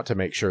I want to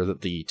make sure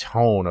that the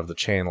tone of the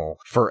channel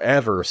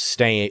forever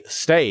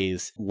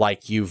stays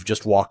like you've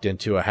just walked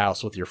into a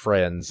house with your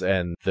friends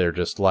and they're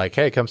just like,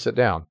 hey, come sit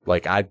down.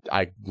 Like, I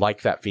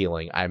like that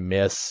feeling. I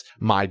miss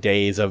my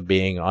days of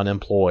being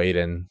unemployed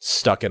and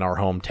stuck in our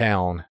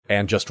hometown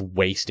and just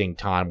wasting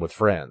time with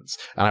friends.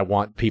 And I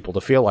want people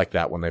to feel like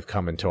that when they've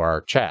come into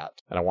our chat.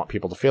 And I want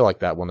people to feel like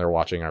that when they're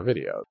watching our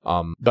videos.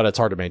 But it's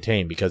hard to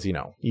maintain because, you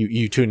know,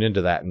 you tune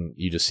into that and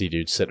you just see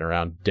dudes sitting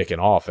around dicking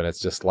off. And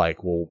it's just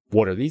like, well,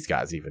 what are these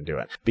guys even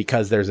doing?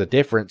 Because there's a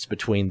difference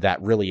between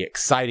that really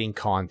exciting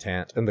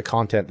content and the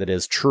content that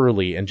is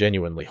truly and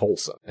genuinely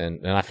wholesome.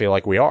 And I feel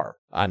like we are.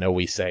 I know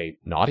we say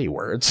naughty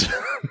words,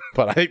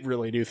 but I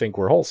really do think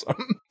we're wholesome.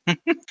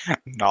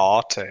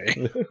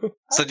 Naughty.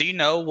 So do you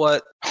know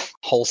what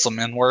wholesome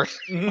N-word?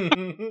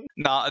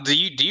 No, do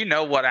you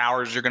know what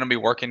hours you're going to be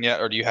working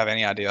yet, or do you have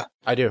any idea?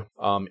 I do.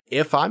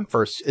 If I'm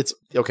first, it's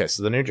okay.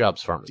 So the new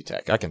job's pharmacy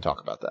tech. I can talk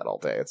about that all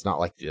day. It's not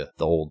like the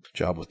old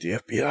job with the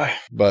FBI.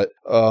 But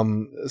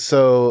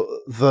so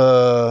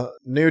the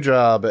new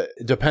job,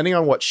 depending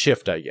on what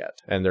shift I get,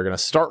 and they're going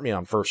to start me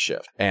on first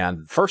shift,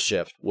 and first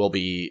shift will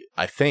be,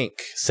 I think,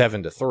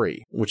 7 to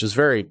 3, which is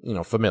very,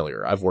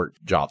 familiar. I've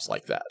worked jobs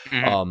like that.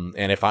 Mm-hmm.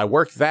 And if I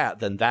work that,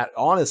 then that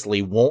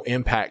honestly won't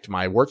impact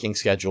my working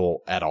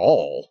schedule at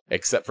all,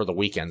 except for the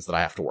weekends that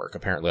I have to work.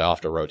 Apparently, I'll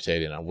have to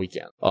rotate in on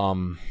weekend.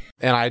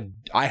 And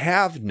I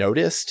have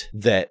noticed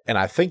that, and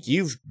I think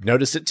you've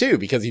noticed it too,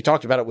 because you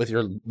talked about it with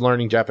your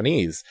learning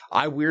Japanese.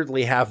 I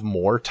weirdly have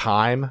more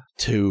time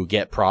to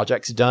get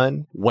projects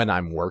done when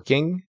I'm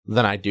working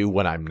than I do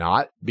when I'm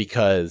not,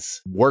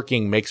 because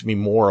working makes me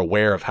more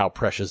aware of how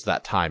precious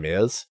that time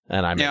is,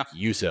 and I make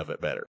use of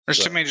it better. There's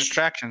too many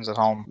distractions at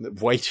home.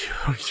 Way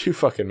too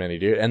fucking many,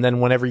 dude. And then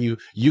whenever you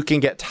can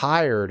get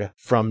tired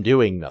from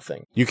doing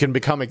nothing. You can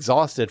become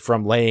exhausted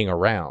from laying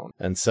around.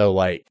 And so,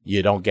 like,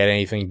 you don't get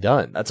anything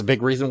done. That's a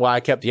big reason why I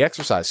kept the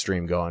exercise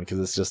stream going, because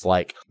it's just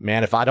like,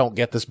 man, if I don't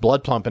get this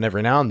blood pumping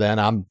every now and then,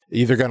 I'm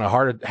either going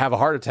to have a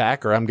heart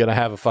attack or I'm going to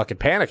have a fucking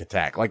panic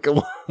attack. Like,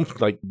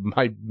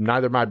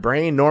 neither my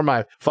brain nor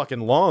my fucking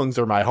lungs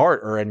or my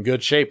heart are in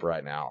good shape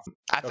right now.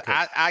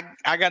 I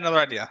got another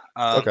idea.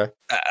 Okay.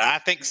 I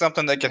think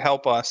something that could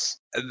help us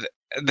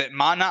that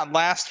might not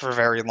last for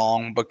very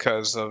long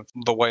because of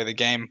the way the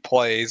game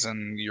plays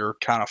and you're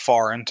kind of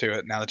far into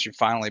it now that you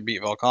finally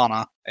beat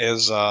Volcana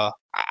is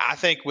I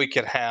think we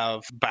could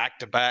have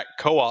back-to-back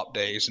co-op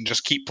days and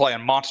just keep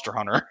playing Monster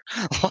Hunter.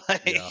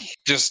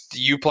 Just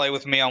you play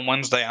with me on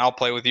Wednesday and I'll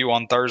play with you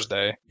on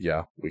Thursday.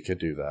 Yeah, we could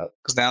do that.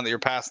 Because now that you're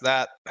past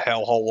that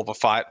hellhole of a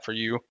fight for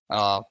you,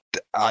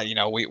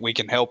 we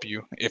can help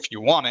you if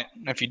you want it.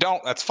 If you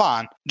don't, that's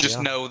fine.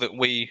 Just know that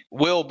we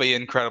will be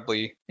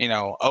incredibly,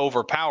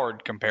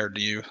 overpowered compared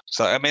to you.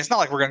 So, I mean, it's not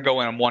like we're going to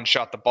go in and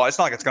one-shot the boss. It's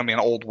not like it's going to be an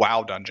old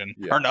WoW dungeon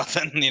or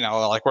nothing,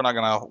 like we're not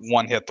going to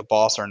one-hit the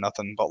boss or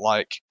nothing, but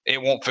like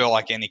it won't feel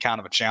like any kind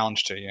of a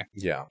challenge to you.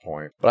 Yeah,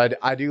 point. But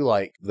I do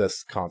like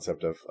this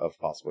concept of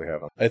possibly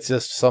having. It's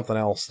just something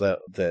else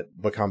that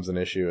becomes an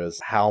issue is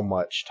how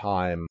much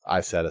time I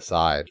set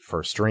aside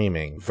for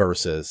streaming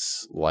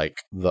versus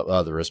like the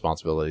other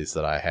responsibilities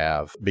that I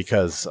have.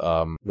 Because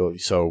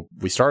so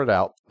we started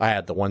out, I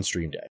had the one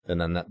stream day,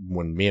 and then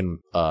when me and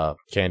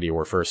Candy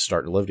were first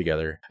starting to live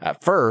together,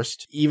 at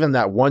first, even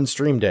that one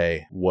stream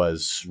day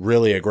was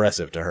really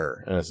aggressive to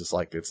her, and it's just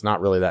like it's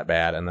not really that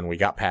bad. And then we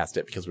got past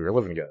it because we were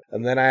living together.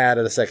 And then I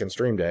added a second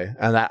stream day,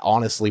 and that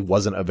honestly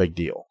wasn't a big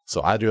deal.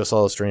 So I do a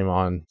solo stream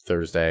on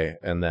Thursday,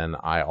 and then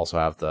I also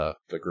have the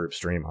group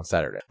stream on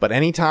Saturday. But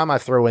anytime I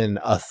throw in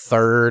a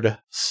third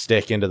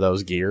stick into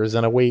those gears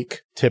in a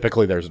week,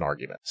 typically there's an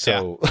argument.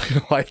 So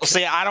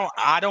see,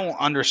 I don't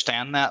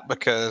understand that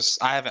because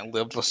I haven't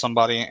lived with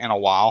somebody in a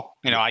while.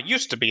 I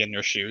used to be in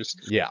your shoes.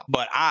 Yeah.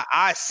 But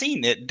I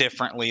seen it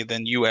differently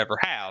than you ever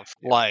have.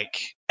 Yeah. Like,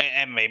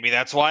 and maybe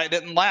that's why it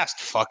didn't last.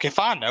 Fuck if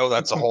I know.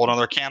 That's a whole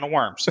other can of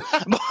worms.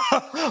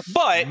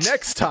 But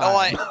next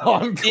time.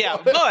 But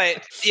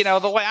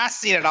the way I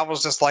seen it, I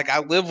was just like, I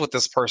live with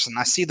this person.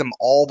 I see them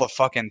all the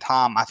fucking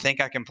time. I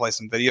think I can play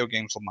some video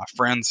games with my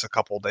friends a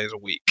couple of days a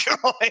week.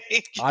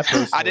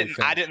 I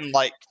didn't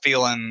like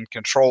feeling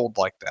controlled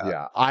like that.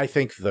 Yeah, I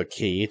think the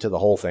key to the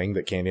whole thing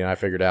that Candy and I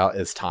figured out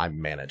is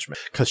time management,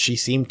 because she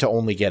seemed to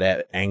only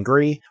get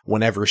angry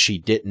whenever she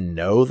didn't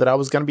know that I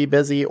was going to be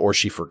busy or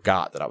she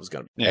forgot that I was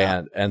going to be.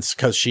 Yeah. And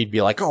because she'd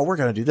be like, oh, we're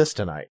going to do this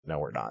tonight. No,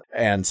 we're not.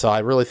 And so I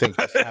really think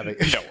that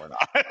no, we're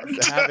not.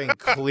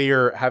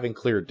 having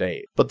clear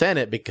date. But then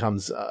it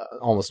becomes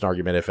almost an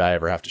argument if I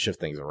ever have to shift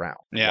things around.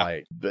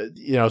 Yeah.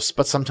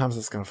 But sometimes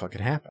it's going to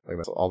fucking happen. Like,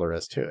 that's all there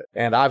is to it.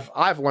 And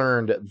I've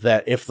learned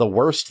that if the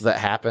worst that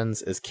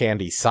happens is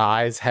Candy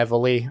sighs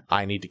heavily,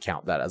 I need to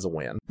count that as a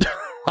win.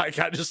 Like,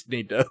 I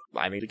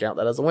need to count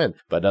that as a win.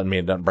 But it doesn't mean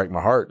it doesn't break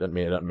my heart. Doesn't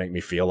mean it doesn't make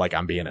me feel like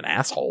I'm being an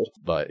asshole.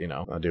 But, you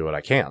know, I do what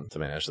I can to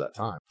manage that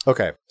time.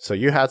 Okay, so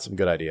you had some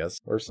good ideas.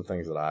 What are some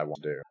things that I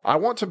want to do? I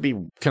want to be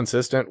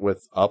consistent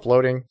with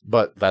uploading,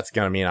 but that's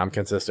going to mean I'm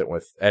consistent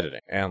with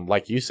editing. And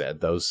like you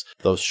said, those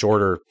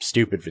shorter,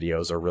 stupid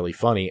videos are really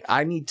funny.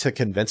 I need to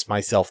convince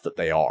myself that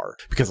they are.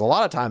 Because a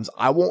lot of times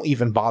I won't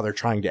even bother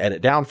trying to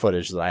edit down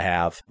footage that I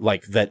have.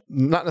 Like that,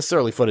 not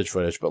necessarily footage,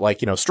 but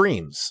like, you know,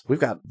 streams. We've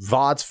got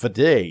VODs for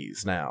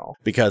days now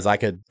because I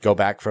could go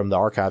back from the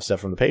archive stuff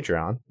from the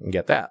Patreon and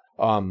get that.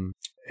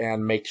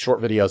 And make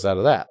short videos out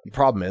of that. The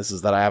problem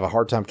is that I have a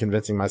hard time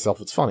convincing myself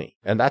it's funny.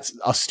 And that's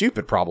a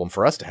stupid problem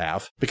for us to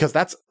have because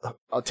that's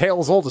a tale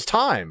as old as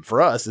time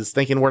for us is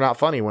thinking we're not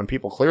funny when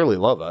people clearly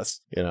love us,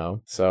 you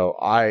know? So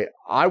I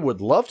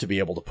would love to be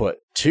able to put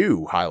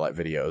 2 highlight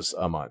videos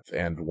a month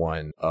and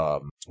one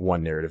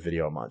narrative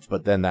video a month.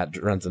 But then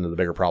that runs into the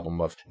bigger problem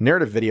of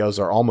narrative videos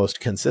are almost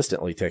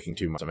consistently taking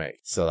too much to make.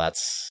 So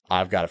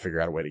I've got to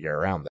figure out a way to get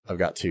around that. I've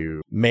got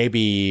to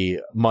maybe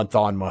month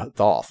on, month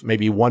off.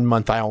 Maybe one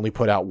month I only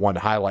put out 1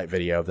 highlight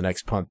video. The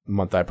next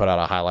month I put out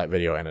a highlight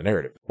video and a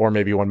narrative. Or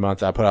maybe 1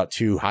 month I put out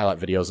 2 highlight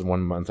videos and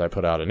 1 month I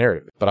put out a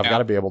narrative. But I've got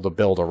to be able to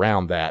build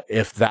around that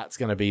if that's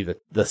going to be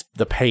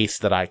the pace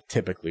that I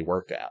typically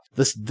work at.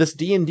 This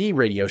D&D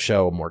radio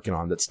show I'm working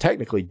on that's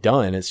technically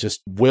done. It's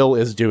just Will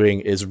is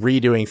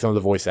redoing some of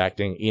the voice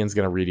acting. Ian's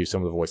going to redo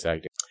some of the voice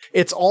acting.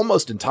 It's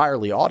almost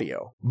entirely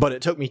audio, but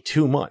it took me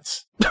 2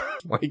 months.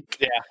 Like,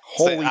 yeah,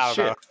 holy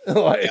shit.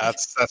 Like, yeah,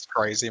 that's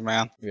crazy,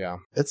 man. Yeah,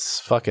 it's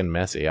fucking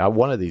messy.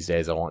 One of these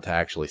days I want to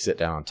actually sit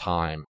down and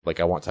time. Like,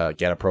 I want to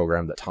get a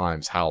program that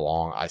times how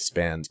long I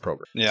spend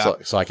program. Yeah.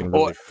 So I can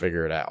really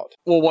figure it out.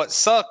 Well, what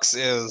sucks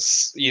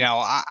is, you know,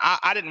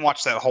 I didn't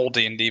watch that whole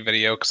D&D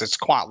video because it's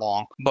quite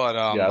long. But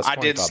yeah, it's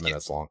 25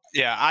 minutes long.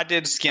 Yeah, I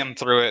did skim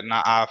through it and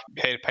I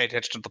paid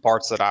attention to the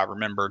parts that I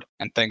remembered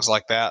and things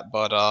like that.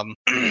 But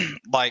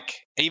like,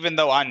 even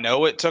though I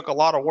know it took a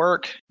lot of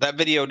work, that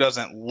video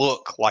doesn't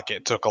look like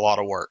it took a lot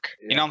of work.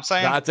 Yeah. You know what I'm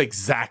saying? That's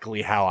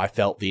exactly how I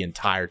felt the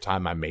entire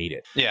time I made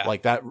it. Yeah.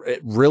 Like that,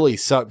 it really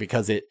sucked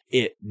because it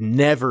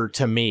never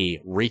to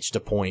me reached a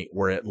point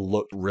where it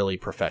looked really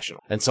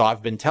professional. And so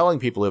I've been telling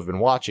people who've been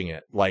watching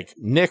it, like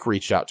Nick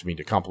reached out to me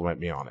to compliment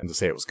me on it and to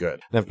say it was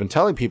good. And I've been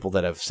telling people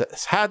that have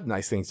had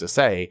nice things to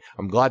say,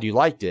 I'm glad you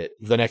liked it.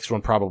 The next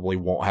one probably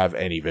won't have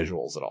any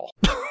visuals at all.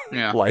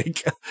 Yeah.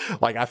 Like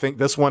I think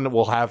this one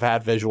will have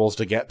had visuals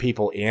to get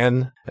people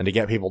in and to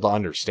get people to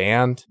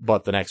understand,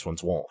 but the next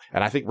ones won't.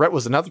 And I think Rhett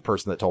was another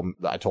person that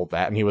I told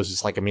that, and he was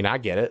just like, I mean, I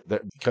get it,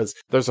 because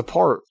there's a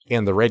part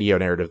in the radio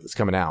narrative that's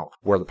coming out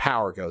where the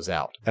power goes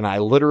out, and I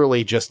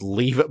literally just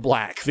leave it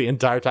black the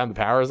entire time the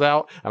power is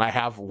out, and I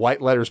have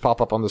white letters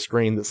pop up on the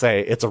screen that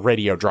say, it's a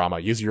radio drama,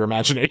 use your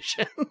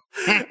imagination.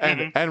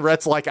 and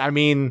Rhett's like, I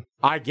mean,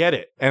 I get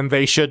it, and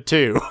they should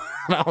too.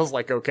 And I was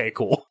like, okay,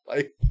 cool.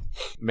 Like,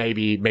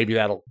 maybe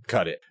that'll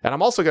cut it. And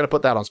I'm also going to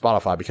put that on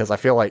Spotify because I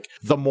feel like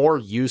the more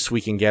use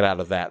we can get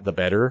out of that, the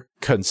better,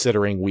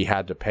 considering we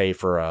had to pay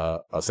for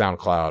a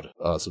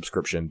SoundCloud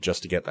subscription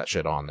just to get that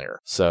shit on there.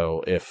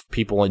 So if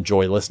people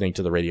enjoy listening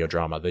to the radio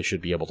drama, they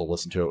should be able to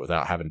listen to it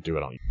without having to do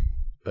it on YouTube.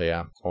 But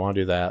yeah, I want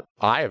to do that.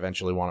 I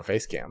eventually want a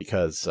face cam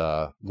because,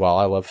 while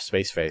I love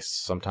Space Face,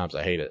 sometimes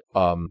I hate it.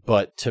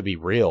 But to be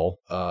real,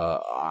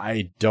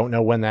 I don't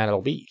know when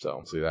that'll be. So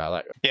we'll see how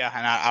that goes. Yeah,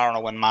 and I don't know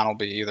when mine will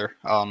be either.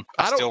 I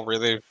still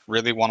really,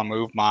 really want to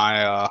move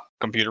my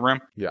computer room.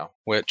 Yeah.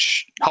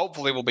 Which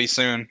hopefully will be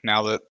soon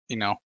now that, you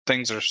know,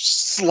 things are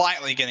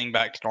slightly getting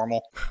back to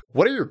normal.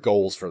 What are your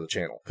goals for the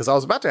channel? Because I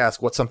was about to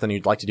ask what's something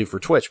you'd like to do for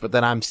Twitch, but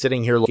then I'm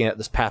sitting here looking at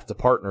this path to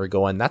partner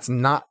going, that's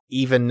not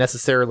even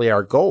necessarily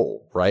our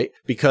goal, right?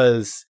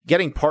 Because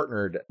getting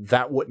partnered,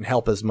 that wouldn't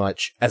help as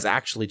much as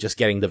actually just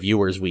getting the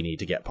viewers we need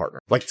to get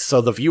partnered. Like,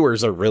 so the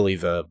viewers are really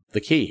the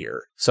key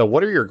here. So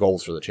what are your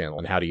goals for the channel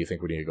and how do you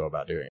think we need to go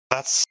about doing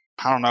it?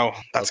 I don't know.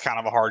 That's kind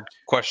of a hard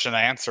question to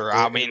answer.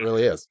 It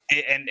really is.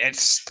 And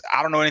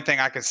I don't know anything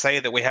I could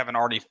say that we haven't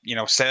already, you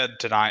know, said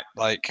tonight.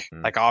 Like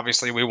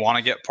obviously we want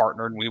to get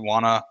partnered. We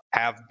want to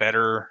have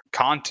better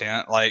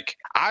content. Like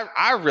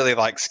I really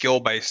like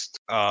skill-based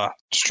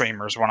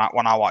streamers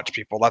when I watch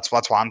people. That's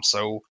why I'm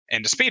so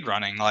into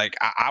speedrunning. Like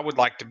I would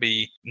like to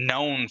be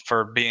known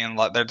for being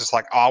like, they're just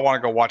like, oh, I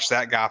want to go watch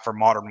that guy for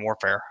Modern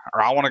Warfare,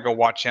 or I want to go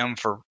watch him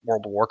for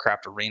World of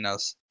Warcraft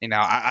arenas. You know,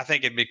 I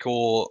think it'd be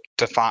cool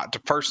to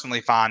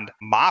personally find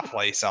my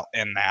place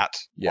in that.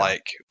 Yeah.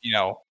 Like, you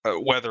know,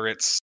 whether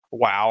it's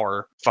WoW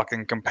or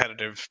fucking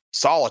competitive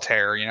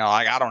solitaire, you know,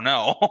 like, I don't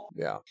know.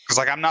 Yeah. Because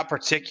like I'm not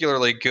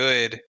particularly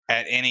good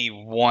at any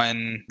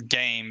one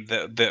game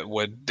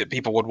that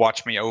people would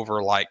watch me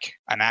over like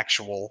an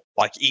actual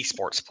like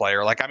esports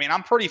player. Like, I mean,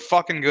 I'm pretty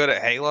fucking good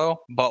at Halo,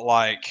 but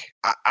like,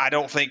 I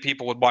don't think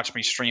people would watch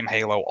me stream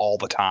Halo all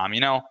the time,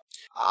 you know?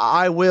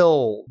 I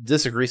will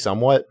disagree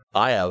somewhat.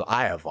 I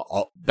have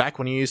back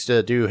when you used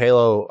to do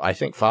Halo, I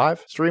think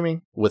 5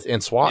 streaming in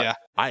SWAT. Yeah.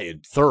 I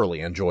had thoroughly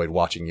enjoyed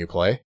watching you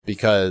play,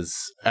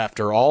 because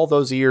after all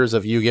those years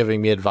of you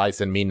giving me advice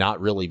and me not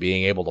really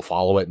being able to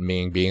follow it and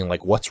me being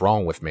like, what's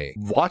wrong with me?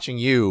 Watching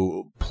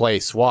you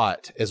play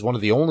SWAT is one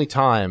of the only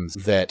times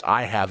that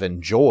I have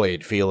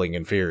enjoyed feeling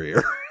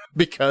inferior.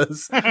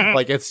 Because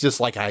like, it's just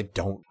like, I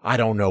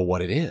don't know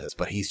what it is,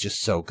 but he's just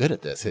so good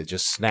at this. It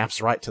just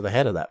snaps right to the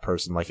head of that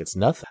person like it's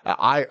nothing.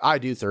 I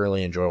do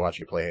thoroughly enjoy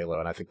watching you play Halo,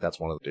 and I think that's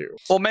one of the deals.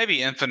 Well,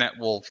 maybe Infinite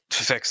will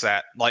fix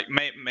that. Like,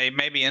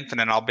 maybe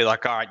Infinite, I'll be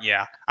like, all right,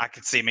 yeah, I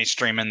could see me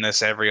streaming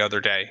this every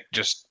other day,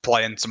 just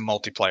playing some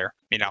multiplayer.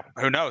 You know,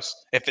 who knows?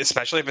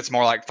 Especially if it's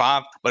more like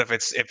 5, but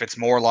if it's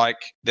more like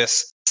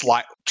this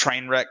slight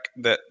train wreck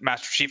that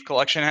Master Chief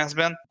Collection has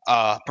been,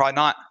 probably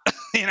not.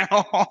 You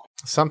know.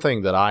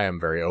 Something that I am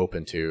very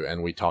open to,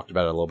 and we talked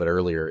about it a little bit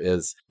earlier,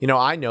 is, you know,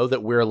 I know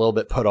that we're a little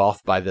bit put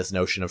off by this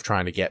notion of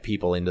trying to get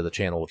people into the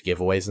channel with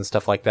giveaways and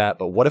stuff like that,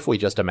 but what if we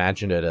just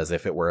imagined it as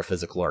if it were a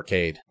physical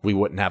arcade? We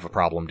wouldn't have a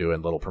problem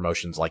doing little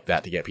promotions like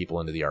that to get people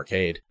into the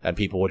arcade, and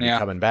people would be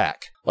coming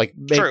back. Like,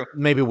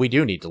 maybe we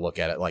do need to look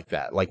at it like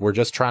that. Like, we're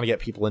just trying to get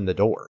people in the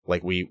door.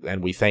 Like, we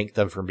thank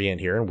them for being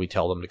here, and we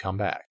tell them to come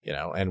back, you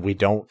know, and we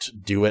don't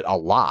do it a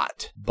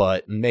lot,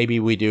 but maybe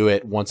we do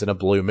it once in a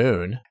blue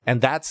moon,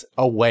 and that's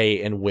a way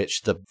in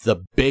which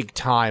the big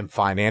time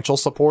financial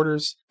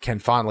supporters can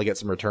finally get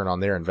some return on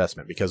their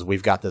investment, because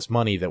we've got this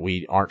money that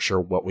we aren't sure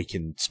what we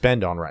can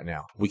spend on right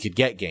now. We could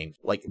get games.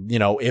 Like, you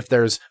know, if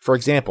there's, for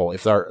example,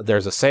 if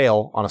there's a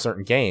sale on a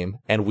certain game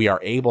and we are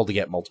able to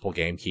get multiple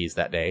game keys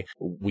that day,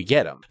 we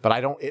get them.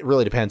 But it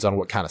really depends on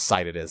what kind of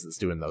site it is that's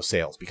doing those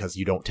sales, because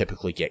you don't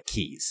typically get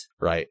keys,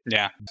 right?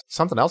 Yeah.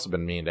 Something else I've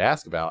been meaning to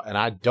ask about, and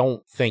I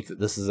don't think that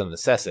this is a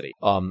necessity.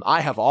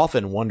 I have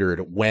often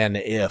wondered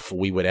if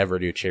we would ever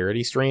do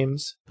charity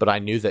streams, but I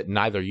knew that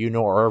neither you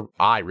nor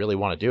I really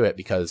want to do it,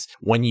 because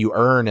when you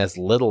earn as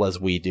little as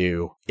we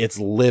do, it's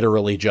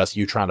literally just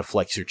you trying to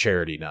flex your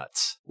charity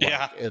nuts. Like,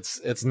 yeah.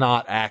 It's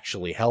not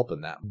actually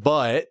helping them.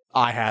 But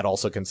I had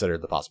also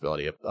considered the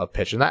possibility of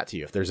pitching that to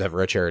you if there's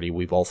ever a charity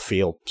we both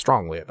feel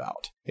strongly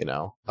about, you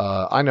know.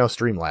 I know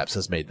Streamlabs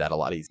has made that a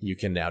lot easier. You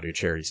can now do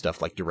charity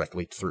stuff like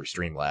directly through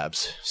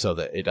Streamlabs, so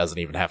that it doesn't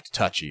even have to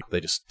touch you. They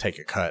just take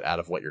a cut out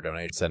of what you're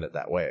donating, send it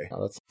that way.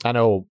 I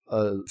know,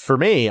 for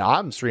me,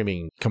 I'm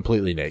streaming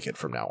completely naked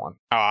from now on.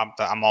 Oh,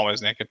 I'm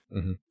always naked.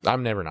 Mm-hmm.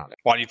 I'm never not naked.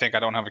 Why do you think I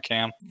don't have a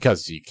cam?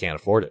 Because you can't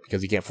afford it.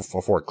 Because you can't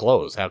afford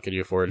clothes. How could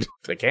you afford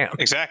a cam?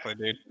 Exactly,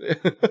 dude.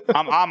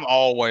 I'm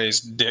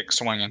always dick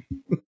swinging.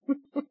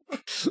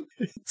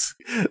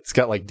 It's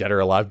got like Dead or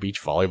Alive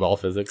beach volleyball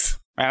physics.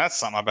 Man, that's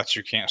something I bet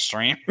you can't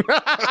stream.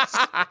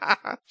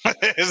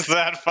 Is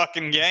that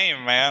fucking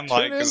game, man?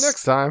 Tune in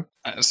next time.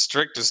 As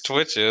strict as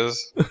Twitch is.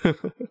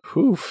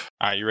 Oof.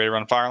 Alright, you ready to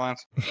run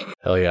Firelands?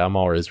 Hell yeah, I'm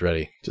always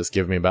ready. Just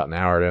give me about an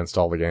hour to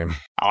install the game.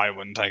 Oh, it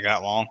wouldn't take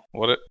that long,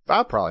 would it?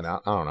 Probably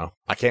not. I don't know.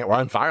 I can't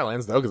run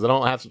Firelands though, because I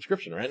don't have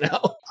subscription right now.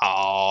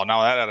 Oh,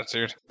 no, that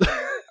attitude.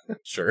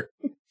 Sure.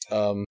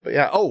 But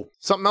yeah,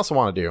 something else I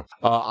want to do.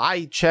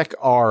 I check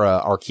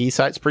our key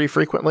sites pretty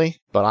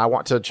frequently, but I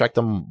want to check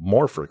them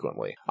more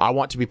frequently. I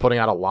want to be putting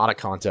out a lot of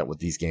content with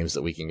these games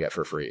that we can get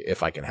for free,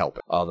 if I can help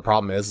it. The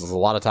problem is a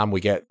lot of time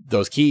we get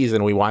those keys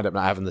and we wind up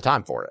not having the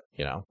time for it,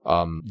 you know?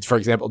 For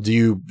example, do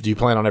you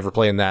plan on ever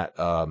playing that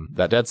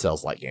Dead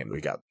Cells like game that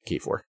we got the key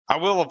for? I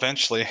will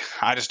eventually.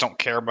 I just don't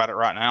care about it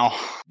right now.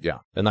 Yeah.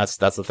 And that's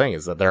the thing,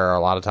 is that there are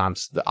a lot of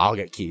times that I'll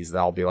get keys that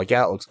I'll be like,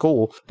 yeah, it looks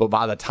cool. But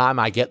by the time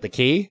I get the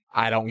key,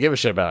 I don't give a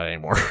shit about it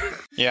anymore.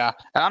 Yeah.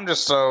 And I'm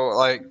just so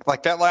like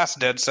that last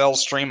Dead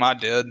Cells stream I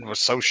did was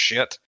so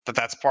shit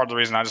that's part of the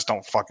reason I just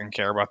don't fucking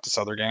care about this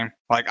other game.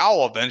 Like,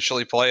 I'll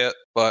eventually play it,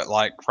 but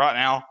like right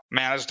now,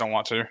 man, I just don't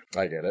want to.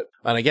 I get it.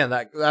 And again,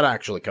 that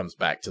actually comes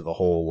back to the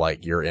whole,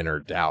 like, your inner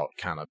doubt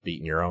kind of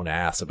beating your own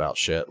ass about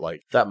shit.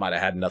 Like, that might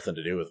have had nothing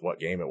to do with what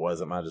game it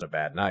was. It might have been a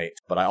bad night,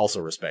 but I also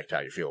respect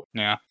how you feel.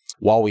 Yeah.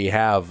 While we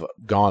have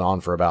gone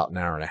on for about an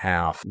hour and a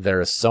half,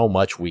 there is so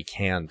much we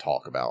can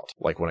talk about,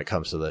 like, when it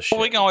comes to this shit.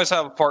 Well, we can always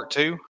have a part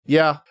 2.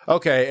 Yeah.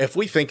 Okay. If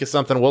we think of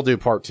something, we'll do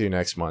part 2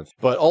 next month.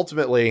 But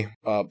ultimately,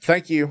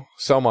 thank you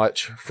so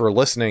much for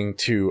listening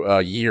to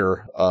a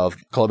year of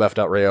Club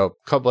F.Radio,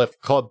 Club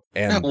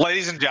and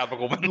ladies and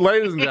gentlemen.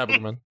 Ladies and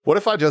gentlemen. What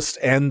if I just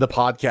end the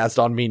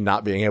podcast on me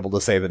not being able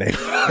to say the name of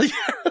the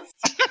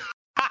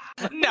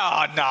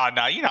No,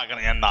 you're not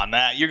going to end on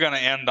that. You're going to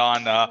end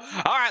on, all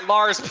right,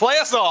 Lars, play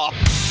us off.